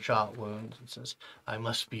other gunshot wounds and says, "I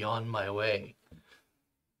must be on my way.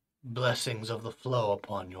 Blessings of the flow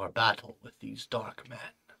upon your battle with these dark men."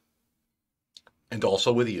 And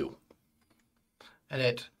also with you. And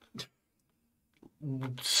it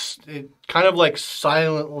kind of like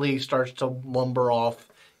silently starts to lumber off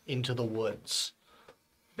into the woods.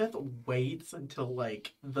 Beth waits until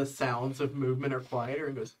like the sounds of movement are quieter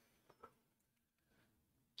and goes,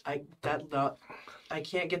 I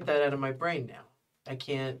can't get that out of my brain now. I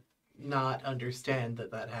can't not understand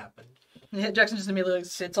that happened. Yeah, Jackson just immediately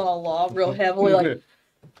sits on a log real heavily, like,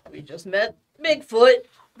 we just met Bigfoot.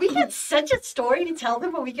 We got such a story to tell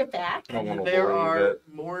them when we get back. I don't wanna There believe are it.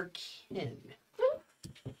 more kin.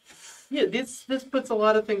 Yeah, this puts a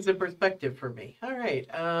lot of things in perspective for me. All right.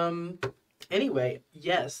 Anyway,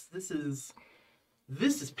 yes, this is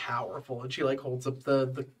powerful. And she like holds up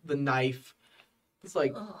the knife. It's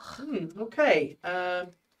like, okay.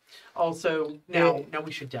 Also, now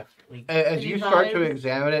we should definitely. As you Any start to vibes?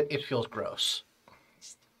 examine it, it feels gross.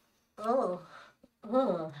 Oh,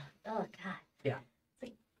 God. Yeah.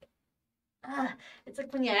 It's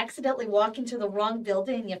like when you accidentally walk into the wrong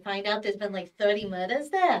building and you find out there's been like 30 murders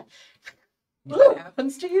there. What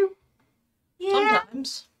happens to you? Yeah,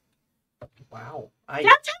 Sometimes. Wow. that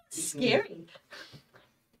sounds scary.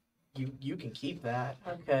 You can keep that.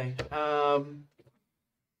 Okay.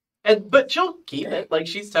 But she'll keep it. Like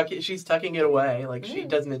she's tucking it away. Like she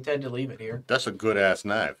doesn't intend to leave it here. That's a good ass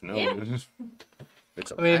knife. No, Yeah.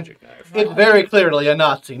 it's a I mean, magic knife. It's very clearly a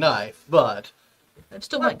Nazi knife, but It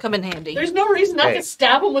still might come in handy. There's no reason not Hey. to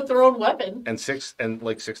stab them with their own weapon. And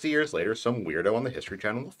 60 years later, some weirdo on the History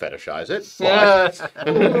Channel will fetishize it.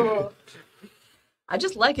 yeah. I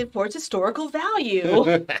just like it for its historical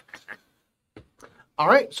value. All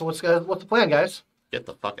right. So what's the plan, guys? Get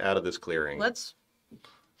the fuck out of this clearing. Let's.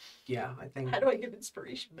 Yeah, I think. How do I get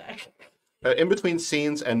inspiration back? In between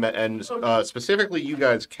scenes and specifically, you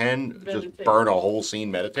guys can just Meditate. burn a whole scene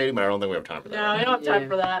meditating, but I don't think we have time for that. No, I don't have time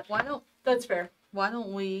for that. Why don't That's fair.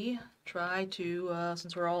 we try to,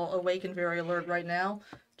 since we're all awake and very alert right now,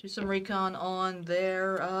 do some recon on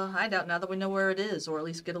their hideout now that we know where it is, or at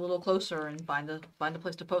least get a little closer and find a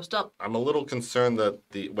place to post up. I'm a little concerned that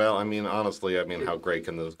honestly, how great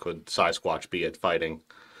could Sasquatch be at fighting?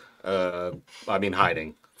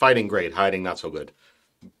 Hiding. Fighting great, hiding not so good.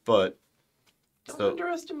 But Don't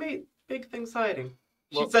underestimate big things hiding.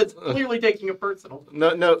 She Well, says, clearly taking it personal.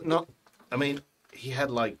 no. I mean, he had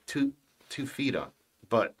like two feet on,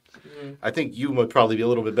 but I think you would probably be a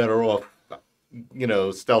little bit better off,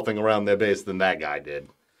 stealthing around their base than that guy did.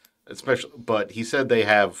 But he said they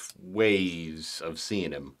have ways of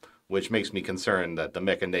seeing him, which makes me concerned that the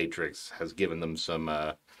Mechanatrix has given them some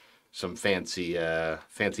fancy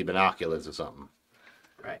binoculars or something.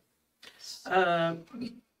 Right. So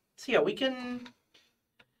yeah, we can.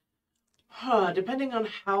 Depending on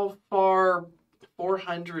how far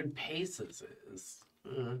 400 paces is.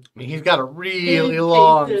 I mean, he's got a really Big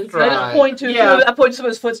long cases. I stride. just point to I point to some of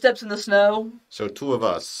his footsteps in the snow. So two of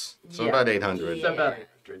us, so Yeah. about 800. It's about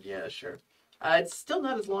 800. Yeah, sure. It's still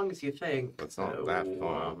not as long as you think. That's not so, that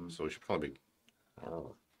far. So we should probably be.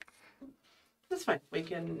 That's fine. We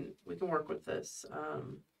can work with this.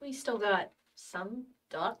 We still got some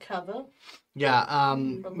dark cover. Yeah. A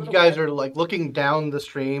You little guys bit. are like looking down the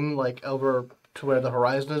stream, like over to where the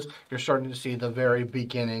horizon is. You're starting to see the very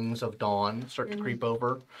beginnings of dawn start to creep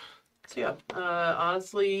over. So yeah,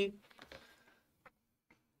 honestly,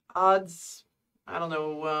 odds. I don't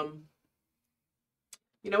know.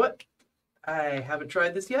 You know what? I haven't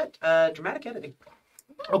tried this yet. Dramatic editing.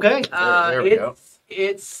 Okay. There we go.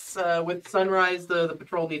 It's with sunrise. The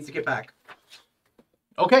patrol needs to get back.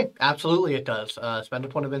 Okay. Absolutely, it does. Spend a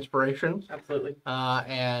point of inspiration. Absolutely.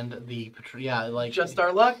 And Just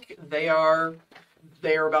our luck. They are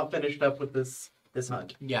about finished up with this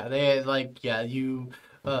hunt. Yeah, you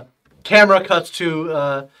camera cuts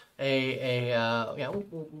to we'll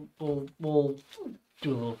do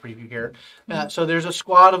a little preview here. So there's a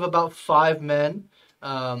squad of about 5 men.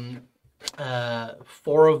 4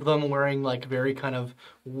 of them wearing like very kind of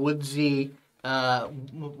woodsy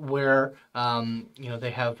wear.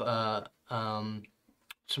 They have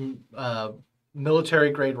some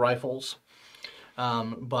military grade rifles.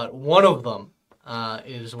 But one of them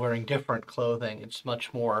is wearing different clothing. It's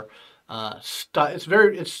much more it's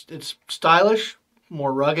stylish,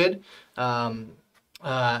 more rugged. And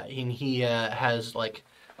he has like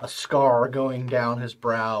a scar going down his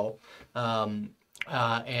brow, and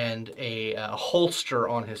a holster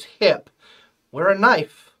on his hip where a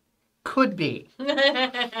knife could be.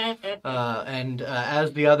 And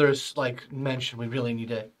as the others like mentioned, we really need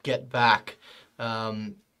to get back.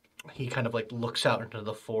 He kind of like looks out into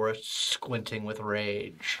the forest, squinting with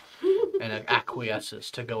rage, and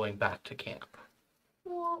acquiesces to going back to camp.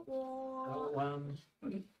 So,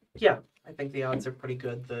 yeah, I think the odds are pretty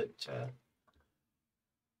good that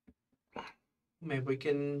maybe we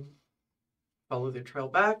can follow the trail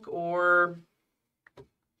back, or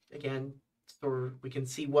again, so we can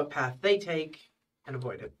see what path they take and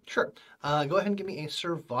avoid it. Sure. Go ahead and give me a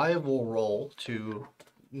survival roll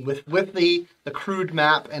with the crude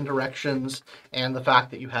map and directions and the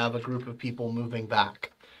fact that you have a group of people moving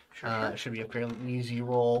back. It should be a fairly easy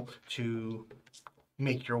roll to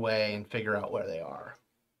make your way and figure out where they are.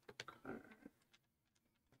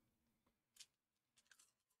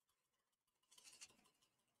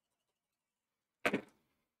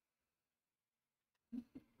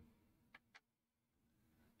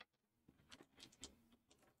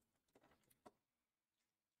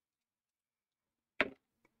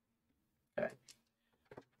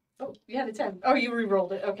 Oh, you had a 10. Oh, you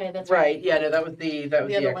re-rolled it. Okay, that's Right. Yeah. No, that was the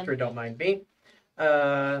other extra. one. Don't mind me.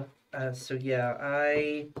 So yeah,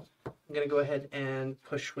 I'm gonna go ahead and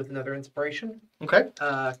push with another inspiration. Okay.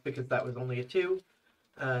 Because that was only a 2,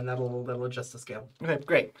 and that'll adjust the scale. Okay,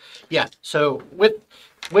 great. Yeah, so with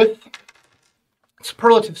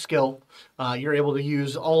superlative skill, you're able to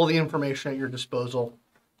use all the information at your disposal.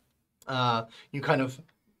 You kind of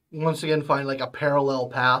once again find like a parallel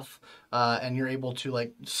path, and you're able to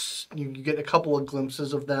like you get a couple of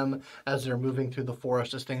glimpses of them as they're moving through the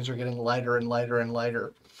forest as things are getting lighter and lighter and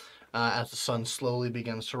lighter. As the sun slowly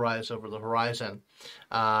begins to rise over the horizon,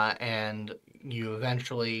 and you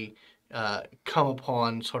eventually come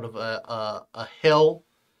upon sort of a hill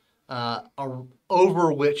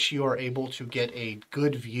over which you are able to get a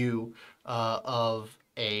good view of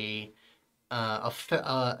a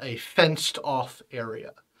fenced-off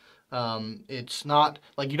area. It's not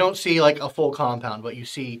like you don't see like a full compound, but you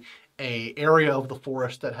see a area of the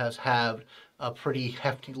forest that has had a pretty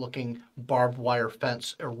hefty-looking barbed wire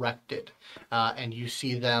fence erected, and you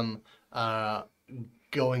see them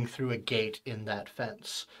going through a gate in that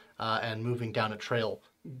fence and moving down a trail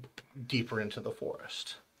deeper into the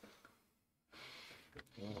forest.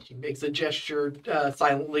 She makes a gesture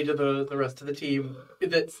silently to the rest of the team.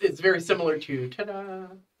 It's very similar to ta-da.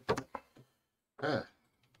 Ah.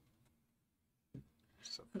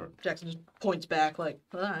 So, Jackson just points back like,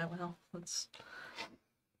 all right, well, let's...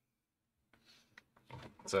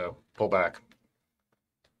 so pull back.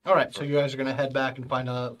 All right, so you guys are gonna head back and find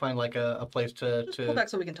like a place to Pull back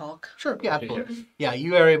so we can talk. Sure, yeah, absolutely. Yeah,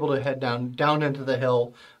 you are able to head down into the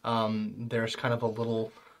hill. There's kind of a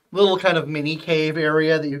little kind of mini cave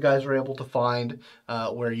area that you guys are able to find,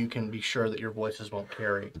 where you can be sure that your voices won't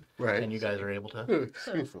carry, Right. and you guys are able to.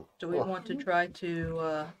 So, do we want to try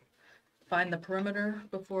to find the perimeter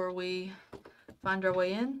before we find our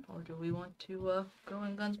way in, or do we want to go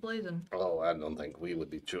in guns blazing? Oh, I don't think we would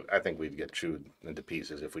be chewed. I think we'd get chewed into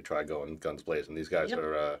pieces if we try going guns blazing. These guys Yep.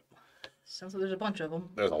 are. Sounds like there's a bunch of them.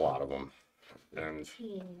 There's a lot of them, and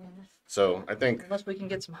Yeah. so I think Unless we can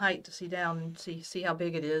get some height to see down and see how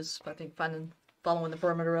big it is. I think following the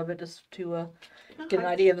perimeter of it just to get an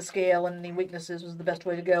idea of the scale and any weaknesses was the best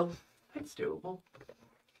way to go. It's doable.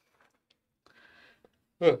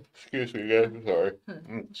 excuse me, guys. I'm sorry.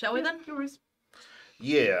 Shall we then? No worries.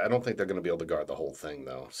 Yeah, I don't think they're going to be able to guard the whole thing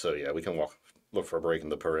though. So yeah, we can look for a break in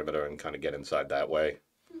the perimeter and kind of get inside that way.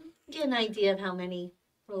 Get an idea of how many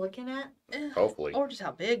we're looking at. Hopefully, Or just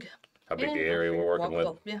how big. how big the Yeah. area we're working with.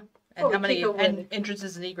 Well, yeah. Oh, And we how many could go and with-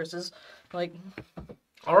 entrances and egresses. Like,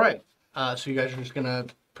 All right, so you guys are just gonna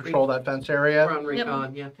patrol that fence area. We're on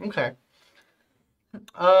recon, yeah. Okay.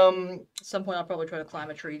 at some point I'll probably try to climb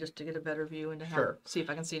a tree just to get a better view and to Sure. see if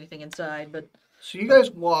I can see anything inside. But So you guys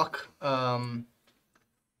walk.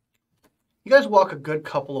 You guys walk a good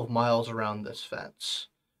couple of miles around this fence.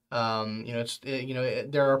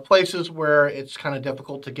 There are places where it's kind of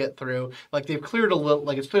difficult to get through. Like they've cleared a little.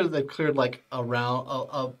 Like it's clear that they've cleared like around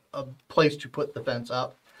a place to put the fence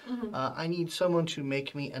up. I need someone to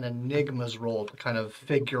make me an enigmas roll to kind of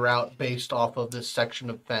figure out, based off of this section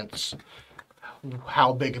of fence,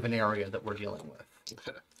 how big of an area that we're dealing with.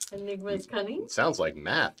 Enigma's cunning. Sounds like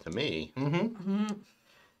math to me. Mm-hmm.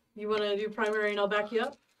 You want to do primary and I'll back you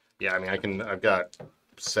up? Yeah, I mean, I've got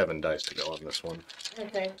 7 dice to go on this one.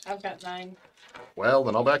 Okay, I've got 9. Well,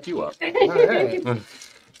 then I'll back you up. All right.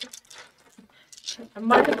 I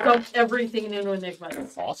might have dumped everything into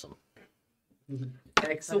enigmas. Awesome.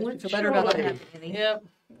 Excellent. feel better about that try. happening. Yep.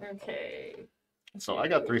 Okay. So I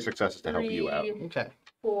got 3 successes to help you out. Okay.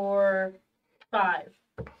 4, 5.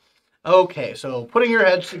 Okay, so putting your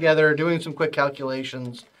heads together, doing some quick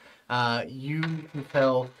calculations, you can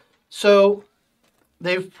tell. So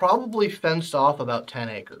they've probably fenced off about 10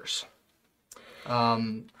 acres.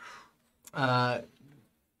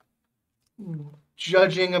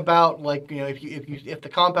 Judging about if the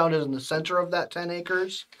compound is in the center of that 10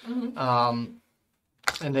 acres, and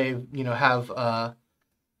they have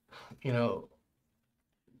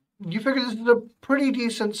you figure this is a pretty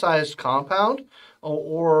decent sized compound,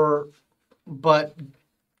 but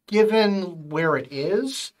given where it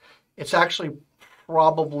is, it's actually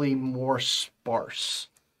probably more sparse.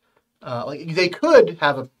 They could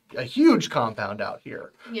have a huge compound out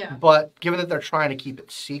here, Yeah. but given that they're trying to keep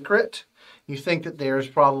it secret, you think that there's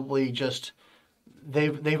probably just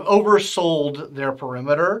they've oversold their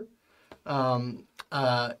perimeter in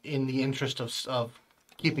the interest of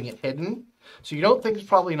keeping it hidden. So you don't think it's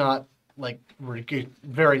probably not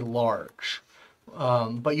very large,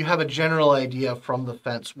 but you have a general idea from the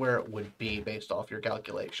fence where it would be based off your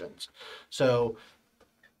calculations. So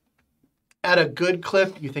at a good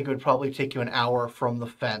clip, you think it would probably take you an hour from the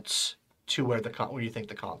fence to where you think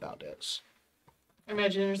the compound is. I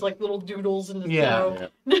imagine there's like little doodles in the Yeah.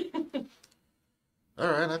 snow. All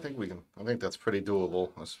right, I think that's pretty doable,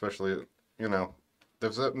 especially,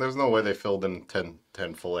 there's no way they filled in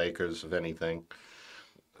 10 full acres of anything.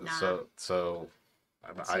 Nah. So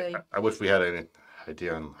say- I wish we had any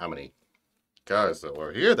idea on how many guys that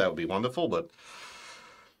were here. That would be wonderful, but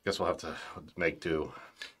guess we'll have to make do.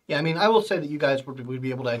 Yeah, I mean, I will say that you guys would be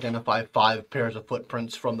able to identify 5 pairs of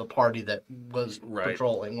footprints from the party that was Right.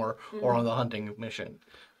 patrolling or on the hunting mission.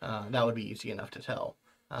 That would be easy enough to tell.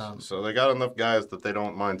 So they got enough guys that they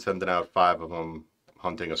don't mind sending out 5 of them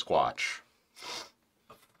hunting a squatch.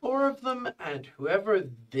 4 of them, and whoever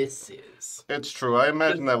this is. It's true. I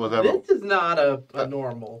imagine that was This is not a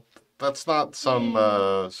normal. That's not some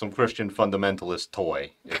Christian fundamentalist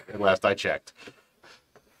toy. Last I checked.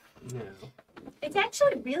 No. It's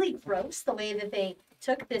actually really gross the way that they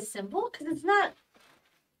took this symbol because it's not.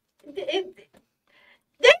 They didn't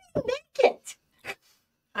make it.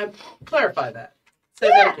 Clarify that. Say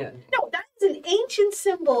Yeah. that again. No, that is an ancient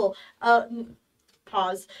symbol.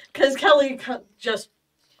 Pause. Because Kelly just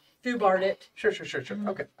foobarred it. Sure.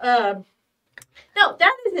 Okay. No,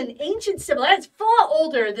 that is an ancient symbol. That's far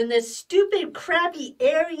older than this stupid, crappy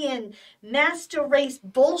Aryan master race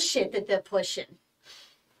bullshit that they're pushing.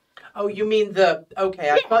 Oh, you mean the... Okay,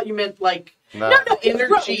 I thought you meant, like, No, No, it's energy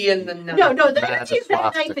gross. in the knife. No, the Nah, energy it's of that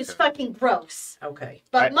knife swastika. is fucking gross. Okay.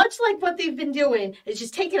 But much like what they've been doing, is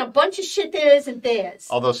just taking a bunch of shit that isn't theirs.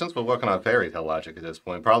 Although, since we're working on fairy tale logic at this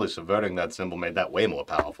point, probably subverting that symbol made that way more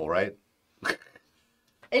powerful, right?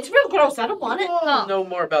 It's real gross. I don't want it. We'll know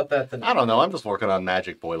more about that than I don't know. I'm just working on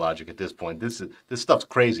magic boy logic at this point. This stuff's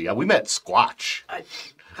crazy. We met Squatch.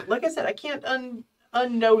 Like I said, I can't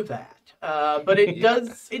unknow that. But it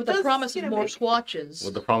does. It With does, the promise of more make- swatches.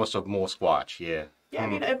 With the promise of more Squatch, yeah. Yeah, I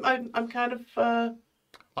mean, I'm kind of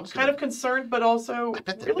Honestly, concerned, but also I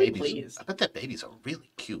bet that really babies. pleased. I bet that babies are really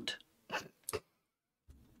cute.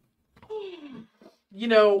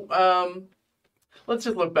 Let's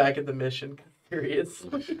just look back at the mission. Curious.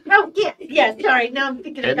 Oh, yeah, sorry. Now I'm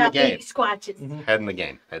thinking Head in the about baby game. squatches. Head in the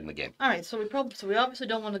game. All right, so we obviously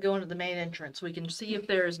don't want to go into the main entrance. We can see if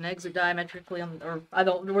there is an exit diametrically on, or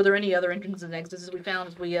were there any other entrances and exits we found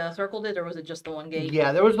as we circled it, or was it just the one gate?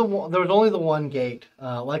 Yeah, there was only the one gate.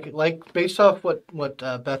 Like based off what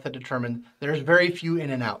Beth had determined, there's very few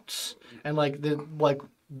in and outs, and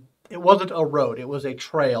it wasn't a road; it was a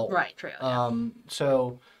trail. Right, trail. Yeah.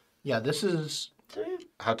 So, yeah, this is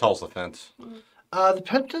How tall's the fence? the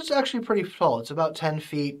fence is actually pretty tall. It's about 10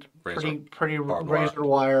 feet. Pretty barbed wire. razor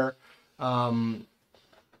wire. I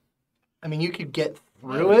mean, you could get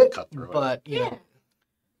through Yeah, it, cut through it. but you know.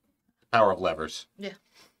 Power of levers. Yeah,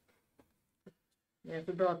 if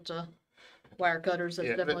we brought wire cutters, that's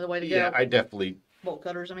definitely the way to go. Yeah, I definitely. Bolt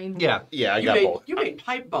cutters, I mean. Yeah. Yeah, I You got made, both. you made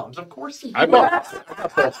pipe bombs, of course. I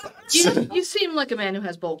got both. You seem like a man who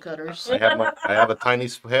has bolt cutters. I have a tiny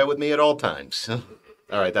hair with me at all times.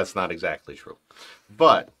 All right, that's not exactly true,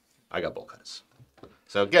 but I got bolt cutters.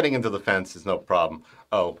 So getting into the fence is no problem.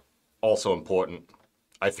 Oh, also important,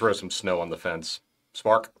 I throw some snow on the fence.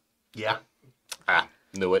 Spark? Yeah. Ah,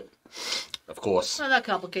 knew it. Of course. Well, that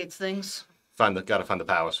complicates things. Gotta find the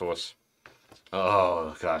power source.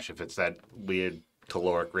 Oh gosh, if it's that weird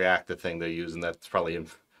caloric reactor thing they're using, that's probably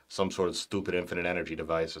some sort of stupid infinite energy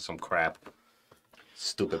device or some crap.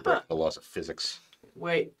 Stupid breaking the laws of physics.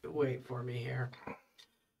 Wait for me here.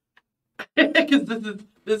 Because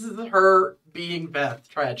this is her being Beth,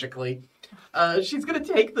 tragically. She's gonna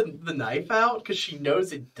take the knife out because she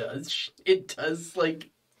knows it does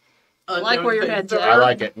I like where your head's at. I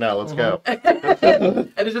like it. No, let's go.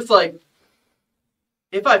 And it's just like,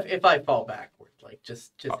 if I fall backward, like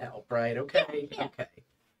just help, right? Okay, okay.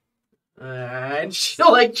 And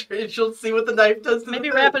she'll see what the knife does. To Maybe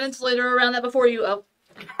the wrap an fence. insulator around that before you. Oh,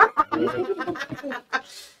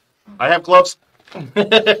 I have gloves.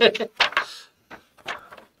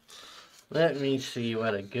 Let me see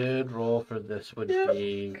what a good roll for this would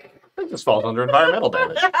be. I think this falls under environmental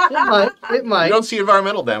damage. It might. You don't see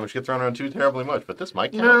environmental damage get thrown around too terribly much, but this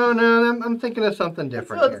might count. No, I'm thinking of something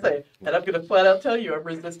different Let's here. say, and I'm gonna flat out tell you I'm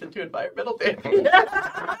resistant to environmental damage.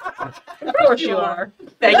 of course you are.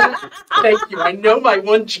 Thank you. I know my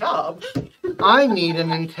one job. I need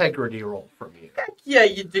an integrity roll from you. Yeah,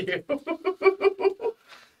 you do.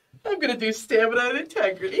 I'm gonna do stamina and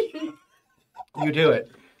integrity. You do it.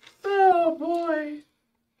 Oh boy.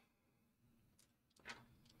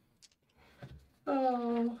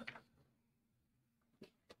 Oh.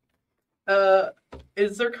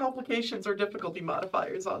 Is there complications or difficulty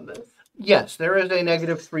modifiers on this? Yes, there is a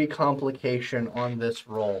 -3 complication on this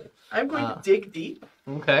roll. I'm going to dig deep.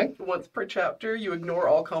 Okay. Once per chapter, you ignore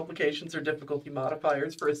all complications or difficulty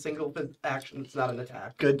modifiers for a single action that's not an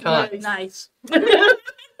attack. Good time. Nice.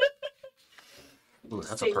 Ooh,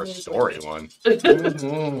 that's a first story one.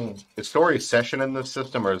 Mhm. Is story session in this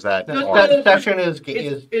system, or is that That, arc? that session is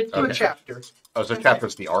It's per Okay. chapter. Oh, so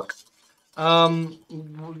chapter's the arc.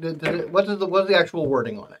 what's the actual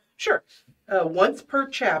wording on it? Sure. Once per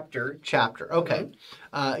chapter. Chapter. Okay.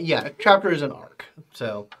 Yeah, chapter is an arc.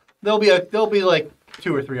 So there'll be like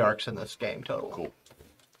 2 or 3 arcs in this game total. Cool.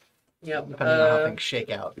 Yep. Depending on how things shake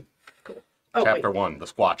out. Oh, Chapter wait. 1, the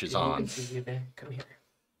squatch is on. Come here.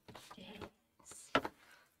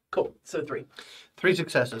 Cool. So 3. 3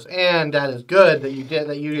 successes, and that is good that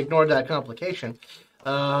you ignored that complication.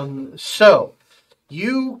 So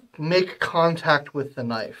you make contact with the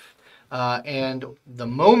knife, and the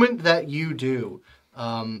moment that you do,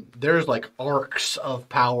 there's like arcs of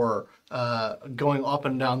power going up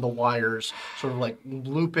and down the wires, sort of like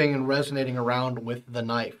looping and resonating around with the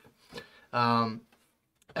knife, and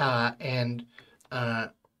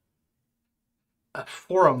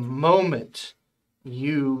for a moment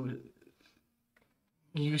you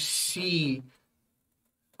see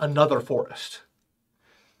another forest.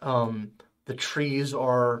 The trees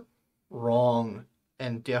are wrong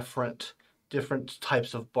and different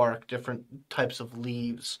types of bark, different types of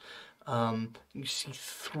leaves. You see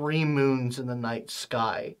 3 moons in the night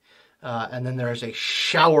sky, and then there is a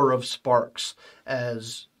shower of sparks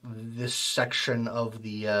as this section of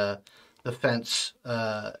the fence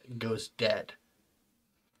goes dead.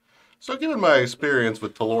 So, given my experience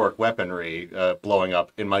with telluric weaponry blowing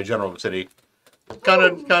up in my general vicinity, kind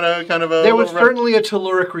of a. There was little certainly a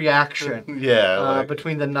telluric reaction yeah, like,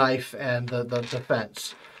 between the knife and the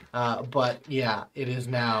fence. But yeah, it is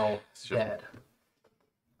now Sure. dead.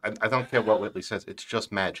 I don't care what Whitley says. It's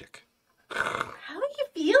just magic. How are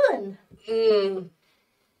you feeling?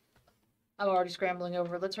 I'm already scrambling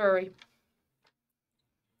over. Let's hurry.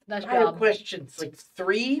 Nice I have job. questions. Like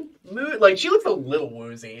 3 moons? Like, she looks a little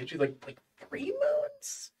woozy. And she's like 3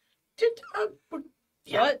 moons?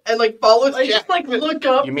 Yeah. What? And like follows Like, Jack. just like look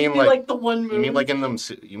up. You mean and be like- like the one moon? You mean like in them?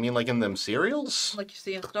 You mean like in them cereals? Like you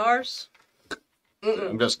see in stars.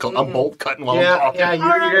 I'm I'm bolt cutting while I'm Yeah, talking.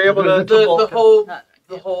 yeah, you're able to the bolt- whole Not-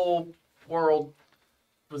 the whole world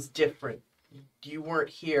was different. You weren't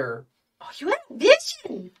here. Oh, you had a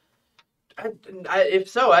vision. If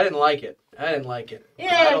so, I didn't like it. I I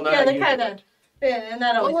Yeah, don't know yeah, how they you- kind of. Yeah, and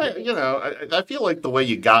that always. Well, you know, I feel like the way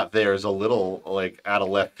you got there is a little like out of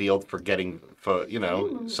left field for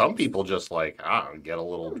some people just like get a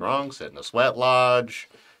little drunk, sit in a sweat lodge,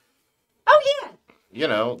 Oh yeah. you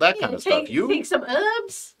know, that kind of stuff. Take some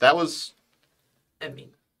herbs. That was I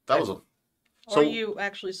mean, a Or so you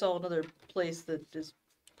actually saw another place that is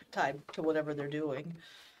tied to whatever they're doing.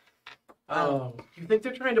 oh, you think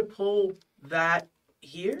they're trying to pull that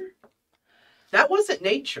here? That wasn't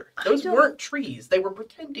nature. Those don't- weren't trees. They were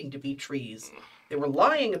pretending to be trees. They were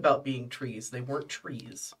lying about being trees. They weren't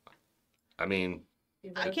trees. I mean,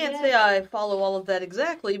 I can't say I follow all of that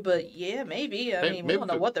exactly, but yeah, maybe. I mean, we Maybe don't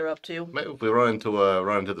know the- what they're up to. maybe if we run into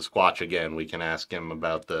the Squatch again, we can ask him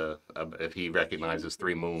about if he recognizes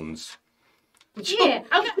 3 moons. Yeah,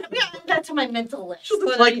 I'm gonna add that to my mental list. She'll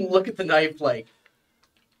just like look at the knife like,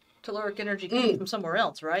 Telluric energy comes from somewhere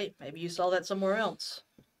else, right? Maybe you saw that somewhere else.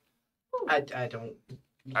 I don't.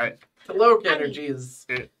 I- Telluric I mean- energy is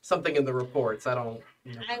It- something in the reports. I don't.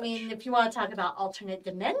 I mean, if you want to talk about alternate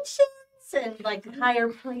dimensions and like higher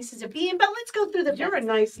places of being, but let's go through the. You're a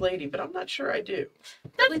nice lady, but I'm not sure I do.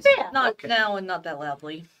 That's fair. Not Okay. now and not that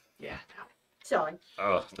loudly. Yeah. Sorry.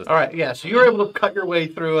 Oh, All right, yeah. So you were able to cut your way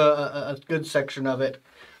through a good section of it,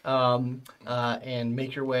 and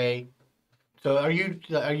make your way. So are you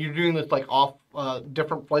doing this like off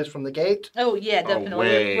different place from the gate? Oh yeah, definitely.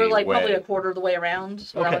 way, we're like probably way. a quarter of the way around.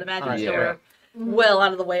 Is what I Okay, would imagine. alright. So Yeah. we're well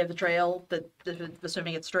out of the way of the trail, but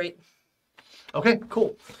assuming it's straight. Okay,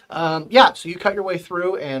 cool. Yeah, so you cut your way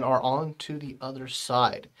through and are on to the other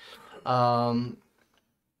side.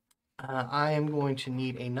 I am going to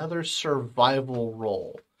need another survival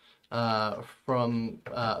roll from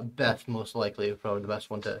Beth, most likely, probably the best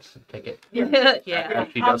one to take it. Yeah. Yeah,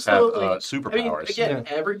 she does have Absolutely. superpowers. Again,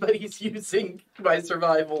 everybody's using my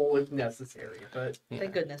survival if necessary, but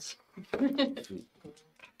Thank goodness.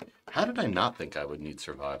 How did I not think I would need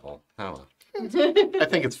survival? Oh, I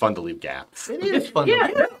think it's fun to leave gaps. It is fun. yeah,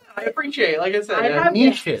 I appreciate it. Like I said, I have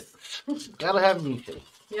Niches. Gotta have niches.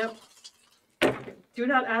 Yep. Do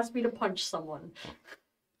not ask me to punch someone.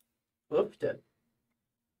 whooped it.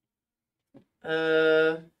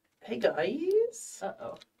 Hey guys,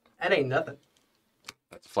 Uh-oh. that ain't nothing.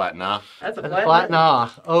 That's flat nah. That's a That's flat. flat nah.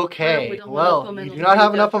 We Okay. don't have Well, enough you do momentum not to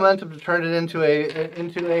have do enough that. momentum to turn it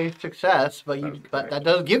into a success, but that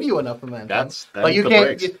does give you enough momentum. That's but you the can't.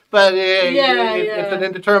 breaks. It's an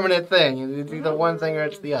indeterminate thing. It's either one thing or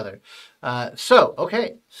it's the other. So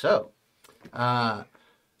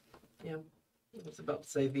Yeah, I was about to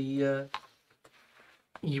say the.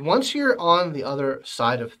 once you're on the other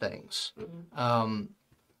side of things,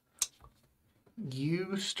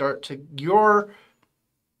 you start to your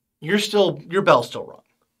bell's still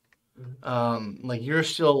rung. Like you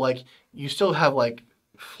still have like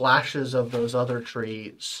flashes of those other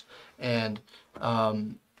trees, and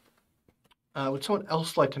would someone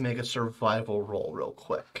else like to make a survival roll real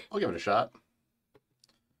quick? I'll give it a shot.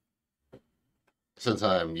 Since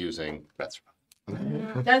I'm using Beth's.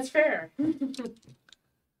 That's fair.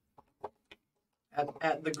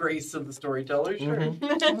 At the grace of the storyteller, sure.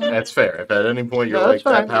 That's fair. If at any point you're No, like that's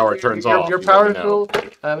fine. that power turns off, Your you power let me know.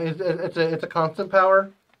 still. It's a constant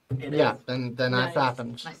power. It Yeah, is. then that Nice.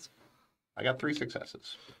 happens. Nice. I got 3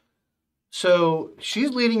 successes. So she's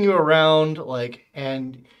leading you around, like,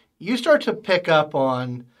 and you start to pick up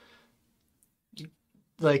on,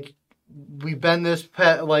 like, we've been this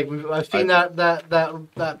pet, like I've seen that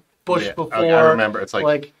bush Yeah, before. I remember. It's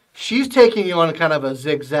like she's taking you on kind of a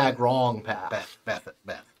zigzag wrong path. Beth.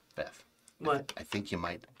 What? I think you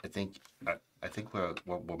might. I think we're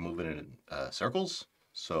moving in circles.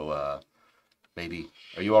 So maybe.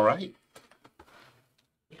 Are you all right?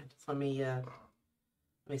 Yeah, just let me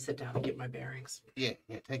sit down and get my bearings. Yeah.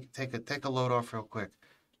 Take a load off real quick.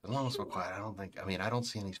 As long as we're quiet, I don't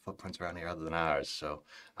see any footprints around here other than ours, so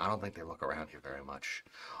I don't think they look around here very much.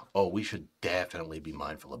 Oh, we should definitely be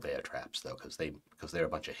mindful of bear traps, though, because they're a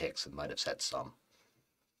bunch of hicks and might have set some.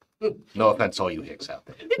 No offense to all you hicks out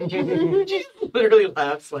there. She literally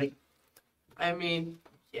laughs like, I mean,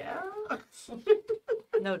 yeah.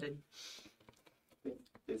 Noted.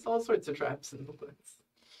 There's all sorts of traps in the woods.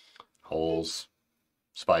 Holes,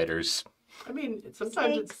 spiders. I mean,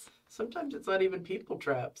 sometimes it's not even people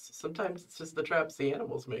traps. Sometimes it's just the traps the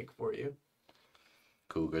animals make for you.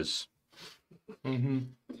 Cougars. Mm-hmm.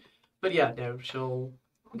 But yeah, no, she'll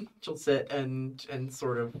sit and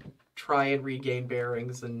sort of try and regain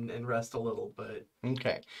bearings and rest a little, but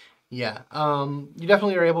Okay. Yeah. You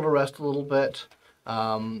definitely are able to rest a little bit.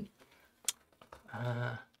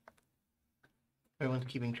 Everyone's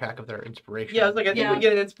keeping track of their inspiration. yeah, I was like, I think we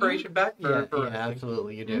get an inspiration back for Yeah, resting.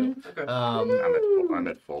 absolutely, you do. Okay. I'm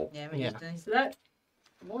at full. Yeah. Yeah. So that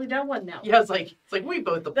I'm only down one now. Yeah, it's like we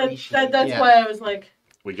both appreciate. That's Yeah. why I was like,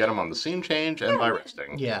 We get them on the scene change and by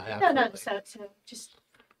resting Yeah, No, absolutely. so just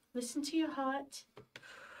listen to your heart.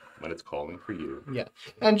 when it's calling for you. Yeah,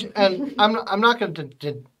 and I'm not going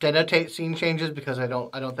to denotate scene changes because I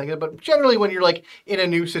don't think it. But generally, when you're like in a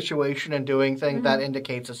new situation and doing things, that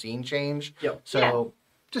indicates a scene change. Yep. So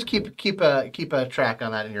just keep a track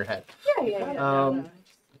on that in your head. Yeah.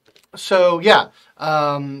 So yeah,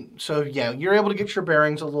 you're able to get your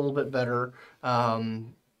bearings a little bit better. Go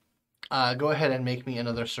ahead and make me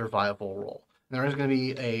another survival roll. There is going to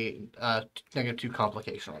be a -2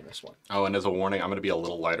 complication on this one. Oh, and as a warning, I'm going to be a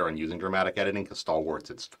little lighter on using dramatic editing because stalwarts,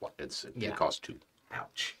 it costs 2.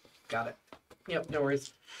 Ouch. Got it. Yep, no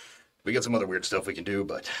worries. We got some other weird stuff we can do,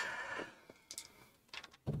 but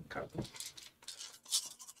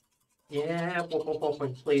Yeah,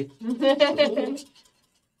 please.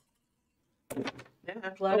 Yeah,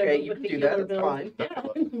 Glad I okay, went you with can the do that. other That's bill. fine. Yeah.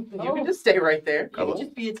 You can just stay right there. I love,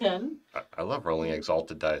 Just be a 10. I love rolling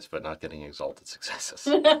exalted dice, but not getting exalted successes.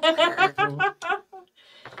 I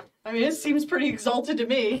mean, it seems pretty exalted to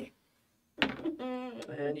me.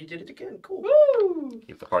 And you did it again. Cool. Woo!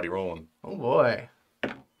 Keep the party rolling. Oh boy.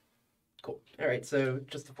 Cool. All right, so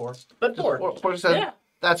just the 4. But 4. 4%. Yeah.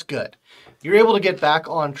 That's good. You're able to get back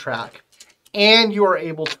on track, and you are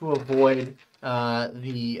able to avoid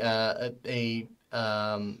basically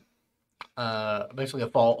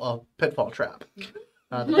a pitfall trap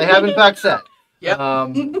that they have in fact set. Yep.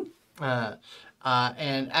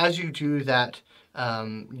 And as you do that,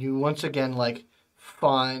 you once again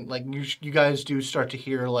find you guys do start to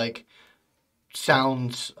hear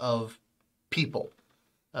sounds of people.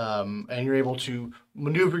 And you're able to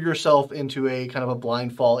maneuver yourself into a kind of a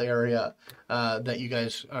blind fall area that you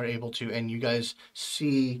guys are able to, and you guys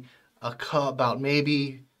see about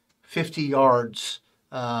maybe 50 yards.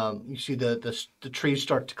 You see the trees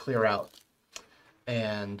start to clear out,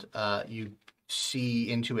 and you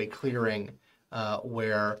see into a clearing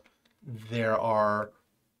where there are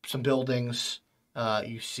some buildings.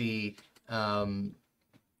 You see. You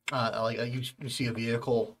see a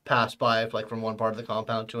vehicle pass by, from one part of the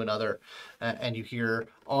compound to another, and you hear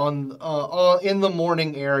in the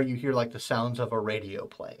morning air, you hear the sounds of a radio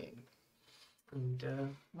playing. And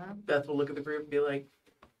Beth will look at the group and be like,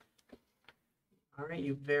 "All right,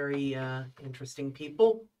 you very interesting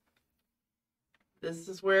people. This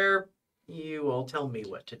is where you all tell me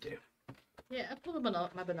what to do." Yeah, I pulled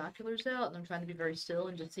my binoculars out, and I'm trying to be very still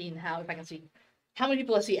and just seeing if I can see how many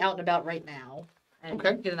people I see out and about right now. And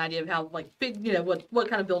Okay. get an idea of how big, what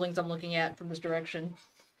kind of buildings I'm looking at from this direction.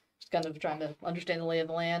 Just kind of trying to understand the lay of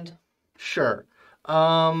the land. Sure.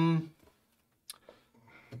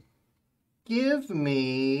 Give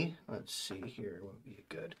me. Let's see here. What would be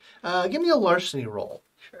good? Give me a larceny roll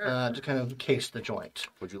Sure. to kind of case the joint.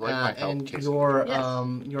 Would you like my help? And Casey? your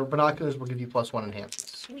Yes. your binoculars will give you +1 enhancement.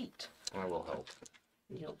 Sweet. I will help.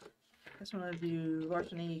 Yep. Guess I'm gonna do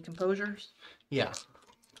larceny composures. Yeah.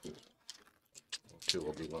 2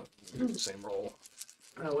 will be the same roll.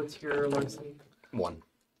 What's your larceny? 1.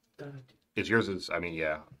 Uh, If yours is, I mean,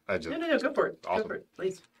 yeah. I just no, go for it. Awesome. Go for it,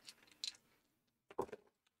 please.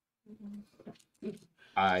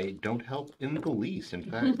 I don't help in the least. In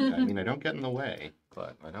fact, I mean, I don't get in the way,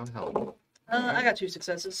 but I don't help. I got 2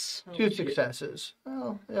 successes. 2 successes.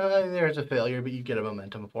 Well, there's a failure, but you get a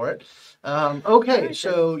momentum for it. Okay, Alright,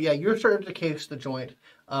 so yeah, you're starting to case the joint.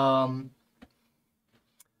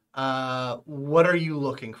 What are you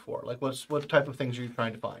looking for? What type of things are you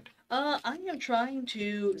trying to find? I am trying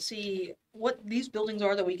to see what these buildings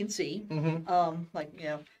are that we can see.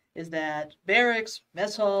 Mm-hmm. Is that barracks,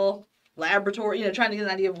 mess hall, laboratory? Trying to get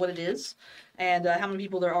an idea of what it is, and how many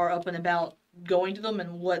people there are up and about going to them,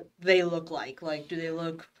 and what they look like. Do they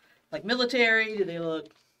look like military? Do they look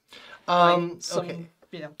like some, Okay.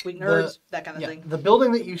 weak nerds? That kind of Yeah, thing. the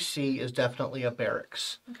building that you see is definitely a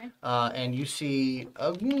barracks. Okay. And you see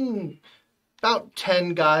about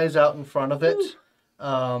 10 guys out in front of it.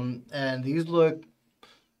 And these look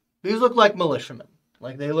like militiamen.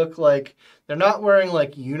 They look like they're not wearing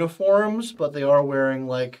uniforms, but they are wearing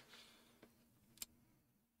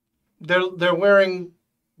they're wearing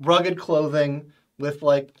rugged clothing with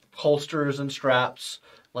holsters and straps.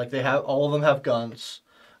 All of them have guns.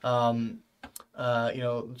 Some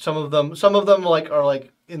of them are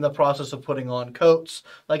in the process of putting on coats.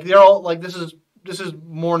 They're all this is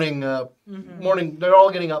morning. Morning. They're all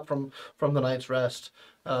getting up from the night's rest.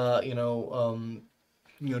 Drinking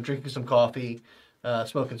some coffee,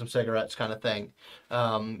 smoking some cigarettes, kind of thing.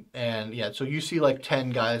 And yeah, so you see 10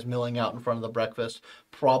 guys milling out in front of the breakfast,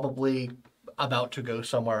 probably about to go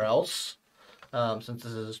somewhere else, since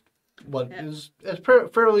this is is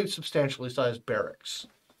fairly substantially sized barracks.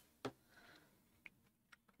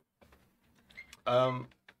 Yeah.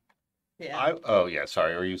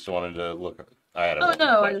 Sorry. Or you still wanted to look? I had a Oh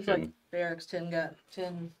no, I just question. barracks, 10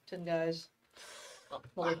 guys.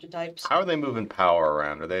 Militia types. How are they moving power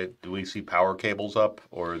around? Do we see power cables up,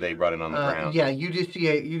 or are they running on the ground? Yeah, you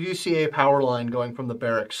do see a power line going from the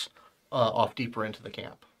barracks off deeper into the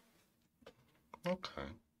camp. Okay.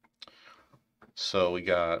 So we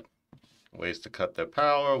got ways to cut the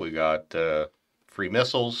power. We got free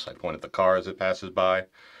missiles. I point at the car as it passes by.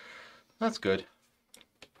 That's good.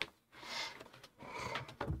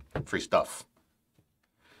 Free stuff.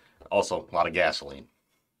 Also, a lot of gasoline.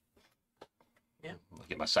 Yeah. I'll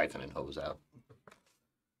get my siphoning hose out.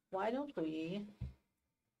 Why don't we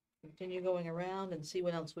continue going around and see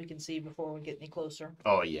what else we can see before we get any closer?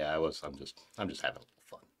 Oh yeah, I'm just having a little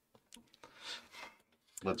fun.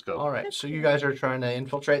 Let's go. All right, so you guys are trying to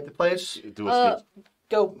infiltrate the place. Do a sneak-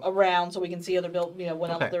 Go around so we can see other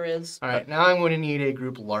what Okay. else there is. All right, now I'm going to need a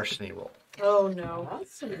group larceny roll. Oh no.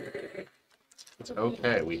 Awesome.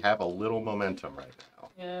 Okay, we have a little momentum right now.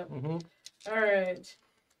 Yeah. Mm-hmm. All right.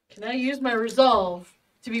 Can I use my resolve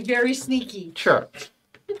to be very sneaky? Sure.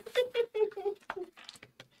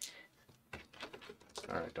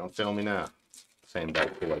 All right, don't fail me now. Same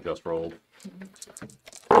back pool I just rolled.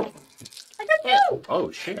 I got you!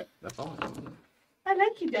 Oh, shit. That's awesome. I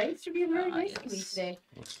like you guys. You're being very nice to me today.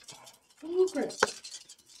 Oh, crap.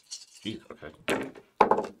 Jeez, okay.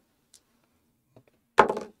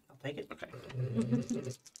 I'll take it. Okay.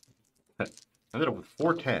 I ended up with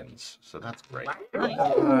 4 10s, so that's great.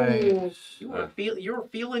 Nice. You were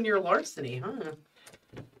feeling your larceny, huh?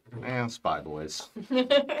 And Spy Boys.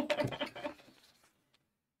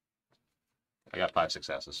 I got 5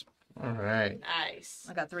 successes. All right. Nice.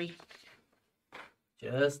 I got 3.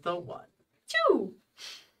 Just the one. 2.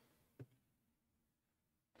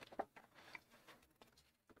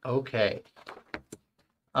 Okay.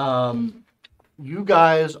 You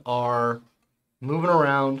guys are moving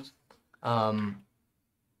around.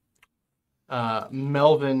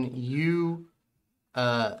 Melvin, you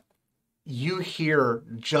hear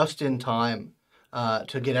just in time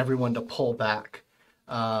to get everyone to pull back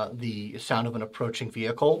the sound of an approaching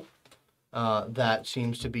vehicle that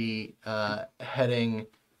seems to be heading.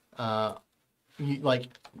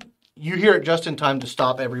 You hear it just in time to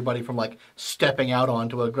stop everybody from stepping out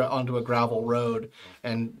onto a gravel road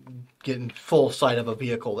and getting full sight of a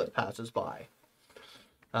vehicle that passes by.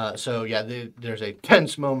 So yeah, there's a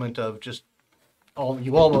tense moment of just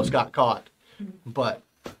you almost got caught, but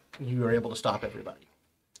you were able to stop everybody.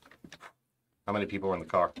 How many people were in the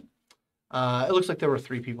car? It looks like there were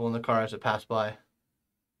 3 people in the car as it passed by.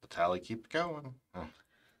 The tally keep going. Oh.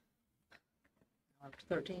 Up to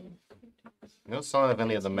 13. No sign of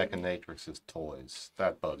any of the Mechanatrix's toys.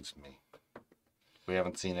 That bugs me. We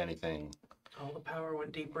haven't seen anything. All the power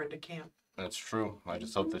went deeper into camp. That's true. I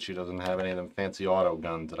just hope that she doesn't have any of them fancy auto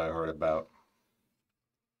guns that I heard about.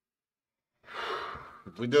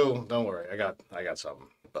 If we do, don't worry. I got something.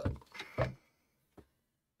 But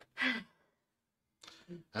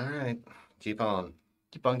all right, keep on.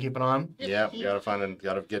 Keep on keeping on. Yeah, we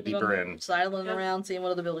gotta get deeper in. Sidling around, seeing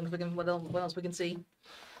what other buildings what else we can see.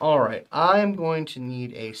 All right, I'm going to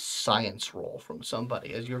need a science roll from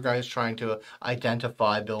somebody as your guys trying to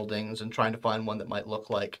identify buildings and trying to find one that might look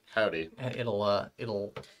like Howdy.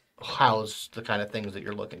 it'll house the kind of things that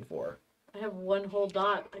you're looking for. I have one whole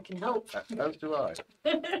dot. I can help. As do I.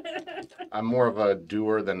 I'm more of a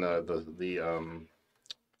doer than the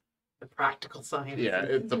The practical science. yeah,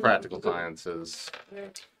 it's the practical sciences.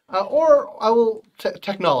 Or I will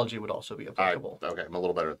technology would also be All right, applicable. okay, I'm a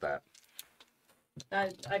little better at that.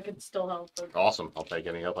 I could still help. But... Awesome. I'll take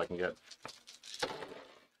any help I can get.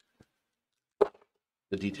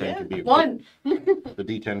 The D10 can be One. The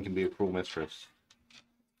D10 can be a cruel mistress.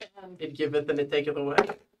 It giveth and it taketh away.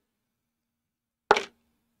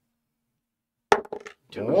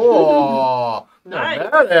 Oh, Nice.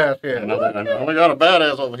 badass here. I only got a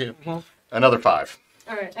badass over here. Another 5.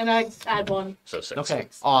 All right, and I add 1. So 6. Okay,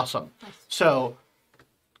 awesome. So,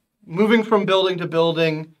 moving from building to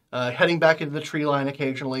building, heading back into the tree line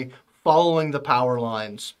occasionally, following the power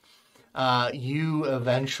lines, you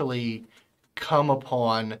eventually come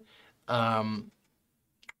upon a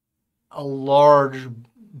large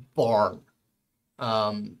barn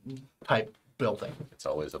type building. It's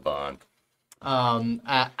always a bond. From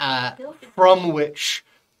which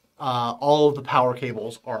all of the power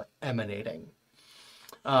cables are emanating.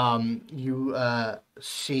 You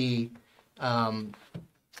see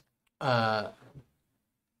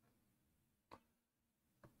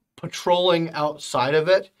patrolling outside of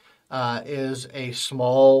it is a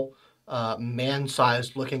small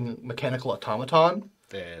man-sized looking mechanical automaton.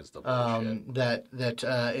 There's the bullshit. That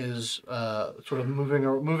is sort of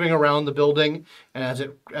moving around the building, and as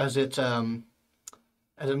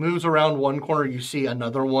it moves around one corner, you see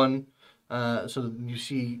another one. So you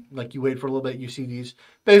see, you wait for a little bit, you see these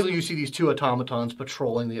 2 automatons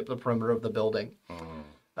patrolling the perimeter of the building.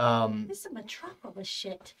 This is Metropolis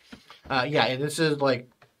shit. Yeah, this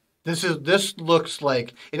looks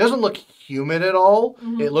like, it doesn't look human at all.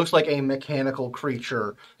 Mm-hmm. It looks like a mechanical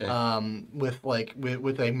creature with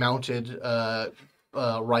a mounted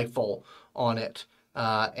rifle on it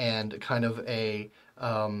and kind of a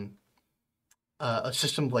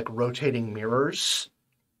system of rotating mirrors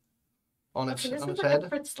on its This is like head. a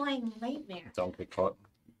Fritz Lang nightmare. Don't get caught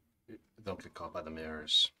by the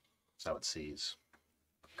mirrors. That's how it sees.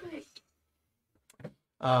 Good.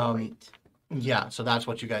 Yeah, so that's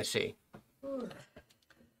what you guys see.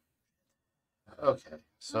 Okay,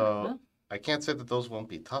 so I can't say that those won't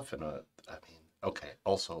be tough in a. I mean, okay.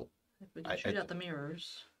 Also, If we can shoot out the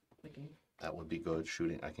mirrors, we can That would be good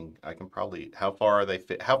shooting. I can probably. How far are they?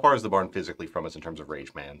 How far is the barn physically from us in terms of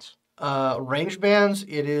range bands? Range bands,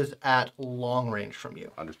 it is at long range from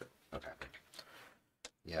you. Understood. Okay.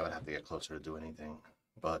 Yeah, I would have to get closer to do anything,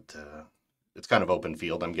 but it's kind of open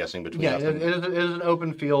field. I'm guessing between. Yeah, us it is an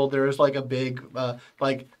open field. There is like a big,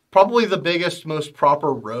 like probably the biggest, most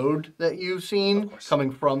proper road that you've seen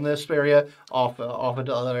coming from this area off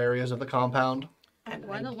into other areas of the compound. And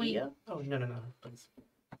Why don't we- Oh, no, please.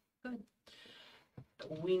 Good.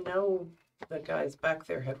 We know the guys back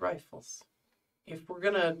there had rifles. If we're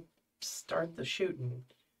gonna start the shooting,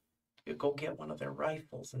 you go get one of their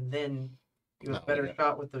rifles, and then you have a better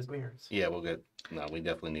shot with those mirrors. Yeah, we'll get. No, we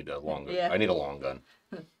definitely need a long gun. Yeah. I need a long gun.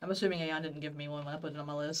 I'm assuming Aeon didn't give me one when I put it on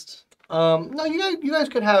my list. No, you guys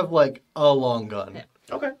could have like a long gun. Yeah.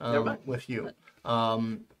 Okay, never mind. With you.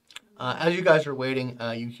 As you guys are waiting,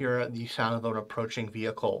 you hear the sound of an approaching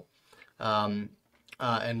vehicle.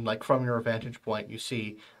 And like from your vantage point, you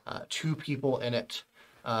see two people in it.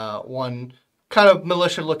 One kind of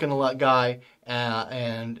militia-looking guy,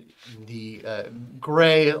 and the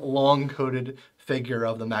gray, long-coated figure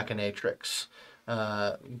of the Machinatrix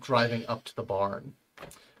driving up to the barn.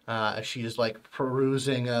 She is like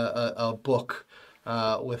perusing a book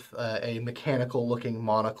with a mechanical-looking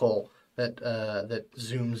monocle that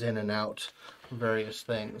zooms in and out various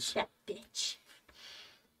things. That bitch.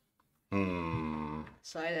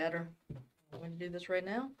 Side at her. Want me to do this right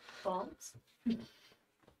now? Bombs.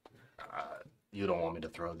 You don't want me to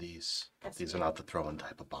throw these. These are not the throwing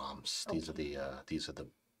type of bombs. Okay. These are the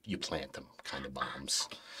you plant them kind of bombs.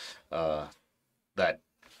 That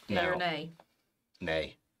Yay no. or nay?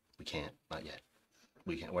 Nay, we can't. Not yet.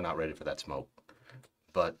 We can't. We're not ready for that smoke.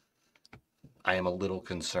 But I am a little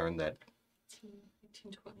concerned that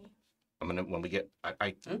 18, 20. I'm gonna when we get.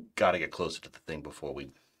 I gotta get closer to the thing before we.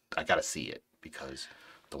 I gotta see it because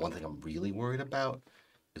the one thing I'm really worried about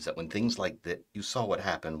is that when things like that, you saw what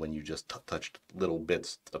happened when you just touched little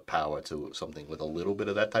bits of power to something with a little bit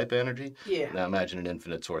of that type of energy. Yeah. Now imagine an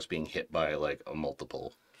infinite source being hit by like a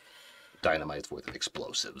multiple dynamites worth of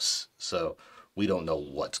explosives. So we don't know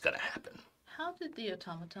what's gonna happen. How did the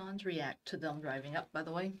automatons react to them driving up, by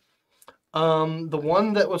the way? The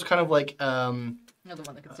one that was kind of like You're the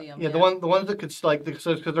one that could see them. yeah, the ones that could like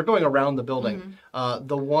because they're going around the building.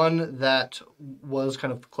 The one that was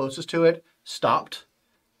kind of closest to it stopped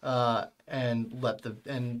and let the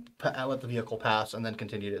vehicle pass and then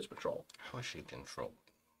continued its patrol. How is she controlled?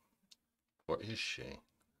 Or is she?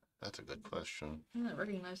 That's a good question. I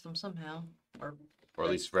recognized them somehow. Or Or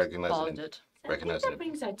at least recognize paused it. it. I think Recognize that it.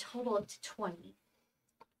 brings our total up to 20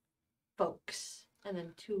 folks. And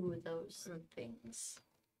then 2 of those things.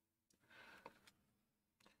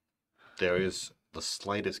 There is the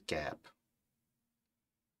slightest gap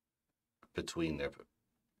between their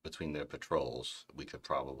patrols.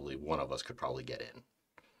 One of us could probably get in.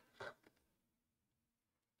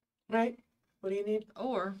 Right. What do you need?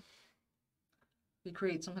 Or we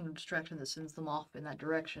create some kind of distraction that sends them off in that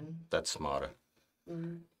direction. That's smarter.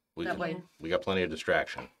 We That way. We got plenty of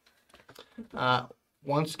distraction.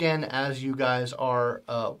 Once again, as you guys are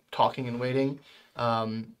talking and waiting,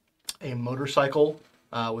 a motorcycle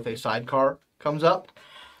with a sidecar comes up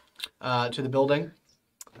to the building.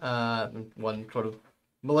 One sort of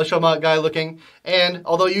militia guy looking. And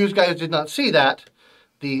although you guys did not see that,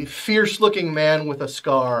 the fierce-looking man with a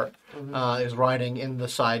scar is riding in the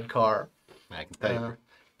sidecar. I can tell you.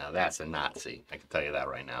 Now that's a Nazi. I can tell you that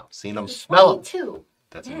right now. Seen them? Smell him. 22.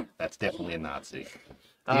 That's definitely a Nazi.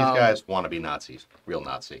 These guys want to be Nazis. Real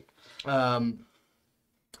Nazi. And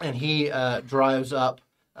he drives up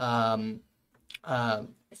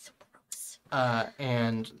It's gross.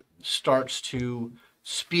 and starts to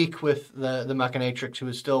speak with the Machinatrix, who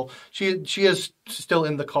is still she is still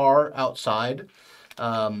in the car outside,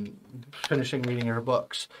 finishing reading her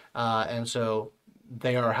books, and so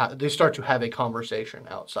they start to have a conversation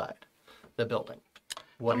outside the building.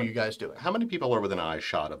 What are you guys doing? How many people are within eye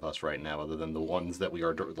shot of us right now, other than the ones that we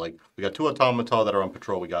are like? We got 2 automata that are on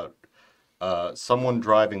patrol. We got someone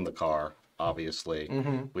driving the car, obviously.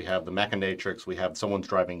 We have the Machinatrix. We have someone's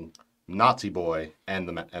driving Nazi Boy and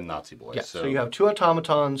Nazi Boy. Yeah, so you have 2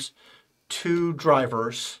 automatons, 2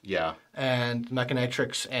 drivers, Yeah. and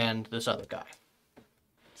Machinatrix and this other guy.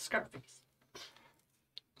 Scarface.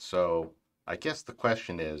 So I guess the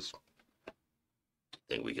question is,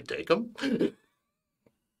 think we could take them?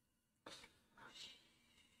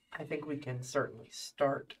 I think we can certainly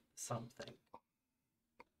start something.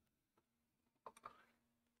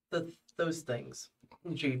 Those things,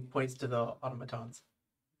 and she points to the automatons,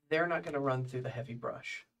 they're not going to run through the heavy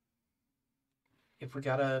brush. If we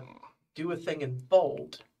got to do a thing in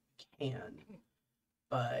bold, can.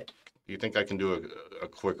 But Do you think I can do a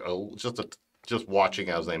quick, just watching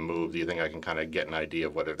as they move? Do you think I can kind of get an idea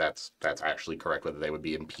of whether that's actually correct, whether they would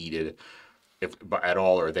be impeded at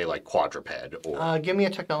all, or are they like quadruped? Or Give me a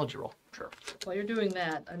technology roll. sure. While you're doing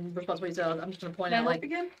that, I'm responsible. So I'm just going to point Can I out, look like,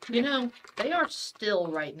 again? you know, they are still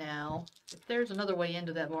right now. If there's another way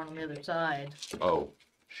into that barn on the other side, Oh,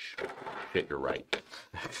 shit, you're right.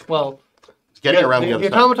 Well, Getting around the other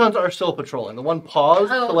side. automatons are still patrolling. The one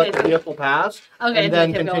paused Oh, to let okay. the vehicle pass, okay, and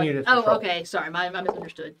then they kept continued going. its Oh, patrol. okay. Sorry, I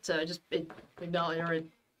misunderstood. So I just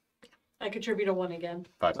I contribute a 1 again.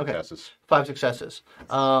 5 Okay. successes. 5 successes.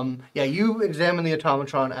 Yeah, you examine the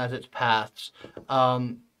automatron as it paths. There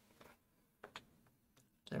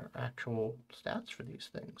are actual stats for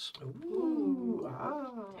these things. ooh,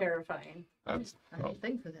 Terrifying. That's I have a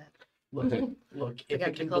thing for that. look, They if got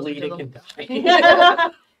it too can close bleed, to it them. can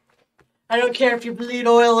die. I don't care if you bleed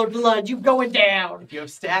oil or blood, you going down. If you have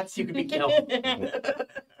stats, you can be killed.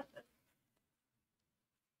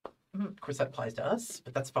 Of course, that applies to us,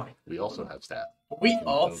 but that's fine. we also have stats. We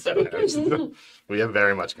also have. We have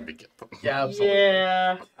very much can be killed. Yeah, absolutely.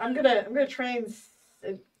 Yeah, I'm gonna try and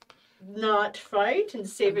not fight and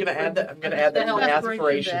save I'm it. gonna for add that. I'm gonna add that Then to I'll my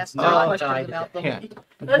aspirations aspirations. ask more Not questions die about them. Yeah.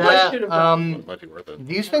 That's what I should have done. Might be worth it.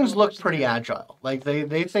 These things look pretty agile. Like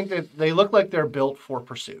they think that they look like they're built for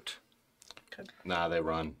pursuit. Nah, they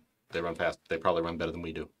run. They run fast. They probably run better than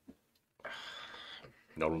we do.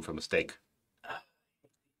 No room for mistake.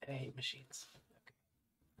 I hate machines.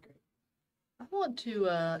 I want to,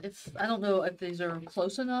 if I don't know if these are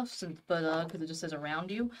close enough, but because it just says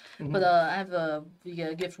around you. Mhm. But I have the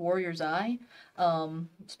gift Warrior's Eye.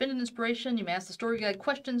 Spend an inspiration. You may ask the story guide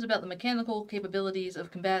questions about the mechanical capabilities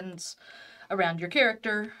of combatants around your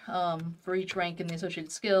character. For each rank and the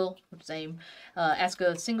associated skill, same. Ask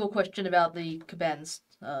a single question about the combatant's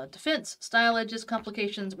defense, style edges,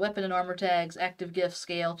 complications, weapon and armor tags, active gift,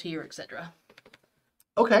 scale, tier, etc.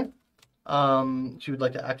 Okay. So you would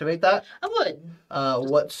like to activate that? I would.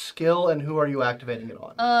 What skill and who are you activating it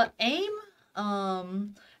on? Aim.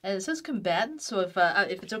 And it says combatant, so if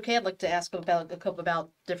it's okay, I'd like to ask about a couple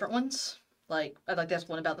about different ones. Like I'd like to ask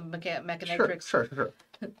one about the mechanatrix. Sure.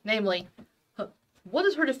 Namely, what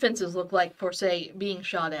does her defenses look like for, say, being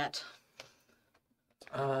shot at?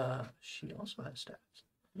 She also has stats.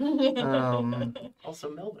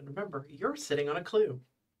 Also, Melvin, remember, you're sitting on a clue.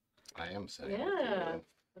 I am saying. Yeah.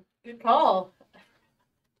 Good call.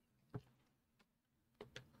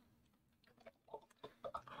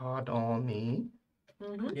 Hard on me.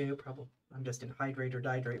 Mm-hmm. No problem. I'm just in hydrate or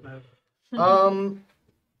dihydrate mode.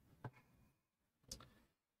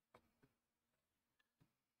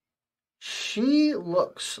 She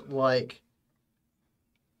looks like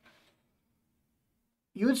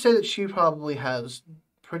you would say that she probably has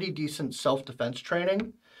pretty decent self-defense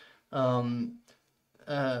training.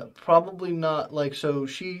 Probably not like so.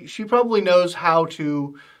 She probably knows how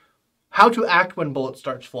to act when bullets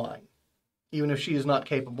starts flying, even if she is not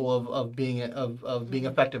capable of being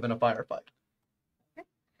effective in a firefight.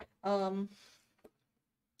 How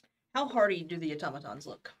hardy do the automatons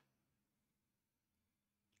look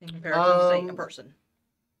in comparison to, say, a person?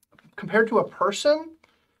 Compared to a person,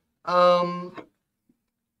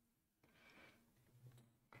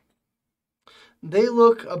 they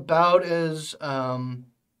look about as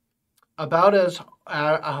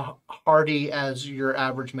hardy as your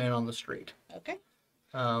average man on the street. Okay.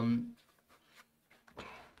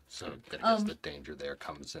 So I guess the danger there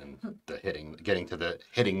comes in the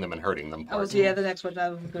hitting them and hurting them. Oh, Part. so yeah, the next question I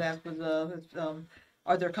was going to ask was,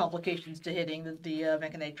 are there complications to hitting the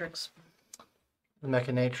mechanatrix? The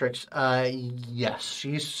mechanatrix, yes,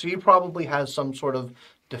 she probably has some sort of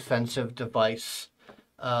defensive device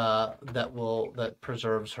that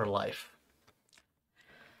preserves her life.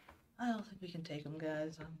 I don't think we can take them,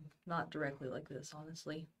 guys. Not directly like this,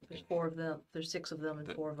 honestly. There's 4 of them. There's 6 of them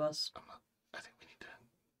and 4 of us. I think we need to.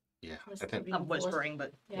 Yeah, Must I think. be I'm whispering,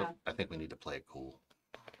 but Yeah. I think we need to play it cool,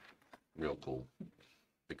 real cool,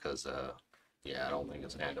 because I don't think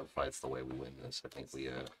it's end of fights the way we win this. I think we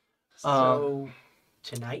So,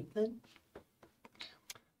 tonight then?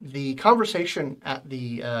 The conversation at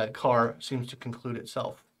the car seems to conclude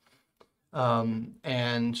itself, and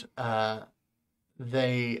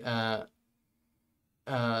the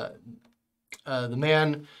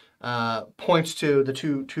man points to the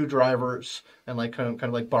two drivers and kind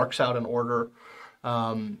of like barks out an order,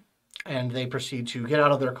 and they proceed to get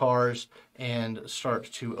out of their cars and start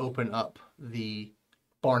to open up the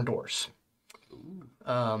barn doors.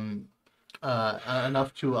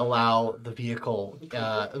 Enough to allow the vehicle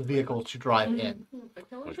to drive in.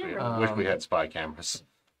 wish we had spy cameras.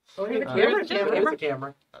 Oh, we have a Uh, camera. There's a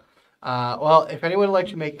camera. Well, if anyone would like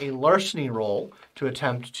to make a larceny roll to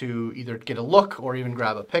attempt to either get a look or even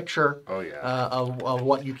grab a picture of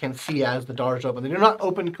what you can see as the doors open. They do not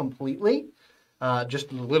open completely,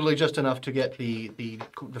 literally just enough to get the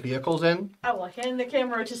vehicles in. I will hand the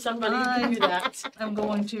camera to somebody who can do that. I'm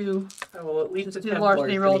going to I will at least do the attempt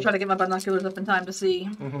larceny roll, larceny. try to get my binoculars up in time to see.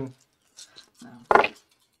 Mm-hmm.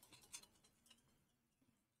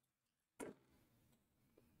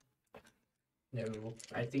 No,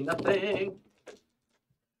 I see nothing.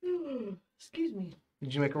 Excuse me.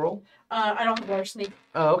 Did you make a roll? I don't have larceny,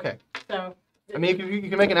 Oh, okay. so. I mean, you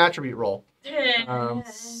can make an attribute roll. You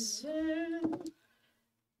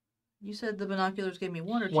said the binoculars gave me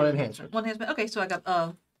 1 or 2? One enhancement. 1 enhancement. Okay, so I got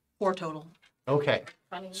 4 total. Okay.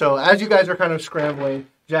 Funny. So as you guys are kind of scrambling,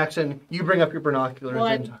 Jackson, you bring up your binoculars.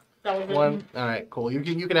 One. That was it. One. All right, cool. You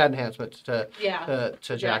can add enhancements to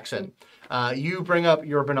Jackson. You bring up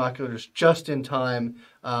your binoculars just in time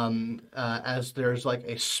as there's like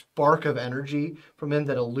a spark of energy from him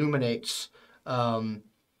that illuminates a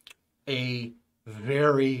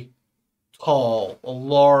very tall, a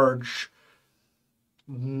large,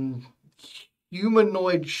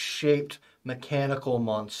 humanoid-shaped mechanical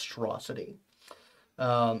monstrosity.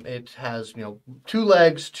 It has, 2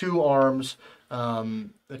 legs, 2 arms,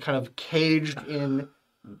 kind of caged in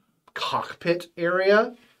cockpit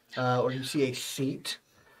area, where you see a seat.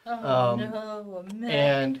 No, man.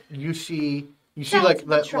 And you see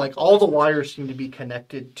Sounds like all the wires seem to be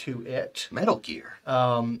connected to it. Metal Gear.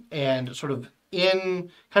 And sort of in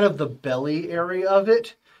kind of the belly area of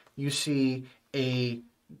it, you see a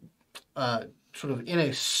sort of in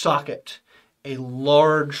a socket, a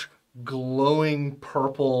large glowing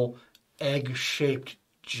purple egg-shaped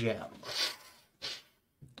gem.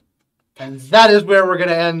 And that is where we're going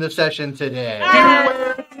to end the session today.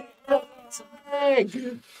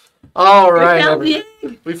 All right.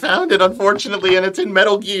 We found it, unfortunately, and it's in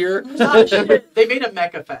Metal Gear. They made a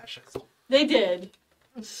mecha fascist. They did.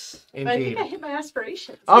 But I Indeed. think I hit my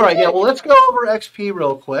aspirations. All right, yeah, well, let's go over XP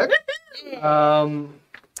real quick.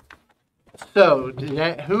 So,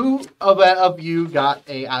 who of you got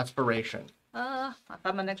a aspiration? I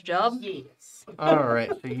found my next job. Yes. All right,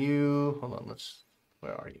 so hold on,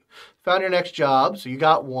 where are you? Found your next job, so you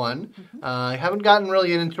got 1. You haven't gotten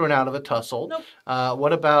really in and thrown out of a tussle. Nope.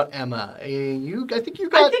 What about Emma? I think you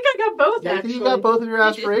got. I think I got both, I actually. think you got both of your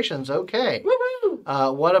aspirations. Okay. Woo-hoo!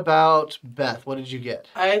 What about Beth? What did you get?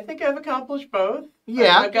 I think I've accomplished both.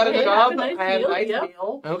 Yeah. I've got a Okay, job. have a nice I had a meal, nice yep.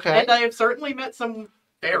 meal. Okay. And I have certainly met some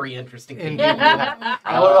very interesting people. Indeed. Yeah.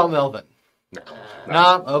 What about Melvin? No.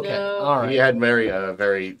 Okay. No. All He right. had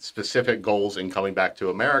very specific goals in coming back to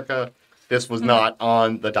America. This was not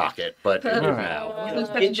on the docket, but it is All right. now.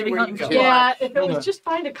 Get you where you go. Yeah, if it was just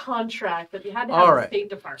find a contract that you had to have All the right. State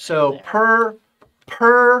Department. So there.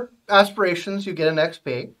 per aspirations, you get an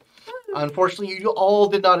XP. Unfortunately, you all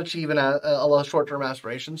did not achieve a short-term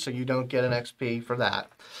aspiration, so you don't get an XP for that.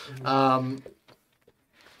 I'm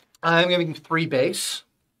giving you 3 base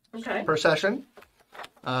Okay. per session.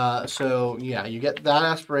 So yeah, you get that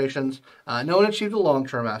aspirations. No one achieved the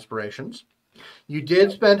long-term aspirations. You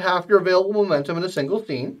did spend half your available momentum in a single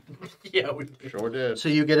scene, Yeah, we Sure did. so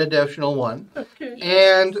you get additional 1. Okay.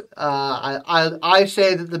 And I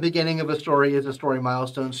say that the beginning of a story is a story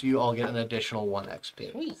milestone, so you all get an additional 1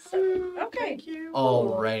 XP. Okay. Thank you.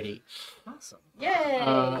 Alrighty. Awesome.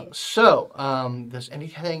 Yay. Does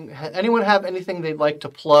anyone have anything they'd like to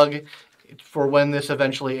plug for when this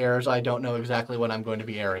eventually airs? I don't know exactly when I'm going to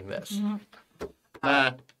be airing this.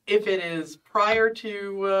 If it is prior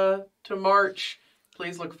to March,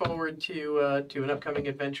 please look forward to an upcoming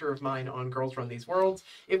adventure of mine on Girls Run These Worlds.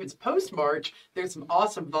 If it's post March, there's some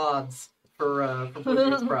awesome VODs for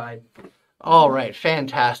Footloose Pride. All right,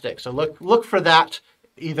 fantastic. So look for that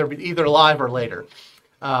either live or later.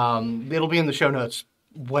 It'll be in the show notes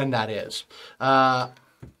when that is.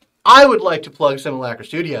 I would like to plug Simulacra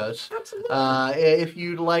Studios. Absolutely. If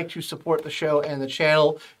you'd like to support the show and the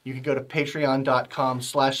channel, you can go to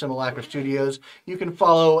patreon.com/Simulacra Studios. You can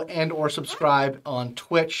follow and or subscribe on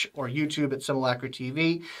Twitch or YouTube at Simulacra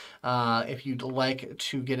TV. If you'd like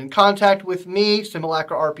to get in contact with me,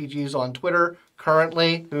 Simulacra RPGs on Twitter.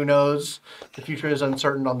 Currently, who knows? The future is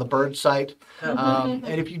uncertain on the Bird site. And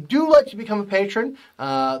if you do like to become a patron,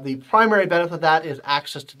 the primary benefit of that is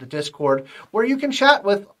access to the Discord, where you can chat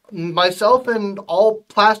with myself and all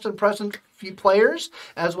past and present few players,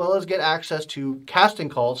 as well as get access to casting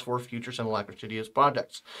calls for future Simulacra Studios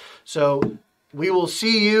projects. So we will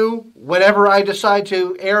see you whenever I decide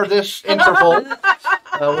to air this interval.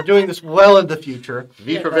 We're doing this well in the future.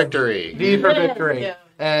 V for victory. V for victory. Yeah.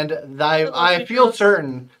 And I feel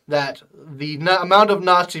certain that the amount of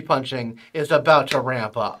Nazi punching is about to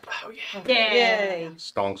ramp up. Oh yeah. Yeah.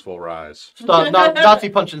 Stonks will rise. Nazi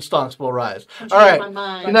punching stonks will rise. I'm All changing right. my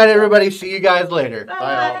mind. Good night, everybody. See you guys later. Bye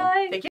all. Take care.